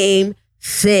same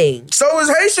thing. So is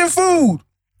Haitian food.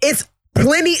 It's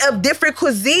plenty of different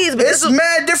cuisines, but It's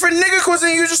mad different nigga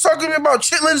cuisine. You just talking about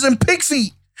chitlins and pig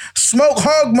feet, smoked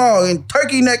hog maw and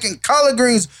turkey neck and collard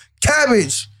greens,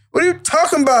 cabbage. What are you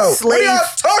talking about? What are y'all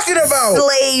talking about?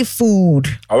 slave food.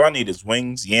 All I need is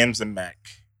wings, yams, and mac.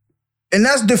 And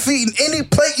that's defeating any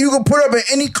plate you can put up in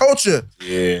any culture.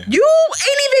 Yeah. You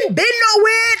ain't even been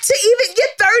nowhere to even get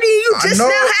 30. You just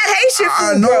now had Haitian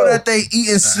food, I know bro. that they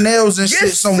eating snails and shit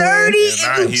You're somewhere. 30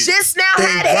 Yeah, and you he's- just now They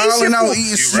had wilding Haitian out food.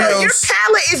 eating You Bro, snails. your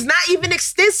palate is not even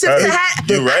extensive to have.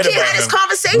 You're right I can't about have this him.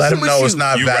 conversation Let him with know you. it's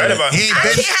not You right valid. about He him. ain't I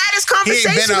been. can't have this He conversation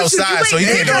ain't been with you. outside, so You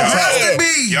he ain't can't been even It has talk. to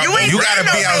be. You ain't You been gotta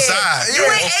be nowhere. outside. You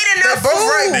ain't ate They're enough both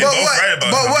right, food. They but both what? right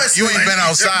about But him. what? You ain't been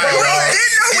outside, You dog. ain't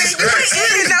been nowhere. You ain't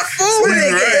eating enough food, He's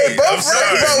nigga. right. They both I'm sorry.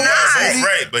 right, bro. They're He's both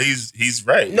right, but he's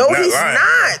right. No, He's he's lying.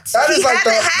 not. That is He like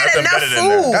hasn't the- had Nothing enough better than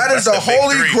food. That is That's the the big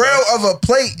holy three, grail bro. of a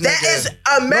plate, nigga. That is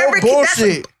American. No That's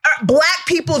bullshit. black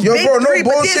people's Yo, big bro, no three,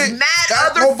 but bullshit. there's mad That's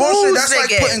other no bullshit. foods, That's like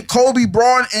nigga. putting Kobe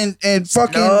Bryant and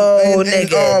fucking No, and,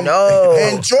 nigga, no.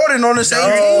 and Jordan on the same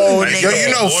No, team. Like, Yo, nigga.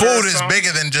 you know Order food or is something?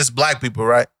 bigger than just black people,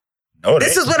 right? No,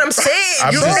 This is what I'm saying.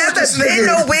 I'm You just- never this been nigga.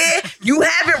 nowhere. You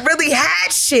haven't really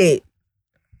had shit.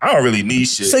 I don't really need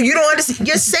shit. So you don't understand.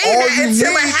 You're saying All that you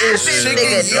until need it happens, is chicken, nigga.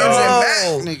 yams, and No.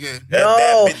 mac, nigga.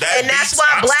 No, that and that's beats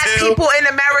why black oxtail, people in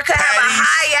America have a patties,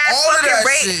 high ass all of fucking that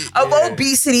rate shit. of Yeah.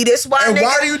 obesity. That's why, And nigga,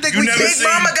 why do you think You we never keep Big seen-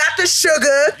 Mama got the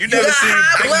sugar. You You never got seen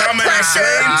high Big blood Mama and pressure.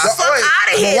 Flames? Fuck out of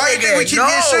But here, why you think we nigga. keep No.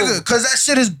 getting sugar? Because that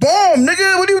shit is bomb,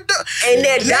 nigga. What do you do? And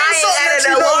they're Name dying something at that an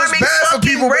you know is alarming bad for fucking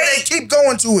people, but they rate. keep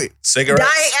going to it. Cigarettes.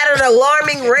 Dying at an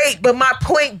alarming rate. But my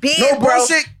point being, No bro,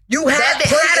 bullshit. you That haven't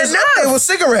plate had is up there enough. with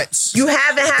cigarettes. You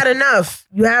haven't had enough.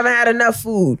 You haven't had enough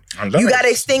food. I'm done. You gotta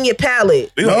extend your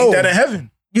palate. We gonna No. eat that in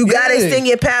heaven. You gotta Yeah. extend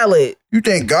your palate. You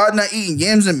think God not eating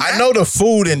yams and mac? I know the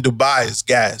food in Dubai is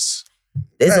gas.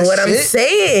 This is That what I'm shit.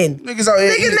 saying. Niggas out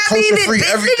here Niggas eating not kosher even free big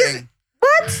everything.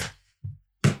 What?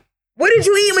 What did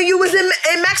you eat when you was in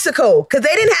Mexico? Because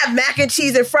they didn't have mac and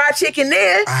cheese and fried chicken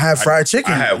there. I had fried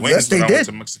chicken. I had wings Yes, they when I went did.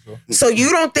 to Mexico. So you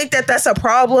don't think that that's a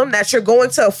problem that you're going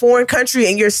to a foreign country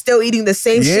and you're still eating the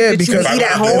same Yeah, shit that because you eat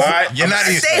If at I go to home? Dubai, You're I'm not gonna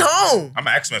even- Stay home. I'm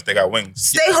gonna ask them if they got wings.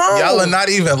 Stay home. Y'all are not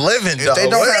even living, If dog. they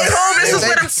don't Stay have, home. This if is they-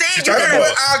 what I'm saying. You're Talking gonna.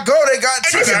 Where I go, they got And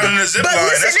chicken. this is- got on the zip but line.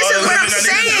 listen, That's this all is the what I'm living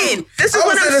I need to saying. do. This is I what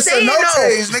was I'm in the saying. cenotes,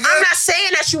 though. nigga. I'm not saying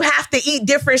that you have to eat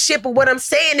different shit, but what I'm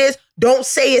saying is, don't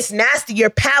say it's nasty. Your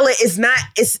palate is not.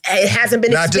 It hasn't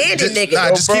been Nah, expanded, nigga.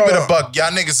 just keep it bro. a buck. Y'all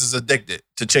niggas is addicted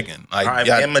to chicken. Like, I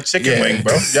y'all, am a chicken wing,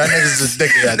 bro. Y'all niggas is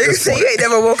addicted at Nigga this say point. you ain't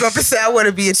never woke up and said I want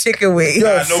to be a chicken wing. Yo,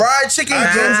 Nah, no- fried chicken, I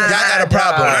yams, do. and Y'all mac. got a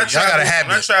problem. When I Y'all got a travel, when I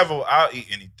habit. travel, I'll eat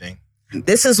anything.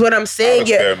 This is what I'm saying.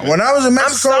 Yeah, When I was in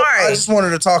Mexico, sorry. I just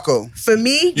wanted a taco. for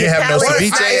me, You your have no palate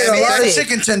is ceviche not I ate a lot of expanded.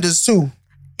 chicken tenders too.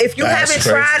 If you That's haven't crazy.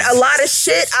 tried a lot of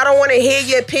shit, I don't want to hear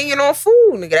your opinion on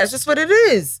food, nigga. That's just what it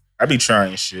is. I be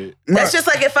trying shit. That's just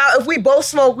like if we both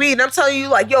smoke weed and I'm telling you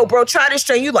like, yo, bro, try this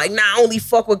strain. You like, nah, I only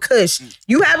fuck with Kush.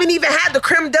 You haven't even had the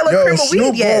creme de la Yo, creme of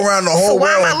Snoop weed yet. go around the So whole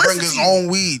why am I world and bring listening his to you? own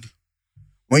weed.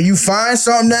 When you find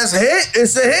something that's a hit,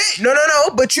 it's a hit. No,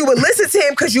 but you would listen to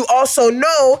him because you also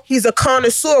know he's a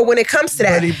connoisseur when it comes to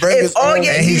that. But he bring his If all own-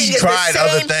 you're And he's eating is tried the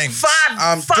other same things.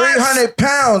 I'm five 300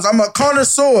 pounds. I'm a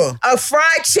connoisseur. of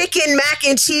fried chicken, mac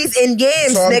and cheese, and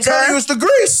yams, So I'm telling you, nigga. it's the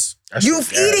grease. That You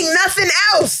shit gas. eating nothing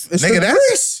else. It's Nigga, the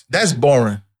grease. that's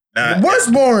boring. Nah, What's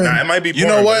boring? Nah, it might be boring, You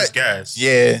know but what? it's gas.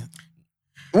 Yeah.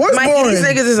 What's Mikey, boring? these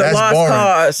niggas is a That's lost boring.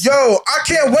 cause. Yo, I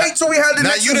can't wait till we have the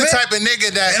Now next you the event, type of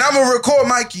nigga that and I'm gonna record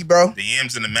Mikey, bro. The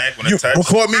yams and the mac when you it touch.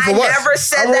 record me for I what? never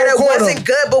said I'ma that it record wasn't them.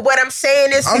 good, but what I'm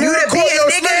saying is for I'm you gonna to be record a your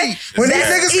nigga Smitty. When these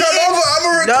that's niggas come eating- over, I'm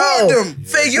gonna record No. them.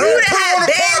 For you We'll to put it on have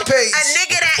the been pod page. a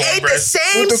nigga that ate the Cornbread.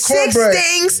 same With the 6 cornbread.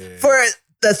 things for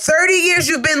the 30 years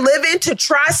you've been living to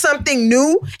try something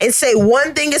new and say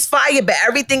one thing is fire, but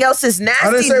everything else is nasty.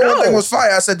 I didn't say no. one thing was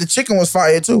fire. I said the chicken was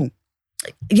fire too.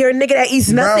 You're a nigga that eats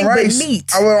nothing Brown but rice. meat.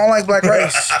 I don't like black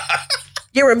rice.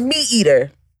 You're a meat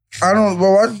eater. I don't.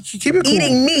 Well, I keep it cool.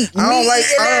 Eating meat. I don't like.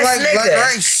 Meat-eating I don't ass like black nigga.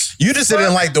 rice. You just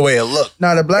didn't like the way it looked.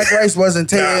 Nah, the black rice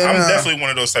wasn't Nah, taken. I'm definitely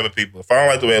one of those type of people. If I don't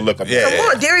like the way it look, I'm Yeah. Come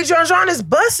on, Dairy Jean Jean is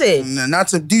bussing. Not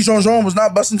to Dijon Jean was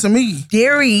not busting to me.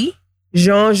 Dairy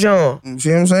Jean Jean. You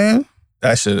see what I'm saying?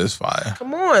 That shit is fire.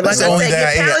 Come on, like That's the I only said, thing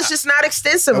I your ate. palate's just not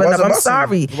extensive It enough. wasn't I'm busting.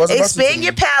 sorry. It wasn't busting Expand to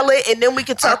your me. palate, and then we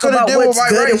can I talk could have about did with what's white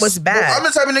good rice. and what's bad. I'm the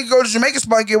type of nigga go to Jamaican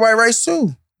spot and get white rice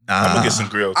too. I'm Nah. gonna get some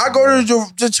grilled. I go to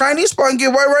the Chinese spot and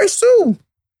get white rice too.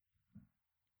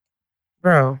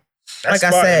 Bro, That like I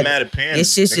spot in said, Mattapan,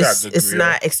 it's just they got good it's grill.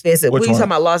 not expensive. Which What are you one?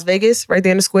 talking about? Las Vegas, right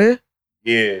there in the square.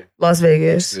 Yeah. Las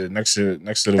Vegas. Next to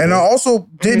the And I also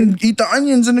didn't eat the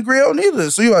onions in the grill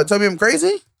neither. So you want to tell me I'm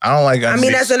crazy? I don't like I onions.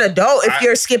 mean, as an adult, if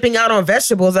you're skipping out on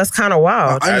vegetables, that's kind of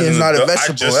wild. Onion is not a vegetable.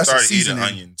 I just That's a started eating seasoning.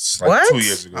 onions like What? 2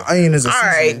 years ago. Onion is a All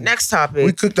seasoning. right, next topic.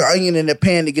 We cook the onion in the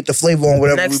pan to get the flavor on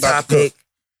whatever we Next about to topic. cook.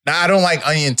 Nah, I don't like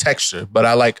onion texture, but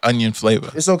I like onion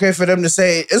flavor. It's okay for them to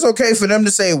say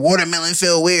watermelon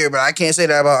feel weird, but I can't say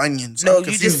that about onions. No, I'm you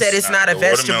just confused. said it's not a the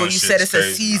vegetable. watermelon You shit's said it's a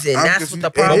crazy. season. I'm That's confused.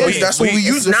 what the problem It is. is. That's what we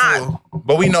use it not. for.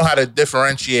 But we know how to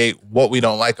differentiate what we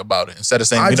don't like about it instead of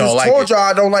saying I we just don't like told it. y'all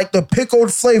I don't like the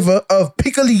pickled flavor of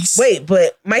pickles. Wait,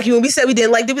 but Mikey, when we said we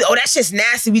didn't like it, oh, that's just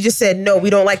nasty. We just said no,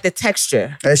 we don't like the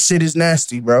texture. That shit is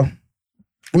nasty, bro.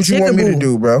 What you want me to Jigaboo.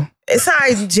 do, bro? It's all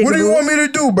right, Jigaboo. What do you want me to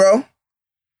do, bro?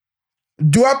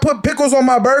 Do I put pickles on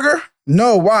my burger?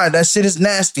 No, why? That shit is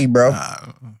nasty, bro.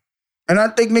 And I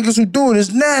think niggas who do it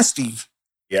is nasty.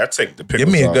 Yeah, I take the pickles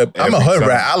Give me a off good. I'm a every hood time.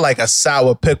 rat. I like a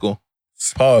sour pickle.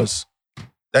 Pause.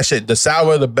 That shit. The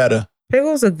sour, the better.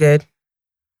 Pickles are good.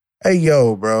 Hey,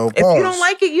 yo, bro. If you don't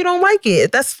like it, you don't like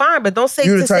it. That's fine, but don't say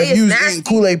you to the say type it's you was nasty. eating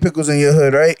Kool-Aid pickles in your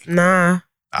hood, right? Nah,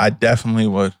 I definitely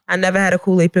would. I never had a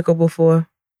Kool-Aid pickle before.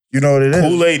 You know what it is?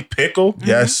 Kool-Aid pickle?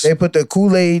 Yes. They put the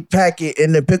Kool-Aid packet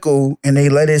in the pickle and they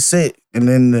let it sit. And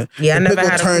then the, Yeah, I the never pickle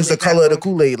had a turns the Kool-Aid color of the packet.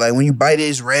 Kool-Aid. Like when you bite it,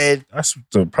 it's red. That's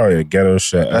probably a ghetto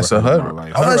shit. I That's ever a heard in hood. my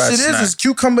life. All Hood that rat shit snack. is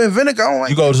cucumber and vinegar. I don't like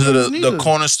You go to pickles the neither.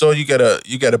 corner store. You get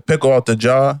a pickle out the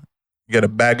jar. You get a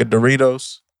bag of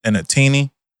Doritos and a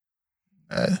teeny.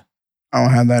 I don't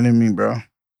have that in me, bro.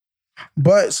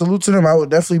 But salute to them. I would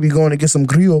definitely be going to get some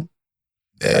grill.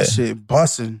 Yeah. That shit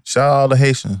busting. Shout out all the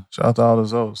Haitians. Shout out to all the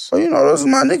Zos. So, you know, those are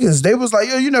my niggas. They was like,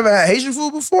 yo, you never had Haitian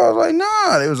food before? I was like,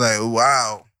 nah. They was like,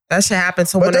 wow. That shit happened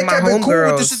to But one they of my kept it cool with the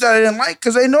homegirls. shit that I didn't like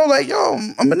because they know, like, yo,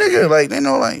 I'm a nigga. Like, they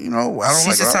know, like, you know, I don't She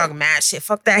like just it. talking mad shit.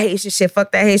 Fuck that Haitian shit.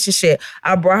 Fuck that Haitian shit.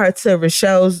 I brought her to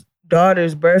Rochelle's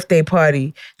daughter's birthday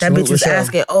party. That Salute bitch was Rochelle.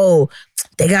 asking, oh,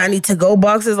 they got any to-go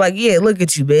boxes? Like, yeah, look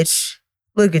at you, bitch.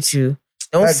 Look at you.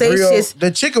 Don't That say grill- shit. The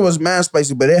chicken was mad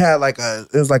spicy, but it had it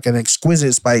was like an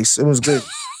exquisite spice. It was good.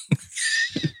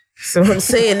 So I'm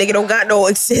saying, nigga don't got no,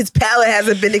 his palate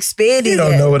hasn't been expanded You yet.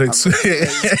 don't know what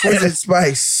Exquisite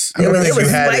spice. It was, think you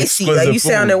had spicy. exquisite Like you food.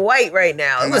 sounding white right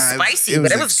now. It was Nah, spicy,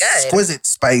 but it was good. Exquisite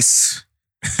spice.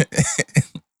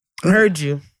 I heard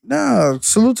you. No,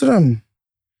 salute to them.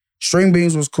 String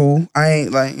beans was cool. I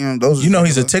ain't like, you know, those. You know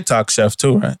he's a TikTok chef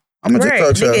too, right? I'm a Right,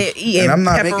 TikTok chef. nigga eating And I'm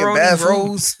not making pepperoni bad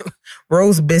food.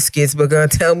 rose biscuits, but gonna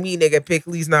tell me nigga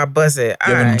pickles not buzzing. All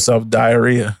Giving right. himself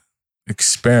diarrhea.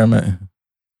 Experimenting.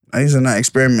 These are not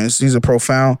experiments. These are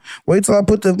profound. Wait till I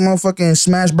put the motherfucking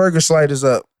smash burger sliders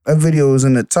up. That video is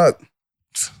in the tuck.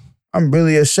 I'm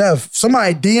really a chef.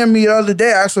 Somebody DM me the other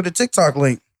day, asked for the TikTok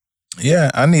link.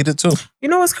 Yeah, I need it too. You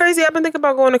know what's crazy? I've been thinking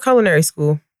about going to culinary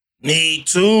school. Me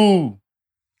too.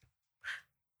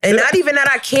 And not even that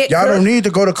I can't Y'all cook. don't need to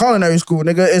go to culinary school,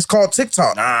 nigga. It's called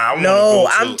TikTok. Nah, I want No, to go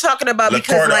I'm talking about Le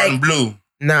because Cordon like Bleu.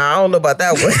 nah, I don't know about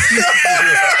that one.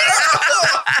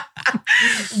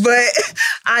 But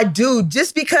I do,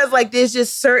 just because like there's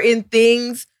just certain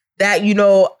things that, you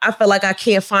know, I feel like I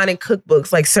can't find in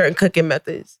cookbooks, like certain cooking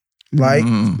methods. Like,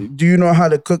 do you know how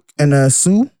to cook in a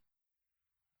sous?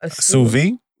 Sous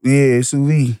vide? Yeah, sous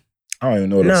vide. I don't even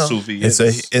know what No. a sous vide is.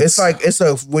 It's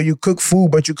a where you cook food,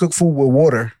 but you cook food with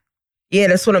water. Yeah,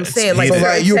 that's what I'm saying. Like, So heated.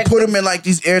 like you put them in like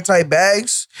these airtight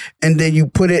bags, and then you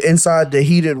put it inside the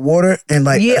heated water and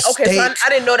like yeah, a okay, steak so I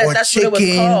didn't know that or that's what it was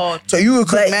chicken. called. So you would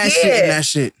cook But mad shit yeah. in that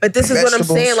shit. But this is what I'm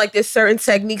Vegetables. saying. Like, there's certain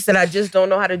techniques that I just don't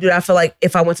know how to do. That I feel like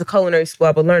if I went to culinary school,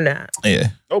 I would learn that. Yeah.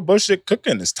 No bullshit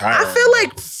cooking is tiring. I feel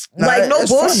like, Nah, like no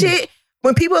it's fun. bullshit.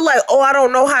 When people are like, oh, I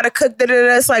don't know how to cook,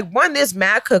 it's like, one, there's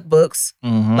mad cookbooks.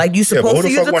 Mhm. Like, you yeah, but supposed who to the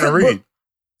use fuck a want to cookbook. read?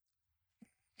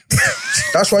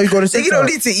 That's why you go to So you TikTok.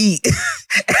 don't need to eat.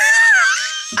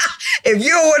 If you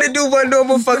don't want to do one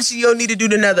normal function, you don't need to do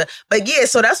another. But yeah,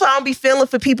 so that's why I don't be feeling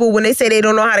for people when they say they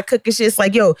don't know how to cook and shit. It's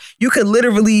like, yo, you could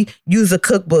literally use a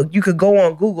cookbook. You could go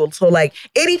on Google. So like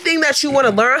anything that you want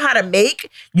to learn how to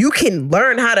make, you can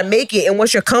learn how to make it. And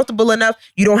once you're comfortable enough,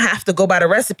 you don't have to go by the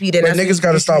recipe. Then But that's when niggas you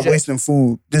gotta just stop use your- wasting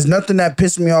food. There's nothing that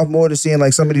pisses me off more than seeing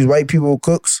like some of these white people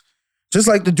cooks. Just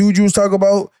like the dude you was talking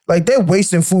about, like they're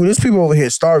wasting food. There's people over here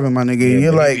starving, my nigga. Yeah,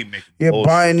 You're but they like, be making you're bullshit.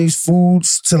 buying these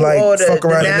foods to like Oh, the fuck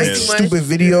around and make nasty stupid ones?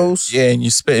 videos. Yeah, and you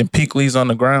spitting peekleys on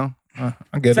the ground. I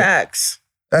get it. Facts.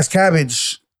 That's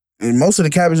cabbage. And most of the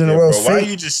cabbage in the Yeah, world bro, is why fake.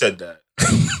 you just said that?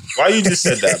 Why you just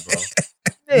said that,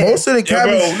 bro? Most of the Yeah,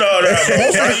 bro, cabbage. no,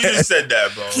 bro. You just said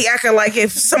that, bro. He acting like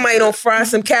if somebody don't fry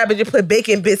some cabbage and put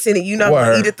bacon bits in it, you not gonna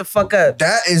Word. eat it the fuck up.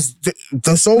 That is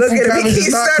the soul Look food at him, cabbage he's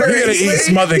is not stuttering. You're gonna crazy. eat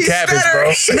smothered cabbage,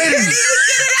 bro.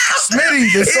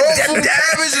 Smitty, the soul food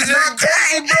cabbage is not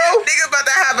crazy, bro. Nigga about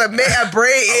to have a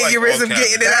brain I like aneurysm all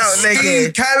getting it cabbage. out, Steamed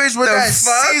nigga. cabbage with The that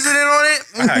fuck? seasoning on it.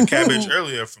 I had cabbage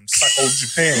earlier from Sako,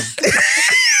 Japan.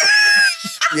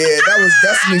 Yeah, that was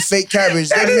definitely fake cabbage.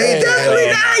 They That made is that. definitely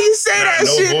Nah, not how you say nah, that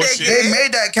no shit, bullshit. They nigga.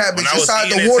 made that cabbage When I was inside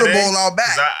eating the it water today, bowl out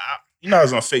 'cause back. I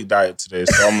was on a fake diet today,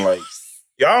 so I'm like,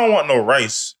 y'all don't want no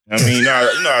rice. I mean, you know,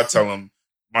 I tell them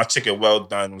my chicken well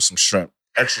done with some shrimp,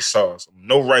 extra sauce,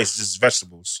 no rice, just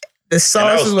vegetables. The And I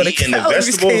sauce is was where the eating the calories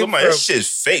vegetables. came I'm like, from. this shit's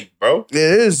fake, bro. It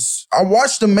is. I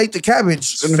watched them make the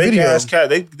cabbage in the Fake video. ass cat.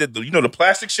 They did the, the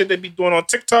plastic shit they be doing on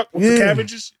TikTok with the Yeah.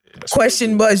 cabbages. Yeah, that's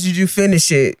Question what was, did you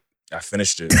finish it? I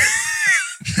finished it.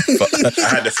 I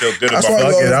had to feel good That's about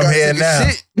why Fuck you it, always I'm gotta here take a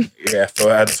now. shit.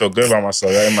 I had to feel good about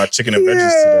myself. I ate my chicken and veggies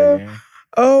Yeah. today, man.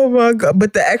 Oh my god!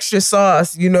 But the extra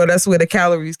sauce, you know, that's where the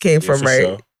calories came Yeah, from, for right?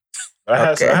 sure. But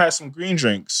Okay. I had some green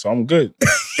drinks, so I'm good.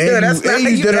 And Yo, that's you, not and how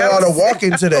you you did a lot of balance it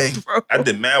walking today. Bro. I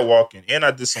did mad walking, and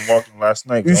I did some walking last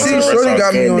night. You Going see, to the Shorty restaurant.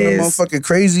 got me on the Goodness. motherfucking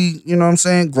crazy, you know what I'm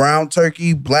saying? Ground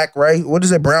turkey, black rice. What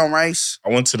is it? Brown rice? I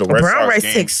went to the Red Brown Sox rice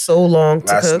game takes so long to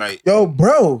last cook. night. Yo,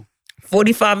 bro.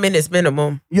 45 minutes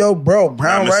minimum. Yo, bro.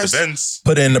 Brown Nah, rice. Mr. Benz.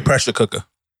 Put it in the pressure cooker.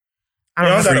 I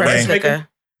don't You have don't a got a pressure rice maker?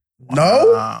 cooker.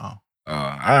 No? Wow. All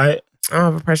right. I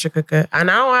don't have a pressure cooker. And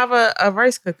I don't have a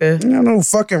rice cooker. You know, no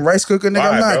fucking rice cooker, nigga. Why,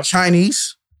 I'm not bro?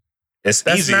 Chinese. It's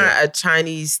That's easier. not a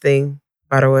Chinese thing,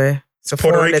 by the way. It's a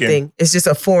Puerto foreigner Rican. thing. It's just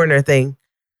a foreigner thing.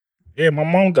 Yeah, my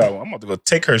mom got one. I'm about to go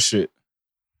take her shit.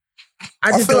 I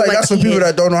I just feel don't like that's for eating. people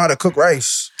that don't know how to cook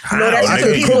rice. No, that's How, for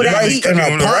nigga? people You that niggas eat cooking in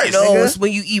a with the pot, rice. No, nigga. it's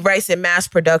when you eat rice in mass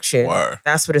production. Word.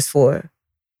 That's what it's for.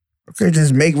 Okay,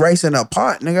 just make rice in a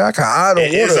pot, nigga. I can add the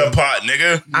It is water. a pot,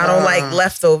 nigga. I don't Nah. like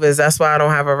leftovers. That's why I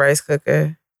don't have a rice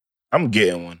cooker. I'm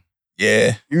getting one.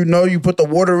 Yeah. You know, you put the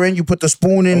water in, you put the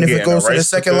spoon in. I'm If it getting goes a to the rice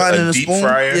second cooker, line a of the deep spoon,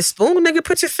 fryer, Your spoon, nigga,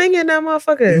 put your finger in that you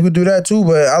motherfucker. could do that too.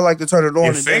 But I like to turn it on. your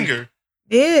and then- finger.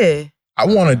 Yeah. I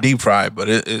want a deep fry, but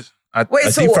a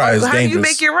Wait, so deep fry is how do dangerous. you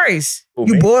make your rice? Who,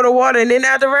 You me? boil the water and then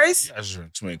add the rice? I just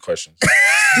heard too many questions.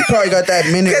 He probably got that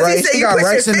minute Because rice. he said He you got put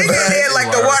rice your in the finger bag. in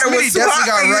like the Word. water Smitty was too definitely hot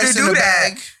got for you rice to in do the that.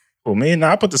 bag. Oh man,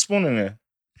 nah, I put the spoon in there.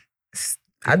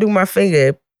 I do my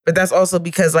finger, but that's also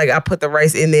because like I put the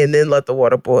rice in there and then let the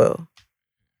water boil.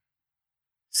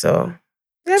 So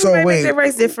everybody wait. make their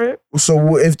rice different.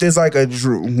 So if there's like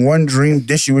one dream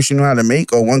dish you wish you knew how to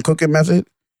make, or one cooking method,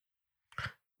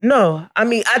 No, I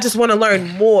mean I just want to learn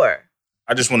more.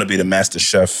 I just want to be the master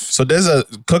chef. So there's a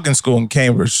cooking school in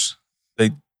Cambridge.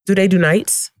 Do they do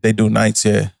nights? They do nights,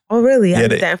 yeah. Oh really? I Yeah,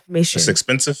 need they- that information. It's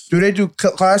expensive. do they do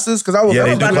classes? Because I would Yeah, love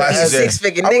they to do I'm that about to classes, be yeah. a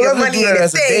six-figure I would nigga. love to Money do ain't that a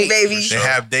as a thing, date. baby. For They sure.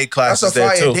 have day That's classes a there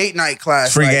fire too. date night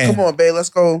class. Free Like, game. come on, babe, let's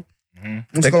go. Mhm.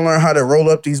 Let's go learn how to roll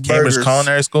up these Cambridge burgers.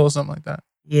 Culinary School, something like that.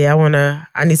 Yeah,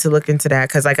 I need to look into that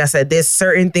because, like I said, there's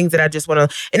certain things that I just want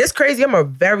to. And it's crazy. I'm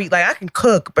I can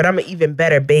cook, but I'm an even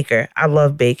better baker. I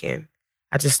love baking.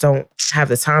 I just don't have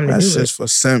the time to That's do it. just for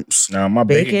simps. Nah, my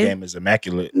baking Bacon? game is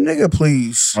immaculate. Nigga,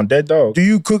 please. On Dead Dog. Do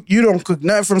you cook? You don't cook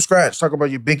nothing from scratch. Talk about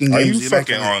your baking Are games. you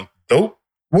fucking on dope?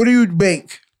 What do you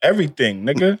bake? Everything,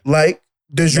 nigga. Like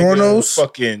DiGiorno's Nigga,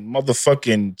 fucking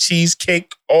motherfucking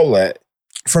cheesecake, all that.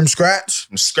 from scratch?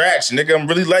 From scratch, nigga. I'm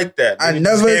really like that. I Nigga, just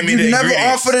never, hand me you the never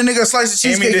ingredients. offered a nigga a slice of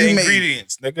Hand me cheesecake the you made.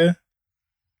 ingredients, nigga.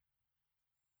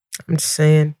 I'm just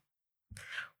saying.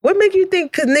 What make you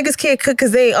think? Because niggas can't cook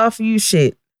because they ain't offer you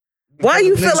shit. Why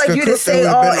you feel Niggas like could you cook, just they say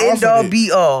would've all been end offered all it.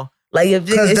 be all? Like if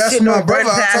Because this that's shit my don't brother.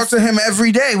 run I talk past. to him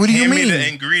every day. What do you Hand me the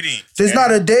mean? ingredients. There's man.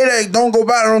 not a day that don't go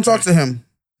by I don't talk to him.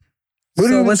 What, So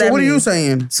do you, what so that what are you mean?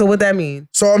 saying? So what that mean?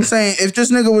 So I'm saying if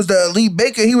this nigga was the elite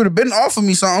baker, he would have been offering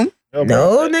me something. Yo,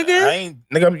 No, bro, nigga. I ain't,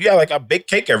 nigga. Yeah, like I bake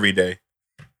cake every day.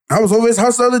 I was over his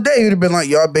house the other day. He'd have been like,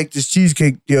 "Yo, I baked this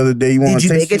cheesecake the other day. You want Did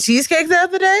to you taste bake a it?" cheesecake the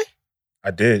other day?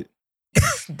 I did.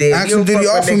 Damn, Ask you him, don't did he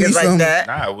fuck with offer me niggas like some? that.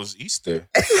 Nah, it was Easter.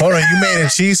 Hold on, you made a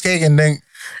cheesecake and then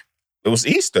It was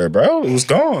Easter, bro. It was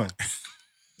gone.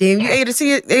 Damn, you ate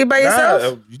it by yourself?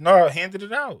 Nah, you know, I handed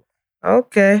it out.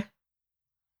 Okay.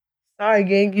 Sorry,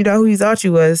 gang. You know who you thought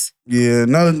you was. Yeah,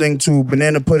 another thing too,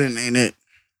 banana pudding ain't it?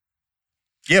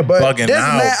 you're But bugging this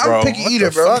out, man, bro. I'm a picky What eater,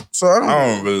 the bro. fuck? So I don't. I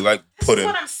don't really like That's pudding.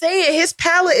 what I'm saying. His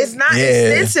palate is not Yeah.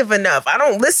 extensive enough. I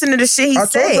don't listen to the shit he I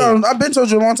told say. you, I've been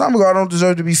told you a long time ago. I don't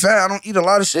deserve to be fat. I don't eat a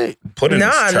lot of shit. Pudding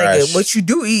Nah, is trash. nigga. What you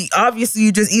do eat, obviously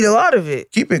you just eat a lot of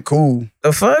it. Keep it cool.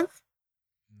 The fuck?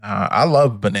 Nah, I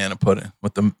love banana pudding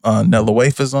with the Nella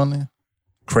wafers on there.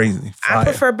 Crazy. Fire. I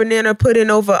prefer banana pudding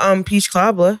over peach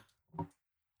cobbler.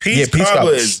 Peach Peach cobbler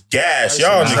cobbler. is gas.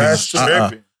 Y'all That's niggas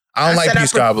tripping. I don't like said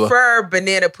peach I cobbler. prefer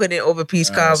banana pudding over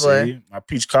peach cobbler. See, my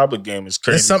peach cobbler game is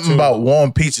crazy. There's something too. about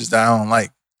warm peaches that I don't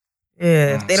like.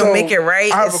 Yeah, if they don't So, make it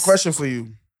right. I have a it's- question for you.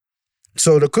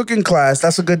 So the cooking class,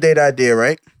 that's a good date idea,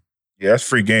 right? Yeah, that's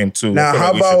free game too. Now, I feel how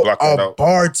like we should about block that a out.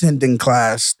 bartending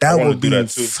class? I That wanna would do be that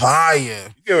too. fire. You're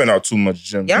giving out too much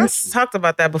gym. Y'all talked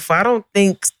about that before. I don't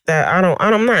think that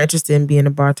I'm not interested in being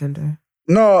a bartender.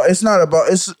 No, it's not about.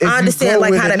 It's if I understand, you go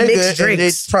like, with how a to nigga mix and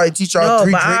drinks. they probably teach y'all No,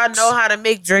 3 but drinks. I know how to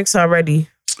make drinks already.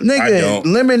 I Nigga, don't.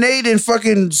 lemonade and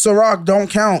fucking Ciroc don't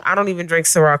count. I don't even drink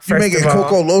Ciroc. You First making of all,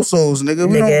 Coco Losos, nigga.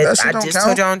 We don't, nigga, that shit I don't just count.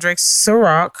 told you I don't drink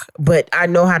Ciroc, but I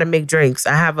know how to make drinks.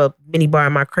 I have a mini bar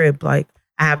in my crib. Like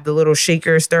I have the little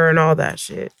shaker, stir, and all that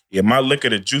shit. Yeah, my liquor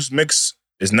to juice mix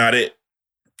is not it.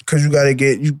 Cause you gotta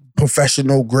get you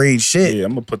professional grade shit. Yeah,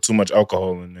 I'm gonna put too much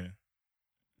alcohol in there.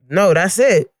 No, that's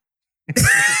it.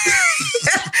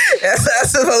 That's how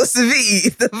it's supposed to be.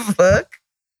 The fuck?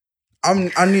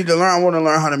 I need to learn. I want to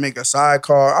learn how to make a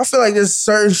sidecar. I feel like there's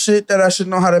certain shit that I should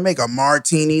know how to make. A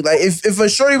martini. Like if a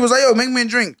shorty was like, yo, make me a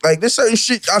drink. Like there's certain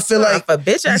shit I feel like if a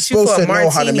bitch you asks you for supposed a to know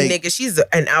how to martini, make. nigga, she's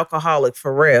an alcoholic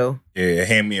for real. Yeah,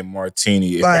 hand me a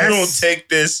martini. If Like- you don't take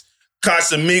this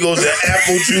Casamigos and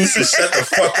apple juice and shut the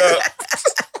fuck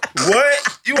up.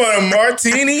 What? You want a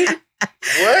martini?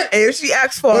 What? And if she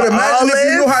asks for But an imagine if you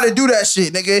olive, know how to do that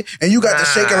shit, nigga, and you got the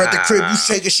shaker at the crib, you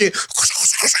shaking shit,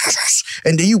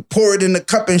 and then you pour it in the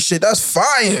cup and shit. That's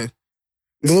fire.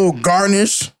 A little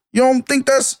garnish. You don't think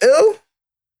that's ill?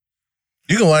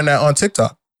 You can learn that on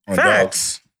TikTok. On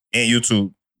Facts. dogs. And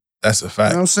YouTube. That's a You know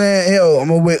fact. what I'm saying? Hell, I'm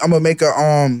gonna make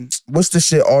a what's the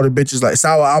shit all the bitches like?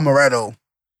 Sour amaretto.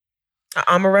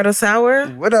 amaretto sour,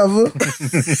 Whatever.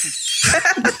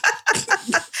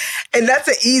 and that's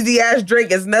an easy ass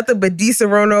drink. It's nothing but Di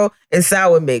Serono and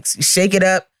sour mix. You shake it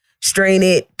up, strain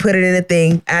it, put it in a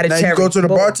thing, add a Now cherry. you go to the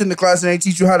Boom. bartender class and they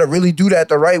teach you how to really do that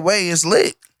the right way. It's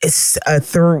lit. It's a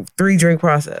 3 drink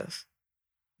process.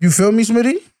 You feel me,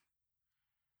 Smitty?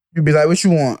 You be like, what you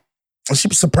want? And she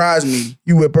surprised me.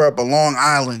 You whip her up a Long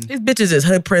Island. These bitches is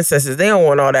hood princesses. They don't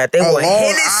want all that. They A want Long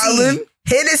Hennessy. Island?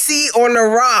 Hennessy on the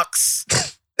rocks.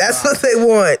 That's what they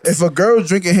want. If a girl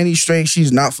drinking Henny straight,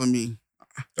 she's not for me.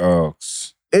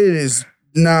 Dogs. It is,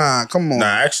 nah, come on. Nah,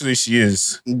 actually, she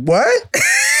is. What?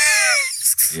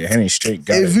 Yeah, Henny straight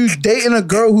got If it. you dating a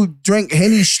girl who drink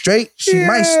Henny straight, she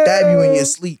might stab you in your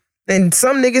sleep. And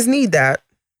some niggas need that.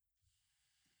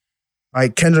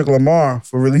 Like Kendrick Lamar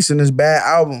for releasing this bad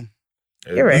album.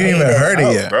 You're a You ain't even hater. heard it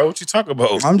Oh, yet. bro, what you talking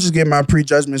about? I'm just getting my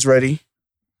prejudgments ready.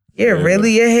 You're Yeah.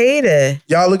 really a hater.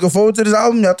 Y'all looking forward to this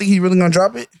album? Y'all think he really gonna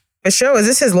drop it? For sure. Is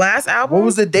this his last album? What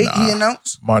was the date he Nah.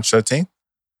 announced? March 13th?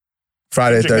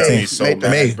 Friday Kendrick got me 13th. so May-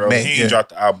 bad, May, bro. May, He ain't yeah. dropped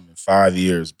the album in 5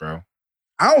 years, bro.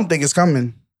 I don't think it's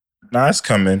coming. Nah, it's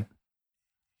coming.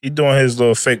 He doing his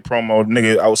little fake promo,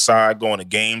 nigga outside going to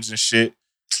games and shit.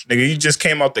 Nigga, you just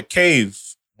came out the cave.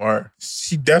 Word.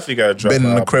 He definitely got to drop Been in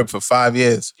the album. crib for 5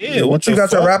 years. Yeah, What you the got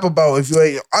fuck? to rap about? If you,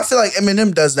 ain't- I feel like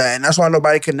Eminem does that, and that's why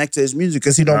nobody connect to his music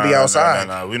because he don't be outside.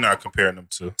 Nah, we're not comparing them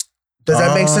to. Does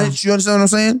that make Um, sense? You understand what I'm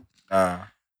saying? Nah.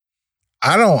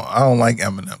 I don't like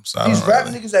Eminem. So I These don't rap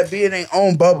really. niggas that be in their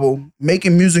own bubble,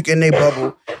 making music in their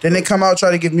bubble, then they come out try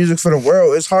to give music for the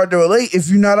world. It's hard to relate if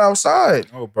you're not outside.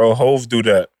 Oh, bro, Hove do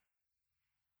that.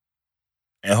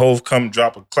 And Hove come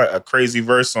drop a crazy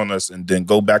verse on us and then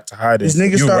go back to hiding. These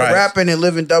niggas You start right. rapping and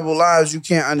living double lives. You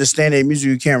can't understand their music.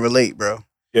 You can't relate, bro.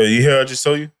 Yo, you hear what I just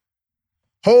told you?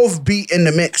 Hove beat in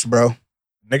the mix, bro.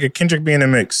 Nigga, Kendrick be in the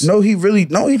mix. No, he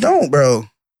don't, bro.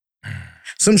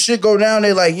 Some shit go down.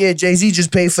 They like, yeah, Jay-Z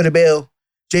just paid for the bail.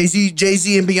 Jay-Z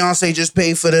and Beyonce just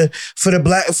paid for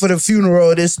the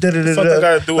funeral. This da da da What the fuck that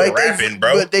gotta do with Like they- rapping,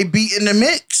 bro? But they beat in the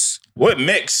mix What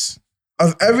mix?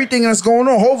 of everything that's going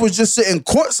on. Hove was just sitting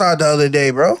courtside the other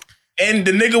day, bro. And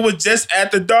the nigga was just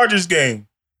at the Dodgers game.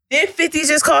 Did 50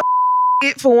 just call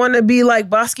it for wanting to be like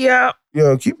Basquiat?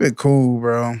 Yo, keep it cool,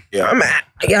 bro. Yeah,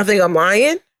 Y'all think I'm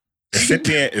lying?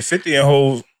 if 50 and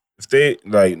Hove, if they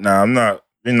like, nah,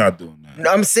 we're not doing that.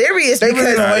 I'm serious They because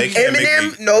really don't like it.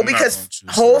 Eminem, I'm no, not because gonna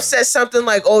choose Hove that. said something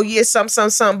like, oh yeah,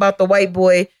 something about the white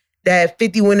boy, that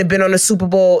 50 wouldn't have been on the Super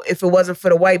Bowl if it wasn't for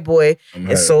the white boy. I'm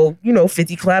And so,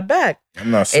 50 clapped back. I'm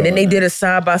not And then they feeling did a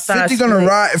side by side. 50 gonna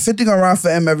ride. 50 gonna ride for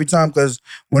M every time because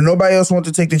when nobody else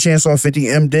wanted to take the chance on 50,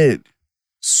 M did.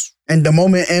 And the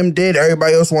moment M did,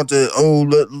 everybody else wanted to,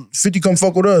 let 50 come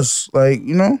fuck with us. Like,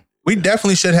 you know? We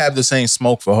definitely should have the same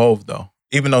smoke for Hove, though.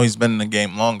 Even though he's been in the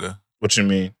game longer. What you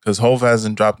mean? Because Hove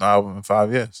hasn't dropped an album in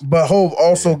 5 years. But Hove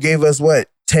also gave us what,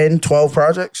 10, 12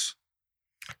 projects?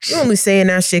 You only saying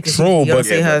that shit because True, you but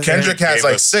say husband. Kendrick has Gave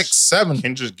like us- 6, 7.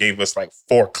 Kendrick gave us like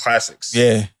 4 classics.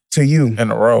 Yeah, To you.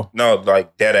 in a row. No,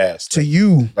 like dead ass. To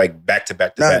you. Like back to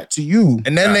back to Not back, to you.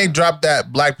 And then they dropped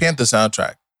that Black Panther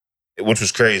soundtrack. which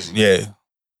was crazy. Yeah.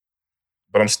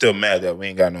 But I'm still mad that we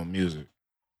ain't got no music.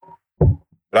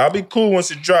 But I'll be cool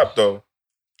once it dropped though.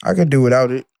 I could do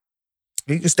without it.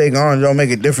 He can stay gone. It don't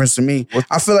make a difference to me.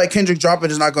 I feel like Kendrick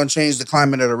dropping is not going to change the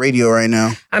climate of the radio right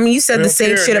now. I mean, you said We the don't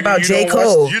same care, shit nigga. about You J. don't watch-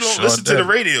 Cole. You don't Sure listen to the did.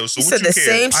 radio, so You what said you the care?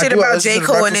 same I shit do. I about listen J. to the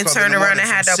Cole and then Breakfast Club in turned the around morning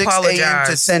and had from to 6 a.m.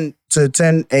 apologize. to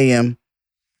 10 a.m.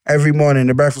 every morning.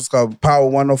 The Breakfast Club, Power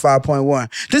 105.1.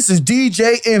 This is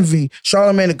DJ Envy,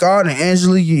 Charlamagne the God, and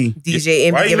Angela Yee.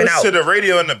 DJ Why Envy you giving listen out to the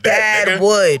radio in the back, bad nigga?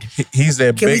 wood. He's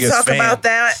their Can we biggest talk fan. about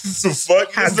that? The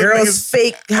fuck? How Listen to girls niggas-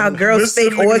 fake listen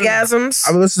to niggas- orgasms.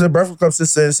 I've been listening to the Breakfast Club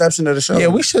since the inception of the show. Yeah,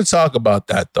 we should talk about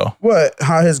that though. What?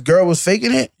 How his girl was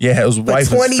faking it? Yeah, his For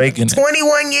wife was faking it.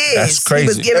 21 years. That's He was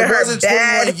crazy. giving It her wasn't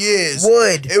bad 21 years.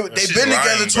 wood. They've She's been lying,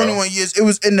 together bro. 21 years. It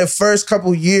was in the first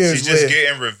couple years. She's just where-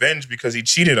 getting revenge because he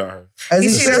cheated on her. as He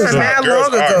it cheated on her should. mad Girls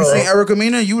long are, ago. You bro. seen Erica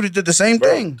Mena? You would have did the same Bro,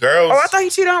 thing. girls. Oh, I thought he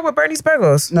cheated on with Bernie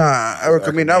Spargos. Nah,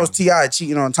 Erica Mena. That was T.I.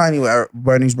 cheating on Tiny with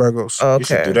Bernie's Burgos. You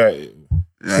should do Okay. that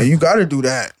Yeah, you got to do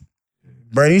that.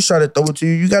 Bernie's trying to throw it to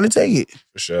you. You got to take it.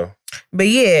 for sure. But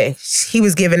yeah, he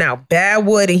was giving out bad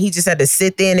wood and he just had to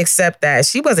sit there and accept that.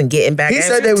 She wasn't getting back He at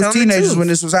said him. they was Tell him the teenagers truth. when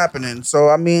this was happening. So,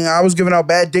 I mean, I was giving out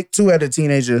bad dick too as a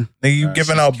teenager. Nigga, you Nah,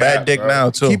 giving she's out bad cap, dick bro. now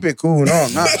too. Keep it cool. No,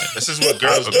 I'm not. This is what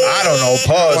girls do. I don't know. You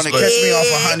Pause. want to but catch me off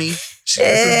of honey? This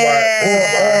is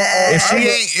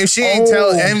why. if she ain't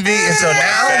tell Envy until I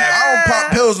now, don't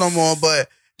pop pills no more, but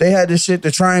they had this shit,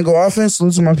 the triangle offense.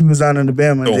 Salute to my people down in the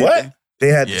Bama. The what? They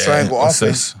had the yeah, triangle what's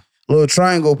offense. this? Little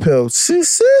triangle pill. Su.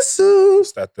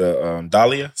 Is that the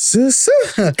Dahlia?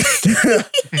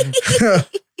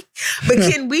 But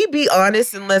can we be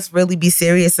honest and let's really be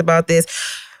serious about this?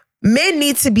 Men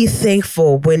need to be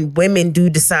thankful when women do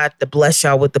decide to bless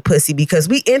y'all with the pussy because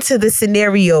we enter the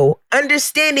scenario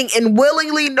understanding and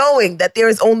willingly knowing that there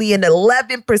is only an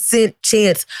 11%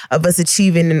 chance of us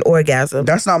achieving an orgasm.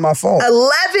 That's not my fault.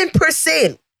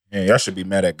 11%. Yeah, y'all should be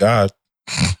mad at God.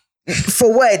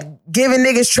 For what? Giving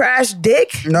niggas trash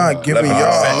dick? Not giving 11%,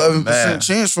 y'all 11% man.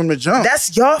 chance from the jump.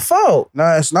 That's your fault.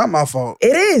 Nah, it's not my fault.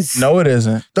 It is. No, it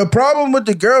isn't. The problem with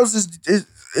the girls is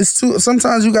it's too.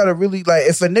 Sometimes you gotta really like.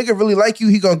 If a nigga really like you,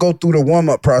 he gonna go through the warm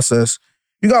up process.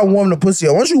 You gotta warm the pussy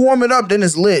up. Once you warm it up, then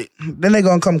it's lit. Then they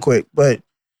gonna come quick. But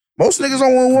most niggas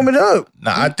don't want to warm it up.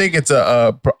 Nah, I think it's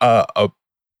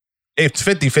it's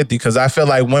 50-50 because I feel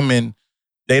like women,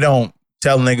 they don't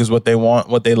tell niggas what they want,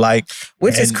 what they like.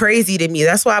 Which is And- crazy to me.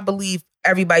 That's why I believe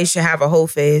everybody should have a whole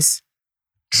phase.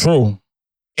 True.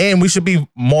 And we should be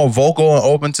more vocal and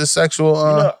open to sexual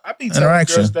I be telling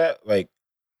interaction. girls that, like,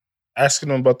 asking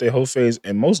them about their whole phase,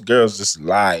 and most girls just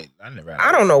lie. I never.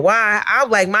 I don't know why. I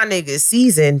like my niggas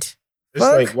seasoned. It's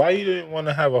fuck. like, why you didn't want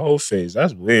to have a whole phase?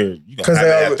 That's weird. You Because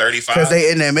gonna have it they at 35? because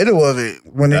they in the middle of it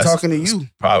when they're That's- talking to you.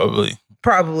 Probably.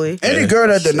 Probably. Any Yeah, girl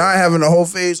that sure. deny having a whole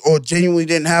phase or genuinely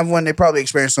didn't have one, they probably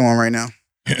experiencing one right now.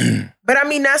 But I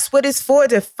mean, that's what it's for,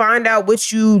 to find out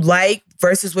what you like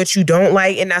versus what you don't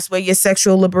like. And that's where your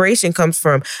sexual liberation comes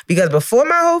from. Because before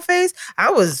my whole phase, I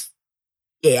was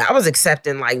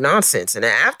accepting like nonsense. And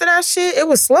then after that shit, it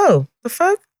was slow. The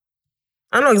fuck?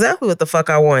 I know exactly what the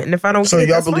fuck I want. And if I don't So get it,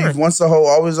 y'all that's believe fine. once a hoe,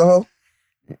 always a hoe?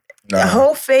 The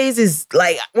whole phase is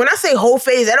like, when I say whole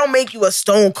phase, that don't make you a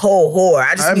stone cold whore.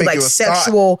 I just That mean make like you a thought.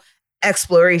 sexual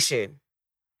exploration.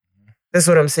 That's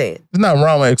what I'm saying. There's nothing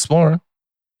wrong with exploring.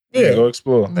 Yeah, Yeah. go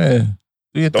explore. Yeah.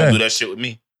 Do your Don't thing. do that shit with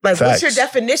me. Like, what's your Facts.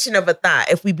 definition of a thought?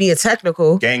 If we being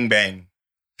technical, Gang bang.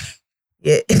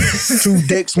 yeah, 2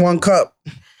 dicks, 1 cup.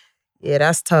 yeah,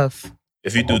 that's tough.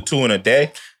 If you do 2 in a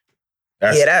day,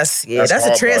 that's That's a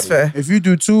hard transfer. If you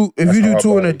do 2, That's hard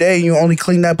 2 in a body. day, and you only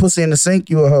clean that pussy in the sink,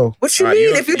 you a hoe. What you Nah, mean?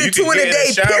 you- If you do you 2 can in a get in day,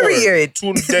 the shower. period. 2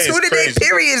 in a day is 2 in a day, crazy.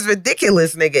 period is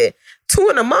ridiculous, nigga. 2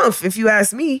 in a month, if you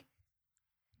ask me.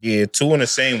 Yeah, 2 in the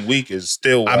same week is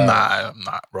still wild. I'm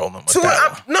not rolling with 2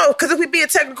 that. no, because if we being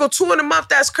technical, 2 in a month,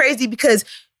 that's crazy because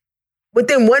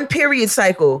within one period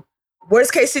cycle,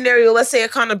 worst case scenario, let's say a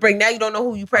condom break, now you don't know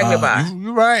who you pregnant by.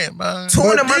 You right, man. 2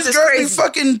 in a But month this is girl be crazy.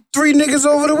 fucking 3 niggas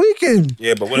over the weekend.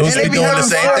 Yeah, but what And if they They you be doing the having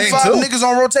same 4 or thing, 5 too. niggas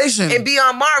on rotation. And be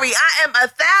on Mari, I am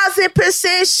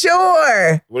 1,000%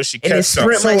 sure. What if she And catch it's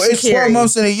something? sprint So like it's she 12 carry.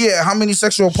 months in a year. How many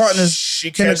sexual partners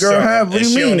She can a catch girl something, have? What and do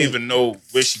you she mean? don't even know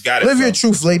where she got it Live from. your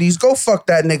truth, ladies. Go fuck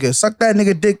that nigga. Suck that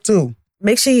nigga dick too.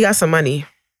 Make sure you got some money.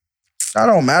 That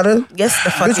don't matter. Yes,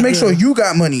 the fuck Bitch, you make do. sure you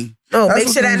got money. No, That's make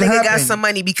what sure that needs to nigga got happen. some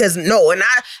money because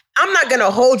I'm not gonna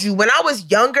hold you. When I was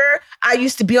younger, I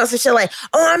used to be on some shit like,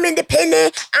 oh, I'm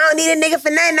independent. I don't need a nigga for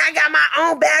nothing. I got my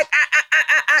own bag.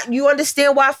 You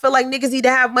understand why I feel like niggas need to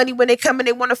have money when they come and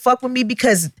they want to fuck with me?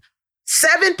 Because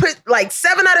 7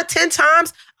 out of 10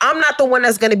 times, I'm not the one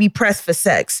that's gonna be pressed for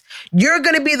sex. You're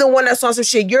gonna be the one that's on some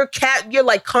shit. You're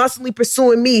like constantly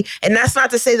pursuing me, and that's not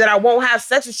to say that I won't have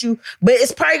sex with you, but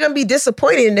it's probably gonna be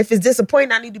disappointing. And if it's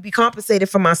disappointing, I need to be compensated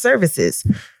for my services.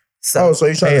 So, So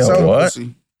you trying to sell what?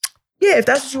 pussy? yeah, if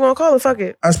that's what you want to call it, fuck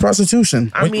it. That's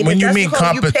prostitution. I mean, When if you that's mean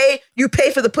what you call it, you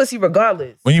pay for the pussy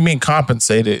regardless. When you mean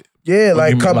compensated, Yeah, when like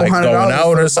you a mean, couple like $100 going out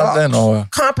for or the something, box. or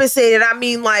Compensated, I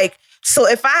mean like, so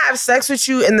if I have sex with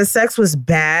you and the sex was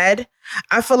bad,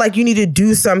 I feel like you need to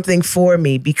do something for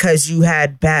me because you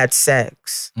had bad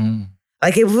sex.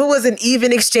 Like if it was an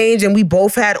even exchange and we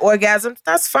both had orgasms,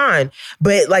 that's fine.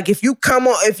 But like if you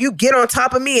get on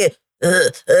top of me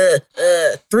and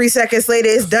 3 seconds later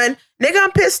it's done, nigga,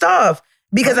 I'm pissed off.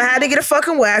 Because I had to get a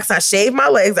fucking wax. I shaved my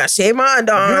legs. I shaved my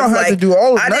underarms. You don't have to do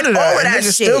all of I none did of that. all of that and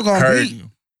niggas shit. still gonna heard beat.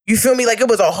 you. You feel me? Like it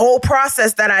was a whole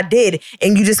process that I did,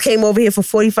 and you just came over here for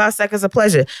 45 seconds of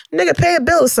pleasure. Nigga, pay a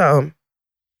bill or something.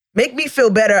 Make me feel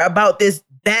better about this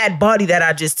bad body that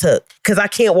I just took, because I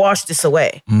can't wash this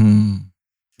away. Mm.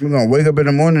 We're gonna wake up in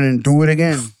the morning and do it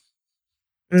again.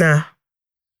 Nah.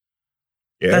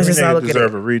 Yeah, That's every just how I nigga look at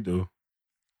deserve a redo.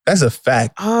 That's a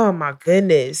fact. Oh my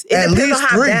goodness. It At depends least on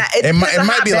how 3. bad It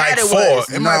might be like 4. It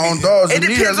It might might on be. dogs. It need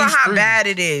depends at on least how 3. bad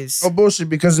it is. No bullshit,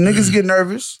 because niggas get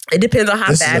nervous. It depends on how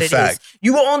This is bad a it is. fact.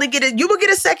 You will only get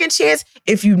a second chance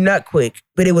if you nut quick,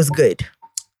 but it was good.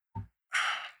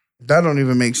 That don't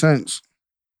even make sense.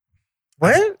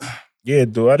 What? Yeah,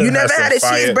 dude. I done You never some had a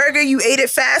fire- cheeseburger, you ate it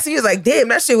fast, and you was like, damn,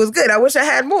 that shit was good. I wish I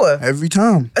had more. Every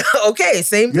time. Okay,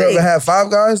 same You thing. ever had Five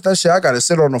Guys? That shit, I gotta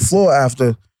sit on the floor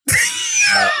after.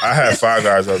 I had 5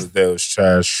 Guys the other day. It was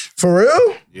trash. For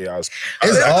real? Yeah, I was. It's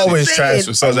That's what I'm always saying. trash for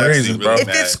I was some actually reason, really bro. If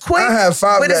mad. it's quick, I had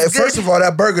Five but it's Guys. good. First of all,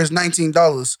 that burger is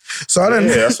 $19. So I didn't.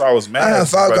 Yeah, that's why I was mad. I had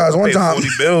 5 Guys one paid time. 40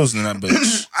 bills in that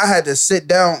bitch. I had to sit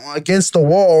down against the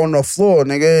wall on the floor,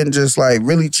 nigga, and just like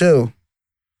really chill.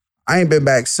 I ain't been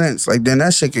back since. Like then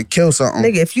that shit could kill something.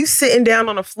 nigga, if you sitting down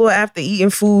on the floor after eating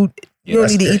food, you don't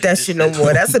that's need to eat that crazy. shit no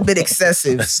more. That's a bit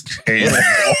excessive.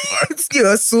 You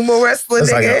a sumo wrestler,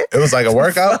 nigga. It was like a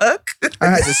workout. Fuck. I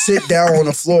had to sit down on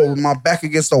the floor with my back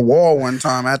against the wall one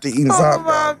time after eating Oh Five my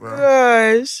Guys, bro.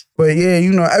 gosh. But yeah,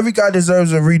 you know, every guy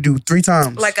deserves a redo 3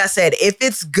 times. Like I said, if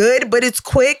it's good but it's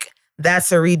quick,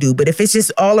 that's a redo. But if it's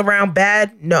just all around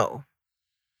bad, no.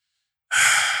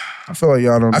 I feel like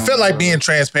y'all don't know. I feel like bro. being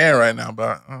transparent right now,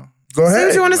 but Go Say ahead.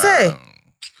 what you want to say.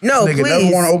 No, Nigga please.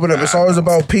 never want to open up. It's always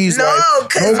about peace. No, like,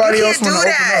 'cause you nobody can't else want do to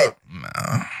that. open up.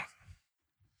 nah.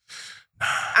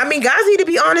 I mean, guys need to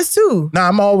be honest too. Nah,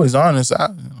 I'm always honest.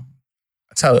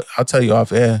 I'll tell you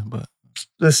off air, but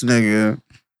This nigga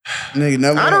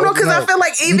never. I don't know, wanna because open I up. feel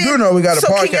like even You do know we got a so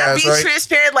can y'all podcast, be right?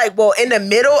 transparent? Like, well, in the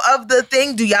middle of the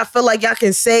thing, do y'all feel like y'all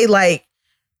can say like,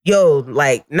 "Yo,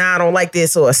 like, nah, I don't like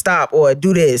this," or "Stop," or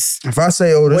 "Do this"? If I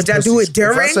say, "Oh, this," Would y'all do pussy's- it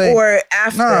during if I say, or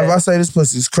after? Nah, if I say this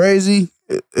pussy's crazy,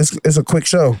 it's a quick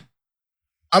show.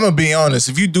 I'm gonna be honest.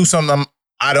 If you do something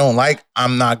I don't like,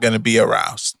 I'm not gonna be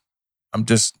aroused. I'm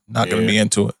just not gonna be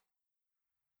into it.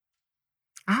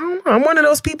 I don't know. I'm one of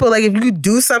those people. Like, if you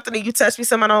do something and you touch me,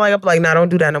 something I don't like, I'm like, nah, don't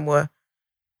do that no more.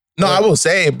 No, I will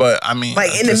say it, but I mean,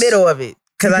 Like I in the just- middle of it, You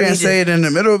because I can't need say to. it in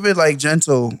the middle of it, like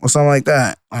gentle or something like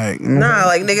that. Like, Nah,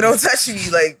 like nigga, don't touch me.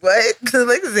 Like what?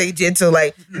 Like say gentle.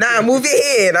 Like nah, move your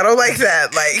head. I don't like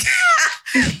that.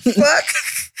 Like fuck.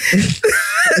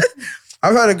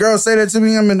 I've had a girl say that to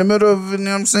me. I'm in the middle of it, you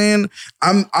know what I'm saying?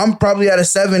 I'm probably at a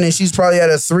 7 and she's probably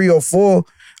at a 3 or 4.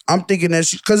 I'm thinking that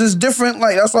because it's different.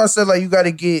 Like, that's why I said, like, you got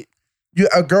to get,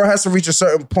 a girl has to reach a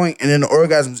certain point and then the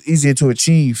orgasm is easier to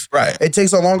achieve. Right. It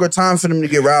takes a longer time for them to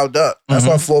get riled up. That's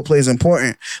why foreplay is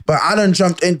important. But I done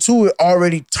jumped into it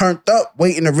already turned up,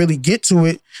 waiting to really get to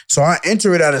it. So I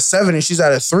enter it at a 7 and she's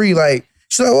at a 3. Like,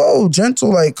 she's like, whoa,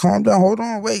 gentle, like, calm down, hold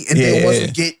on, wait. And then once we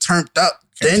get turned up,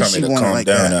 Can't then tell she me to want it calm like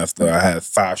down that. after I had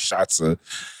 5 shots of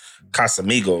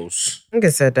Casamigos.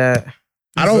 Nigga said that.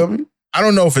 I You feel don't. me? I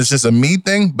don't know if it's just a me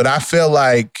thing, but I feel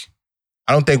like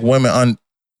I don't think women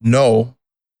know.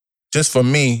 Just for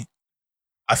me,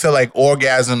 I feel like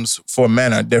orgasms for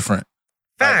men are different.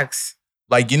 Facts.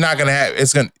 Like you're not gonna have.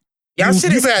 It's gonna. Y'all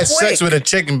shit You've is had sex quick. with a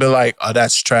chick and be like, "Oh,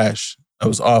 that's trash. That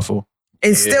was awful."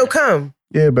 And still come.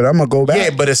 Yeah, but I'm going to go back. Yeah,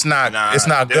 but it's not. It's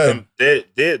not good.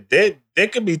 There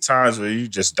could be times where you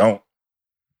just don't.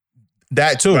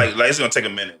 That too. Like it's gonna take a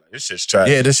minute. Like, this shit's trash.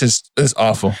 Yeah, this is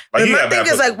awful. Like, But you my got thing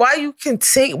bad is like, why you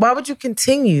continue? Why would you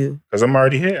continue? Because I'm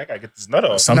already here. I gotta get this nut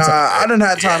off. Sometimes, I done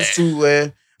had times too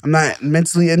where I'm not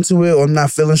mentally into it, or I'm not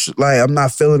feeling I'm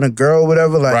not feeling a girl, or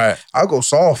whatever. Like right. I'll go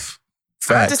soft.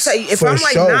 I just tell you, if For I'm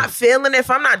like sure. not feeling it, if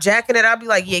I'm not jacking it, I'll be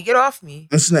like, yeah, get off me.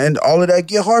 Listen, and all of that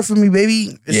get hard for me,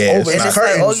 baby. It's Yeah, over. it's It's not. It's like,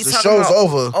 curtains. oh, you the talking show's about,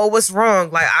 over. oh, what's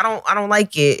wrong? Like I don't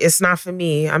like it. It's not for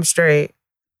me. I'm straight.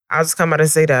 I'll just come out and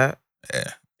say that.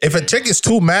 Yeah. If a chick is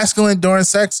too masculine during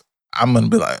sex, I'm gonna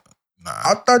be like, nah.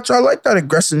 I thought y'all like that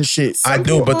aggressive shit. I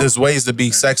do, but there's ways to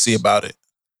be sexy about it.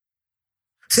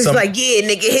 She's Some- like, yeah,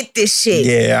 nigga, hit this shit.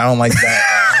 Yeah, I don't like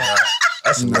that.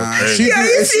 That's Nah, crazy. she Yeah, do-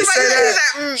 you if see she like say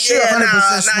that, she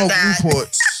 100% smoke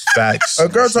Newports. Facts. A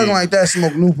girl talking like that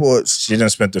smoke Newports. She done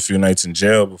spent a few nights in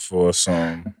jail before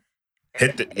some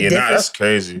hit the. Yeah, nah, that's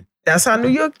crazy. That's how New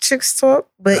York chicks talk.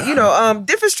 But you know,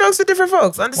 different strokes for different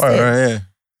folks. Understand? Right, yeah.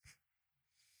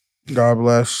 God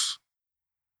bless.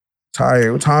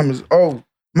 Tired. What time is? Oh,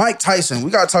 Mike Tyson.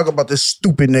 We gotta talk about this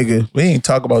stupid nigga. We ain't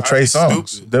talk about Trey That's Songz,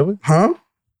 stupid. did we? Huh?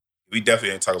 We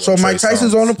definitely ain't talking about. So Trey Mike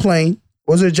Tyson's Songz. on a plane.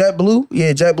 Was it JetBlue?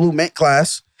 Yeah, JetBlue Mint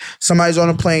class. Somebody's on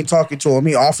a plane talking to him.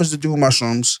 He offers the dude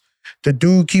mushrooms. The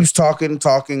dude keeps talking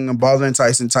and bothering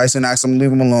Tyson. Tyson asks him to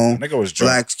leave him alone. Nigga was drunk.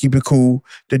 Relax, keep it cool.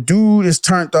 The dude is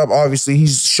turned up, obviously.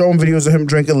 He's showing videos of him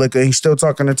drinking liquor. He's still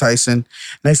talking to Tyson.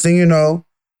 Next thing you know,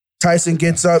 Tyson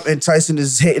gets up and Tyson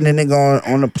is hitting the nigga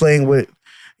on the plane with, you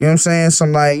know what I'm saying?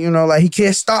 Some like, you know, like he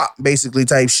can't stop, basically,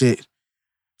 type shit.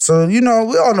 So, you know,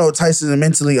 we all know Tyson is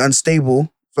mentally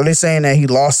unstable. So they're saying that he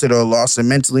lost it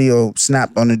mentally or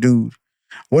snapped on the dude.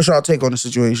 What's y'all take on the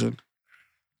situation?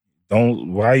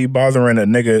 Why are you bothering a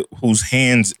nigga whose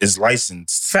hands is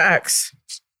licensed? Facts.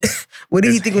 What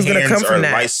did he think was gonna come from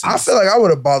that? I feel like I would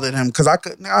have bothered him because I'd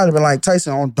have been like,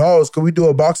 Tyson, on dogs, could we do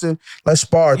a boxing? Let's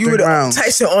spar You 3 would rounds.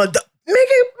 Tyson on that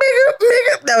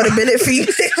would have been it for you.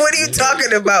 What are you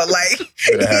talking about? Like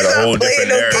Would've had a whole different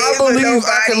narrative. I believe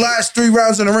I could last 3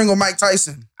 rounds in the ring with Mike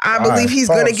Tyson. I believe he's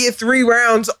Pause. gonna get 3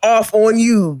 rounds off on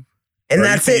you. And Bro,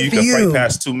 that's you it think for you can you. fight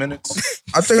past 2 minutes?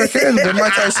 I think I can with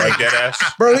Mike Tyson. Like that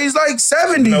ass? Bro, he's like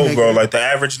 70. No, nigga. bro. Like the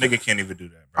average nigga can't even do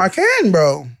that, bro. I can,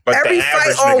 bro. Like, Every the fight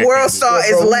average on nigga can't World do Star that.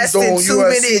 is Bro, we less was than doing 2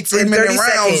 UFC minutes and 3-minute 30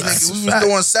 rounds, seconds. nigga. We was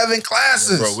doing 7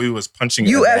 classes. Bro, we was punching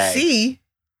a bag. UFC.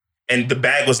 And the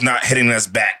bag was not hitting us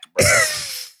back, bro.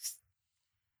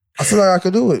 I feel like I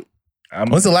could do it.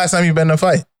 When's the last time you've been in a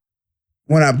fight?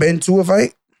 When I've been to a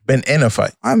fight, Been in a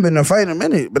fight. I haven't been in a fight in a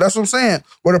minute. But that's what I'm saying.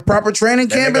 With a proper training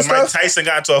That camp nigga and Mike stuff. Tyson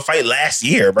got into a fight last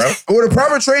year, bro. With a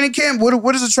proper training camp,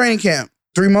 what is a training camp?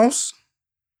 3 months?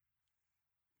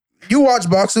 You watch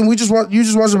boxing. You just watched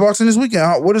the boxing this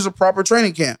weekend. What is a proper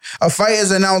training camp? A fight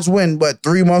is announced when? But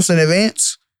 3 months in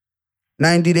advance?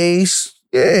 90 days?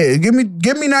 Yeah, give me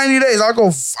 90 days. I'll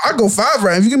go 5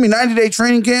 rounds. If you give me 90-day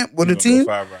training camp with a team,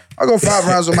 I'll go 5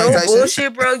 rounds with Mike No Tyson.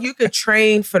 bullshit, bro. You could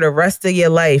train for the rest of your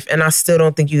life, and I still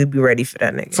don't think you would be ready for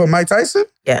that nigga. For Mike Tyson?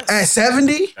 Yes. At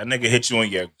 70? That nigga hit you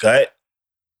in your gut.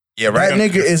 Yeah, That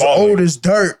nigga is falling. old as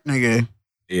dirt, nigga.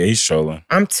 Yeah, he's trolling.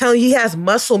 I'm telling you, he has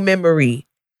muscle memory.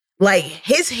 Like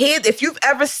his hands, if you've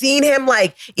ever seen him,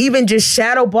 like even just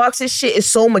shadow box, his shit is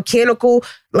so mechanical.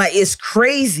 Like it's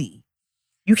crazy.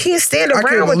 You can't stand I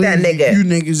can't around with that believe nigga. You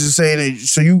niggas is saying that.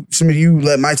 So you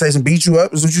let Mike Tyson beat you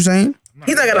up? Is what you saying?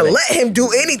 He's not gonna let him do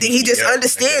anything. He just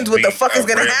understands what the fuck is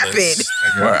gonna happen.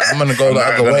 Right, I'm gonna go the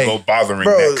I'm other not way. gonna go bothering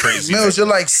Bro, that crazy. Mills, nigga. you're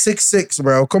like 6'6",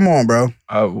 bro. Come on, bro.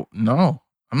 No,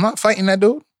 I'm not fighting that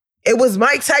dude. It was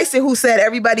Mike Tyson who said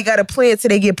everybody got a plan till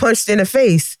they get punched in the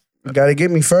face. You gotta get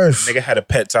me first. Nigga had a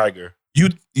pet tiger. You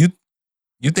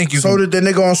think you So can, did the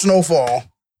nigga on Snowfall.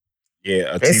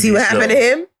 Yeah, And see what happened to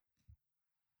him?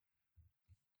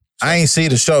 I ain't see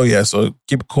the show yet, so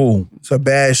keep it cool. It's a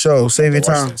bad show. Save your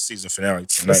time. Season finale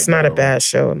tonight. It's not a bro. bad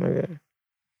show, nigga.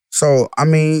 So I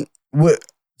mean,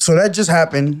 so that just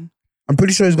happened. I'm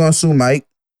pretty sure he's gonna sue Mike.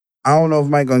 I don't know if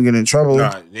Mike gonna get in trouble.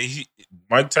 Nah,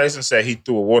 Mike Tyson said he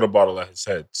threw a water bottle at his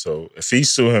head. So if he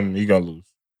sue him, he gonna lose.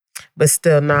 But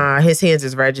still, nah, his hands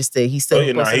is registered. He's still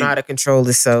supposed to know how to control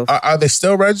himself. Are they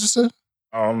still registered?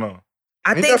 I don't know.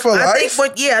 I Ain't think, that for life?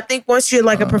 I think once you're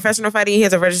like a professional fighter, your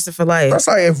hands are registered for life. That's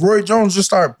like if Roy Jones just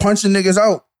started punching niggas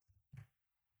out.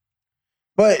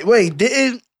 But wait,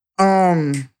 didn't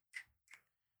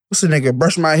what's the nigga?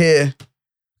 Brush my hair.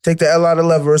 Take the L out of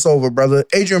lever. It's over, brother.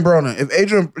 Adrian Broner.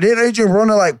 Adrian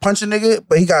Broner like punch a nigga,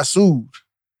 but he got sued.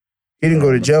 He didn't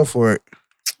go to jail for it.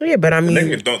 Yeah, but I mean,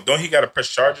 Nigga, don't he gotta press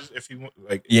charges if he want?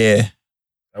 Like, Yeah.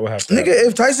 that would have to. Nigga,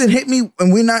 if Tyson hit me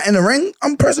and we're not in the ring,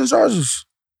 I'm pressing charges.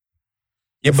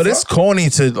 Yeah, but it's corny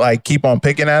to like keep on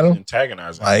picking at him.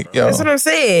 antagonize him. Like, bro. yo. that's what I'm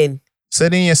saying.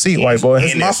 Sit in your seat, white boy.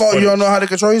 It's my fault you don't know how to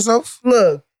control yourself?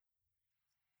 Look,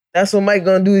 that's what Mike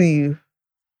gonna do to you.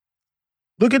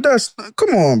 Look at that. Come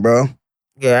on, bro.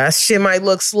 Yeah, that shit might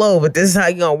look slow, but this is how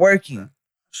you gonna work you.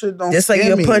 Shit don't Just like scare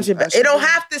you're me. punching back. That It don't shit-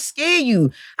 have to scare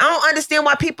you. I don't understand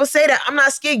why people say that. I'm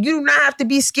not scared. You do not have to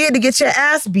be scared to get your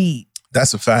ass beat.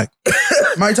 That's a fact.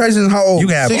 Mike Tyson, how old? You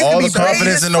can have 60 all the something?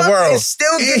 confidence in the Fuck world. and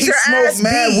still And get he your ass smoked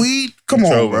mad beat. weed. Come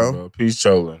on, bro. He's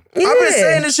trolling. Yeah. I've been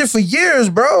saying this shit for years,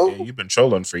 bro. Yeah, you've been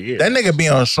trolling for years. That nigga be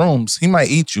on shrooms. He might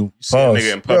eat you. You see a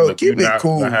nigga in public, keep you it not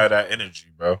cool. gonna have that energy,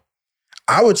 bro.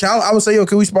 I would challenge. I would say, yo,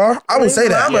 can we spar? I would say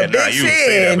that. I'm a big you would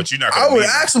say that, fan. but you're not gonna I would beat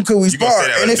him. ask him, could we You gonna spar?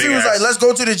 say that And with if a he was big like, ass- let's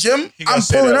go to the gym, He gonna I'm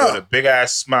say pulling that up. with a big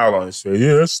ass smile on his face.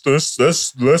 Yeah,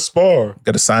 let's spar.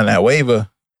 Gotta sign that waiver.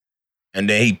 And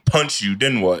then he punch you.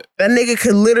 Then what? That nigga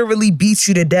could literally beat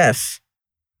you to death.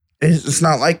 It's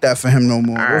not like that for him no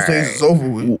more. Those days is over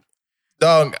with.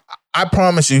 Dog, I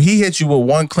promise you, he hit you with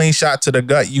one clean shot to the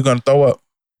gut, you gonna throw up.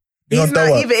 You He's gonna not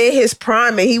throw up. even in his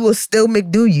prime and he will still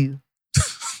McDo you.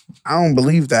 I don't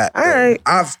believe that. All right.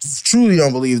 I truly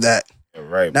don't believe that. Yeah,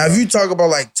 right. Now, bro. if you talk about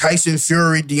like Tyson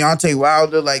Fury, Deontay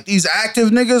Wilder, like these active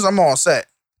niggas, I'm all set.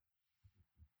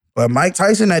 But Mike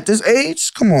Tyson at this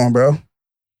age, come on, bro.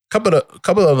 Couple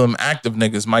of them active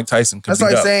niggas, Mike Tyson could That's beat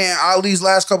like up. saying Ali's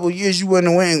last couple of years, you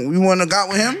wouldn't win. We wouldn't have got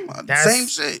with him. That's- Same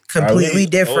shit. Completely Ali,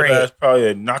 different. old ass probably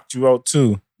had knocked you out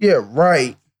too. Yeah,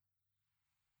 right.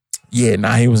 Yeah,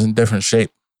 nah, he was in different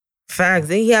shape. Facts.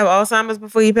 Did he have Alzheimer's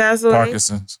before he passed away?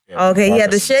 Parkinson's. Yeah, Okay, he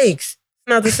had the Parkinson's. shakes. It's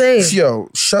not the same. Yo,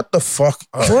 shut the fuck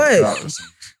up. What? Parkinson's.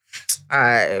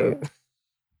 Alright.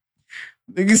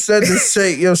 Nigga said this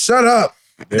shit. Yo, shut up.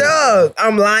 Yeah. Dog,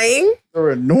 I'm lying.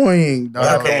 You're annoying, What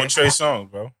dog. happened with Trey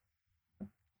Songz, bro?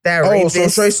 That Oh, rapist. so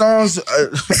Trey Songz.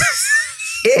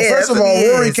 Yeah, First that's of what all, he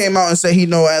Rory is. came out and said he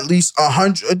know at least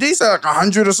 100. Did he say like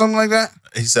 100 or something like that?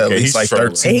 He said at Yeah, least he's like trolling.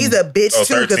 13. And he's a bitch Oh,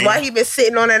 too, because 13? why he been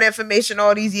sitting on that information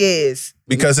all these years?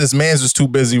 because his mans was too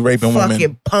busy raping Fucking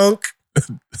women. punk.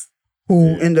 Who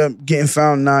ended up getting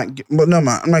found not. But no, I'm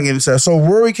not getting into that. So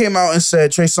Rory came out and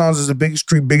said Trey Songz is the biggest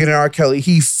creep, bigger than R. Kelly.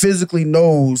 He physically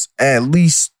knows at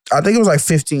least, I think it was like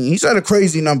 15. He said a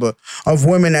crazy number of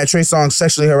women that Trey Songz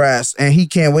sexually harassed, and he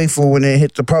can't wait for when it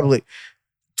hit the public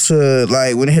to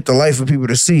like when it hit the light for people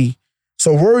to see.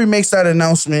 So Rory makes that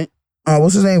announcement.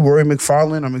 What's his name? Rory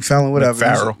McFarlane or McFarlane, whatever.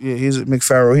 McFarrow. He's a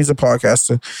McFarrow. He's a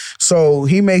podcaster. So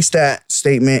he makes that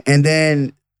statement, and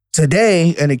then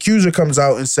today an accuser comes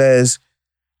out and says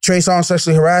Trey Songz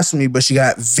sexually harassed me, but she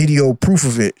got video proof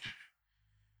of it.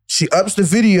 She ups the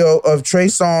video of Trey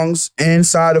Songz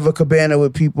inside of a cabana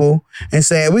with people and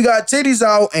saying, "We got titties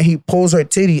out," and he pulls her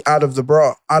titty out of the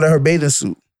bra, out of her bathing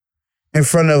suit, in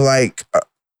front of like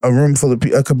a room full of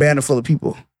a cabana full of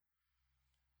people.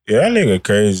 Yeah, that nigga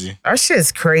crazy. That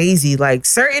shit's crazy. Like,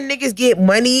 certain niggas get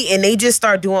money and they just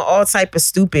start doing all type of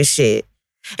stupid shit.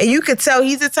 And you could tell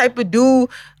he's the type of dude,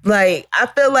 like, I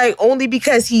feel like only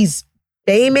because he's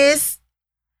famous,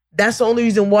 that's the only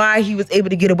reason why he was able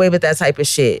to get away with that type of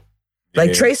shit. Like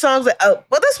Yeah. Trey Songz, well,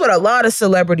 that's what a lot of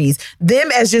celebrities, them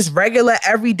as just regular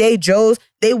everyday Joes,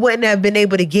 they wouldn't have been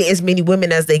able to get as many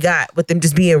women as they got with them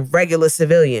just being regular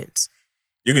civilians.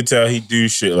 You could tell he do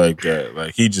shit like that.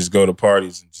 Like he just go to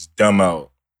parties and just dumb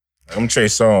out. Like, I'm Trey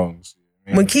Songz.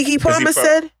 When Keke 'Cause Palmer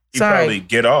said, he sorry. probably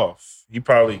get off. He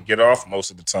probably get off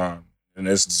most of the time. And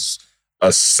there's just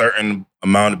a certain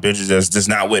amount of bitches that's just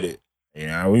not with it. You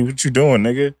know, what you doing,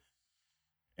 nigga?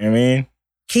 You know what I mean?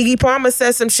 Keke Palmer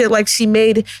said some shit like she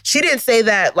didn't say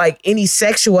that like any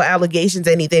sexual allegations,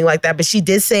 anything like that, but she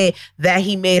did say that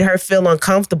he made her feel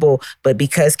uncomfortable. But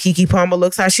because Keke Palmer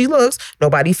looks how she looks,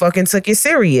 nobody fucking took it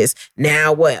serious.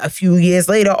 Now what, a few years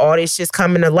later, all this shit's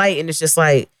coming to light and it's just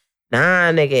like,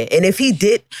 nah, nigga. And if he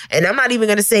did, and I'm not even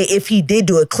gonna say if he did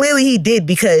do it, clearly he did,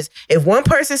 because if one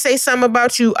person say something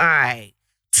about you, all right.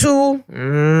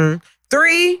 2,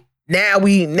 3, Now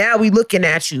we looking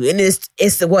at you, and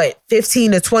it's the what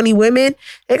 15 to 20 women.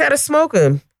 They gotta smoke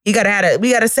him. We gotta have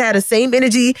the same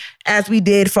energy as we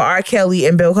did for R. Kelly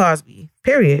and Bill Cosby.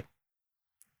 Period.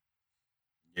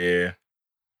 Yeah.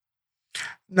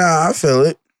 Nah, I feel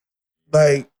it.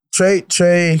 Like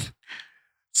Trey.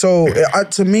 So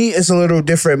to me, it's a little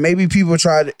different. Maybe people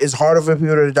it's harder for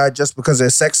people to digest because they're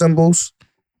sex symbols.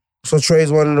 So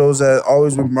Trey's one of those that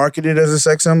always been marketed as a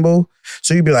sex symbol.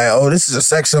 So you'd be like, oh, this is a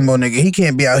sex symbol, nigga. He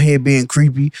can't be out here being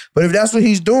creepy. But if that's what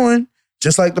he's doing,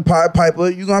 just like the Pied Piper,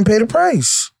 you're gonna pay the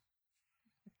price.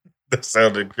 That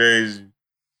sounded crazy.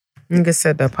 Nigga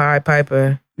said the Pied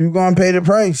Piper. You're gonna pay the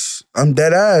price. I'm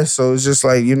dead ass. So it's just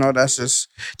like,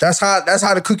 that's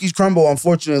how the cookies crumble,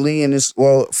 unfortunately. And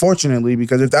fortunately,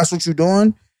 because if that's what you're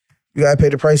doing, you gotta pay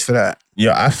the price for that.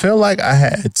 Yeah, I feel like I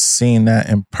had seen that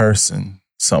in person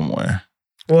somewhere.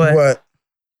 What?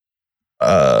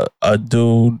 A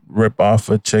dude rip off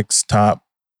a chick's top,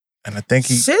 and I think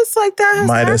he Shits like that has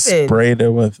might have happened. sprayed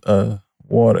her with a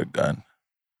water gun.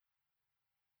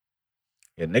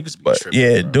 Yeah, niggas be But tripping.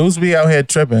 yeah, bro. dudes be out here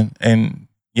tripping, and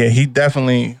yeah, he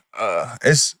definitely.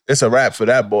 It's a wrap for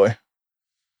that boy.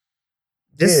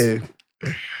 Yeah.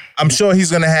 I'm sure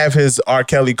he's gonna have his R.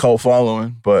 Kelly cult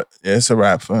following, but yeah, it's a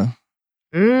wrap for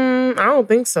him. I don't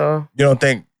think so. You don't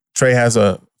think Trey has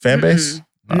a fan base?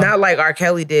 No. Not like R.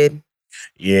 Kelly did.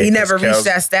 Yeah, He never reached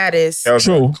that status. Kel's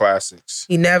True. classics.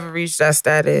 He never reached that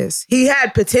status. He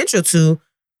had potential to,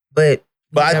 but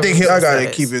But I think Y'all he'll. gotta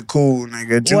keep it cool,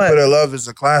 nigga. What? Jupiter Love is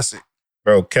a classic.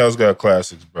 Bro, Kel's got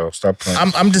classics, bro. Stop playing.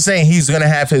 I'm just saying he's gonna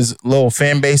have his little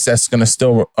fan base that's gonna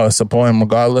still support him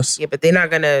regardless. yeah, but they're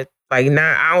not gonna like.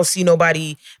 Not I don't see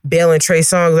nobody bailing Trey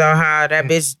Songz out. How that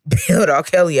bitch bailed R.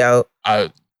 Kelly out.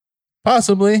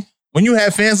 Possibly. When you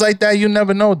have fans like that, you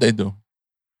never know what they do.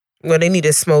 Well, they need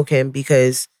to smoke him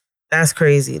because that's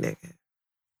crazy, nigga.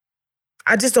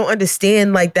 I just don't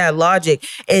understand like that logic.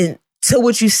 And to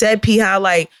what you said, P, how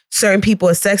like certain people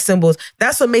are sex symbols,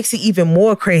 that's what makes it even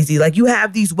more crazy. Like you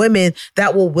have these women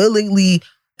that are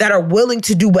willing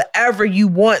to do whatever you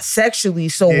want sexually.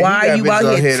 So Yeah, why are you you got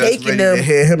out bitches out here here that's taking ready to them?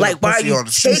 hit him Like with why are pussy you on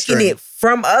the taking shoestring. it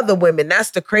from other women? That's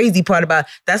the crazy part about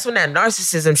that's when that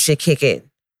narcissism shit kick in.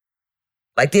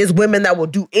 Like there's women that will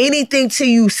do anything to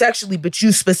you sexually, but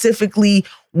you specifically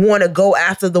want to go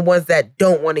after the ones that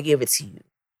don't want to give it to you.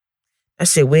 That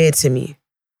shit weird to me.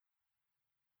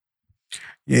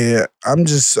 Yeah, I'm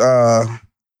just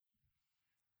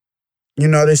you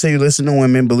know, they say you listen to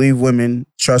women, believe women,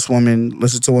 trust women,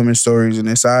 listen to women's stories and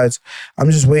their sides.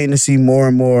 I'm just waiting to see more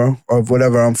and more of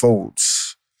whatever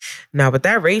unfolds. Now, with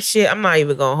that rape shit, I'm not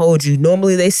even gonna hold you.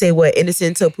 Normally they say what innocent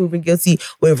until proven guilty.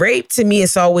 With rape, to me,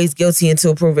 it's always guilty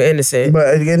until proven innocent.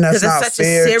 But again, that's Because not it's such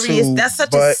fair. a serious, that's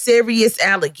such a serious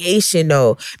allegation,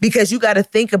 though. Because you got to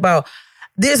think about,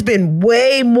 there's been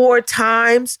way more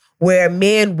times where a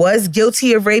man was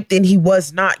guilty of rape than he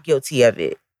was not guilty of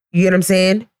it. You get what I'm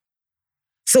saying?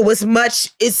 So if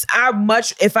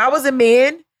I was a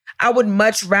man, I would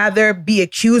much rather be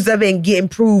accused of it and getting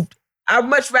proved. I'd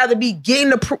much rather be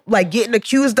getting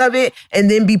accused of it and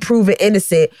then be proven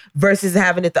innocent versus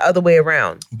having it the other way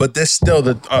around. But there's still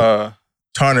the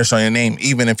tarnish on your name,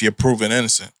 even if you're proven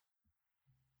innocent.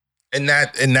 And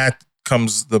that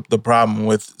comes the problem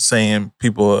with saying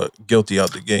people are guilty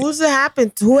out the gate. Who's it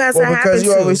happened to? Who has that happened because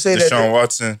you to? always say that Deshaun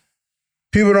Watson.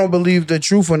 people don't believe the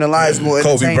truth when the lies more Kobe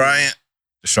entertaining. Bryant.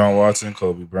 Deshaun Watson,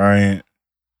 Kobe Bryant.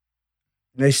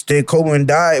 They stay Kobe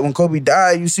died. When Kobe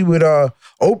died, you see what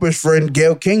Oprah's friend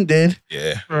Gayle King did.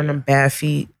 Yeah. On them bad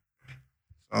feet.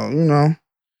 You know,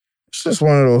 it's just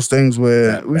one of those things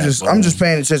where I'm just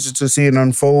paying attention to see it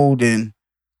unfold, and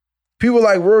people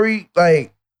like Rory,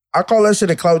 like I call that shit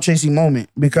a clout chasing moment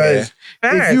because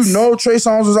if you know Trey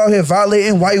Songz was out here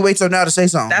violating, why you wait till now to say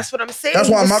something? That's what I'm saying. That's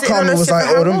why He my sitting on comment that was shit like,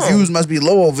 for "Oh, how them long? views must be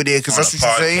low over there," because that's what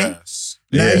you're saying.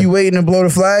 Now Yeah. you waiting to blow the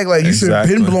flag, like you should have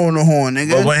been Exactly. blowing the horn,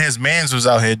 nigga. But when his mans was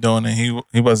out here doing it,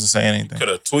 he wasn't saying anything. Could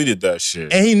have tweeted that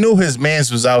shit. And he knew his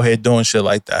mans was out here doing shit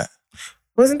like that.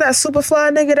 Wasn't that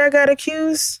Superfly nigga that got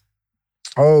accused?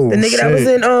 Oh, The nigga that was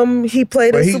in he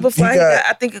played But in he Superfly. got-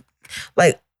 I think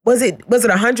like was it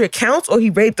 100 counts or he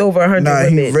raped over 100 Nah,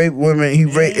 women? he raped women.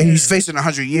 He's facing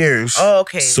 100 years. Oh,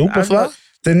 okay. Superfly?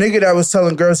 The nigga that was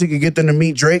telling girls he could get them to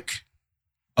meet Drake.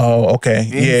 Oh, okay.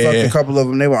 And he fucked a couple of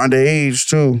them. They were underage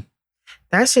too.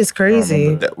 That shit's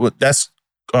crazy. That's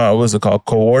what's it called?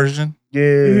 Coercion? Yeah.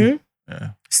 Mhm. Yeah.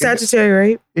 Statutory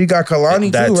rape. He got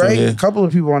Kalani That too, too, right? yeah. A couple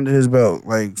of people under his belt,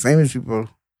 like famous people.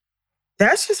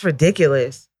 That's just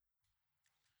ridiculous.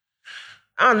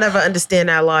 I'll never understand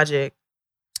that logic.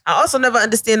 I also never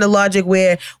understand the logic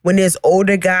where when there's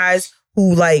older guys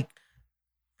who like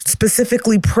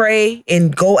specifically prey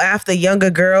and go after younger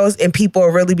girls and people will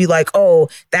really be like, oh,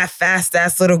 that fast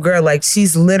ass little girl, like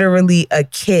she's literally a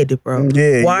kid, bro.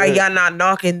 Yeah, Why yeah. are y'all not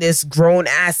knocking this grown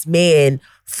ass man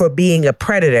for being a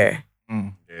predator?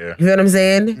 Yeah. You know what I'm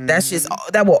saying? That's just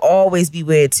that will always be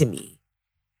weird to me.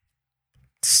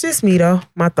 It's just me though.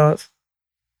 My thoughts.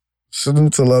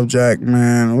 Salute to Love Jack,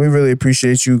 man. We really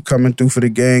appreciate you coming through for the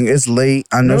gang. It's late.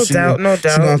 I know No she doubt, no she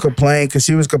gonna doubt. complain because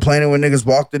she was complaining when niggas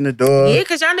walked in the door. Yeah,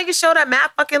 because y'all niggas showed up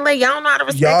mad fucking late. Y'all don't know how to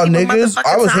respect Y'all people niggas, motherfucking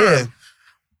I was time. here.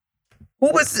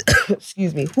 Who was,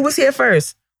 excuse me, who was here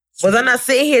first? Was I not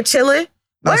sitting here chilling?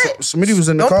 Nah, What? Smitty was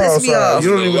in the Don't car piss me outside. off. You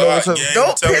don't even know what's up. Yeah, Don't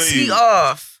I'm telling piss me you.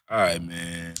 off. All right,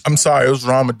 man. I'm sorry, it was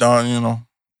Ramadan, you know.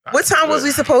 What time was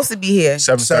we supposed to be here?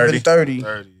 7:30. 7:30.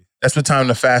 30. That's what time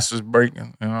the fast was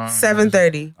breaking. You know?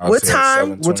 7:30. I'll What say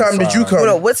time? What time did you 7:25. come? Hold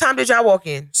on. What time did y'all walk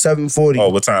in? 7:40. Oh,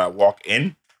 what time I walk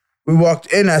in? We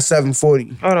walked in at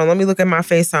 7:40. Hold on. Let me look at my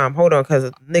FaceTime. Hold on,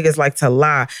 because niggas like to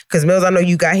lie. Because Mills, I know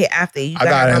you got here after. You I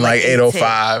got here in like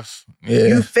 8:05. Yeah.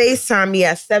 You FaceTime me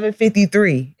at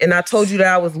 7:53, and I told you that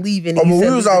I was leaving. Oh, and but you we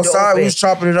said was leave the door outside. We open. was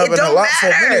chopping it up It in the don't lot for a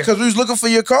matter. minute because we was looking for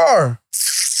your car.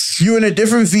 You in a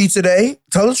different V today.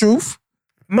 Tell the truth.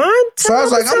 Mine. So I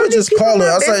was like, I'm gonna just call her.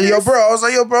 I was like, yo,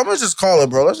 bro. I'm gonna just call her,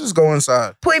 bro. Let's just go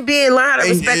inside. Point being, learn how to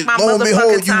respect my lo and motherfucking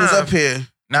behold, you time. was up here.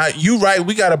 Now you right.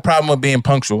 We got a problem with being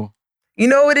punctual. You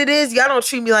know what it is? Y'all don't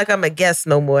treat me like I'm a guest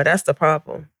no more. That's the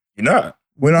problem. You're not.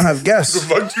 We don't have What guests. the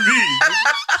fuck you mean?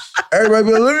 Everybody,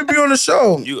 be like, let me be on the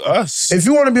show. You us. If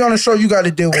you want to be on the show, you got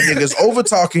to deal with niggas over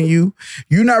talking you.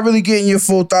 You're not really getting your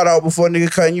full thought out before nigga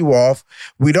cutting you off.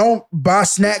 We don't buy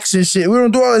snacks and shit. We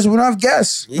don't do all this. We don't have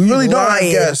guests. We really don't have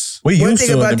lying. guests. We One used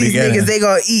thing to in about the these beginning. niggas, they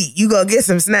gonna eat. You gonna get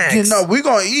some snacks. You know, we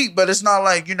gonna eat, but it's not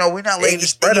like, we're not laying the They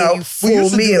spread give out. you We full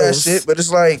used to do that meals. shit, but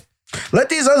it's like, let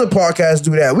these other podcasts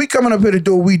do that. We coming up here to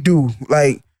do what we do,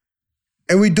 like,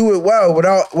 and we do it well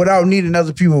without needing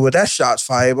other people. But that shot's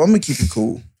fire. But I'm gonna keep it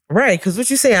cool. Right, because what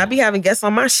you saying, I be having guests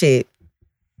on my shit.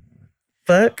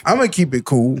 Fuck. I'm gonna keep it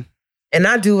cool. And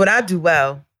I do what I do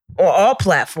well on all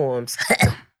platforms.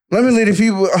 Let me lead the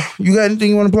people. You got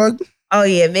anything you want to plug? Oh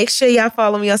yeah, make sure y'all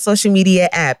follow me on social media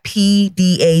at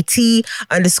PDAT_pod.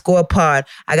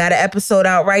 I got an episode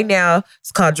out right now.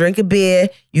 It's called Drink a Beer.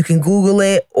 You can Google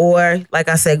it, or like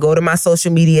I said, go to my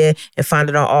social media and find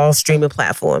it on all streaming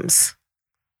platforms.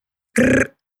 Grrr.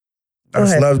 Go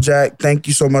That's ahead. Love Jack. Thank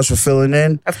you so much for filling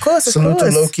in. Of course, Salute to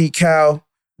Low Key Cal.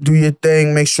 Do your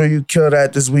thing. Make sure you kill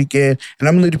that this weekend. And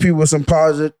I'm gonna lead the people with some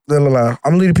positive. I'm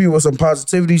gonna lead the people with some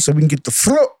positivity so we can get the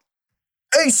fruit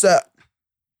ASAP.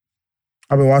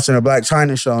 I've been watching a Black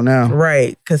China show now.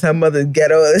 Right, because her mother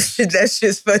ghetto. That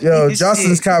shit's funny. Yo, as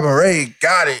Justin's shit. Cabaret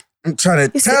got it. I'm trying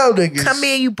to He said, tell niggas. Come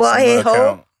here, you bald head Somebody hoe.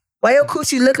 count. Why your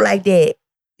coochie look like that?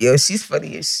 Yo, she's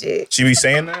funny as shit. She be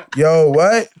saying that? Yo,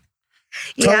 what?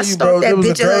 Yeah, I Telling you, stalked that there was a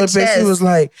bitch in girl her in bitch. She chest. was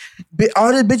like,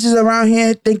 all the bitches around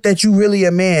here think that you really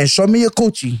a man. Show me your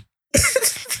coochie.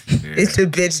 It's the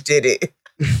bitch did it.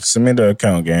 Send me the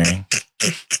account, gang.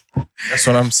 That's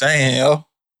what I'm saying, yo.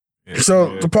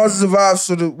 So the positive vibes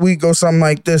for the week go something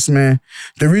like this, man.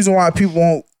 The reason why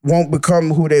people won't become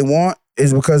who they want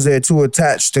is because they're too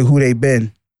attached to who they've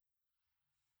been.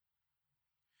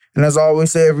 And as I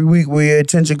always say every week, where your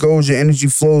attention goes, your energy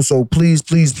flows. So please,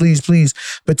 please, please, please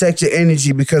protect your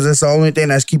energy because it's the only thing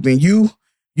that's keeping you.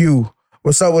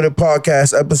 What's Up With It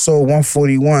podcast, episode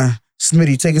 141.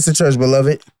 Smitty, take us to church,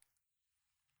 beloved.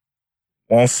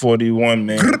 141,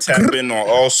 man. Tap in on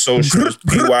all socials.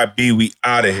 PYB, we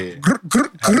out of here.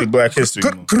 Happy Black History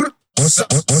Month.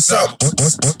 What's up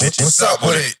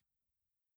with it?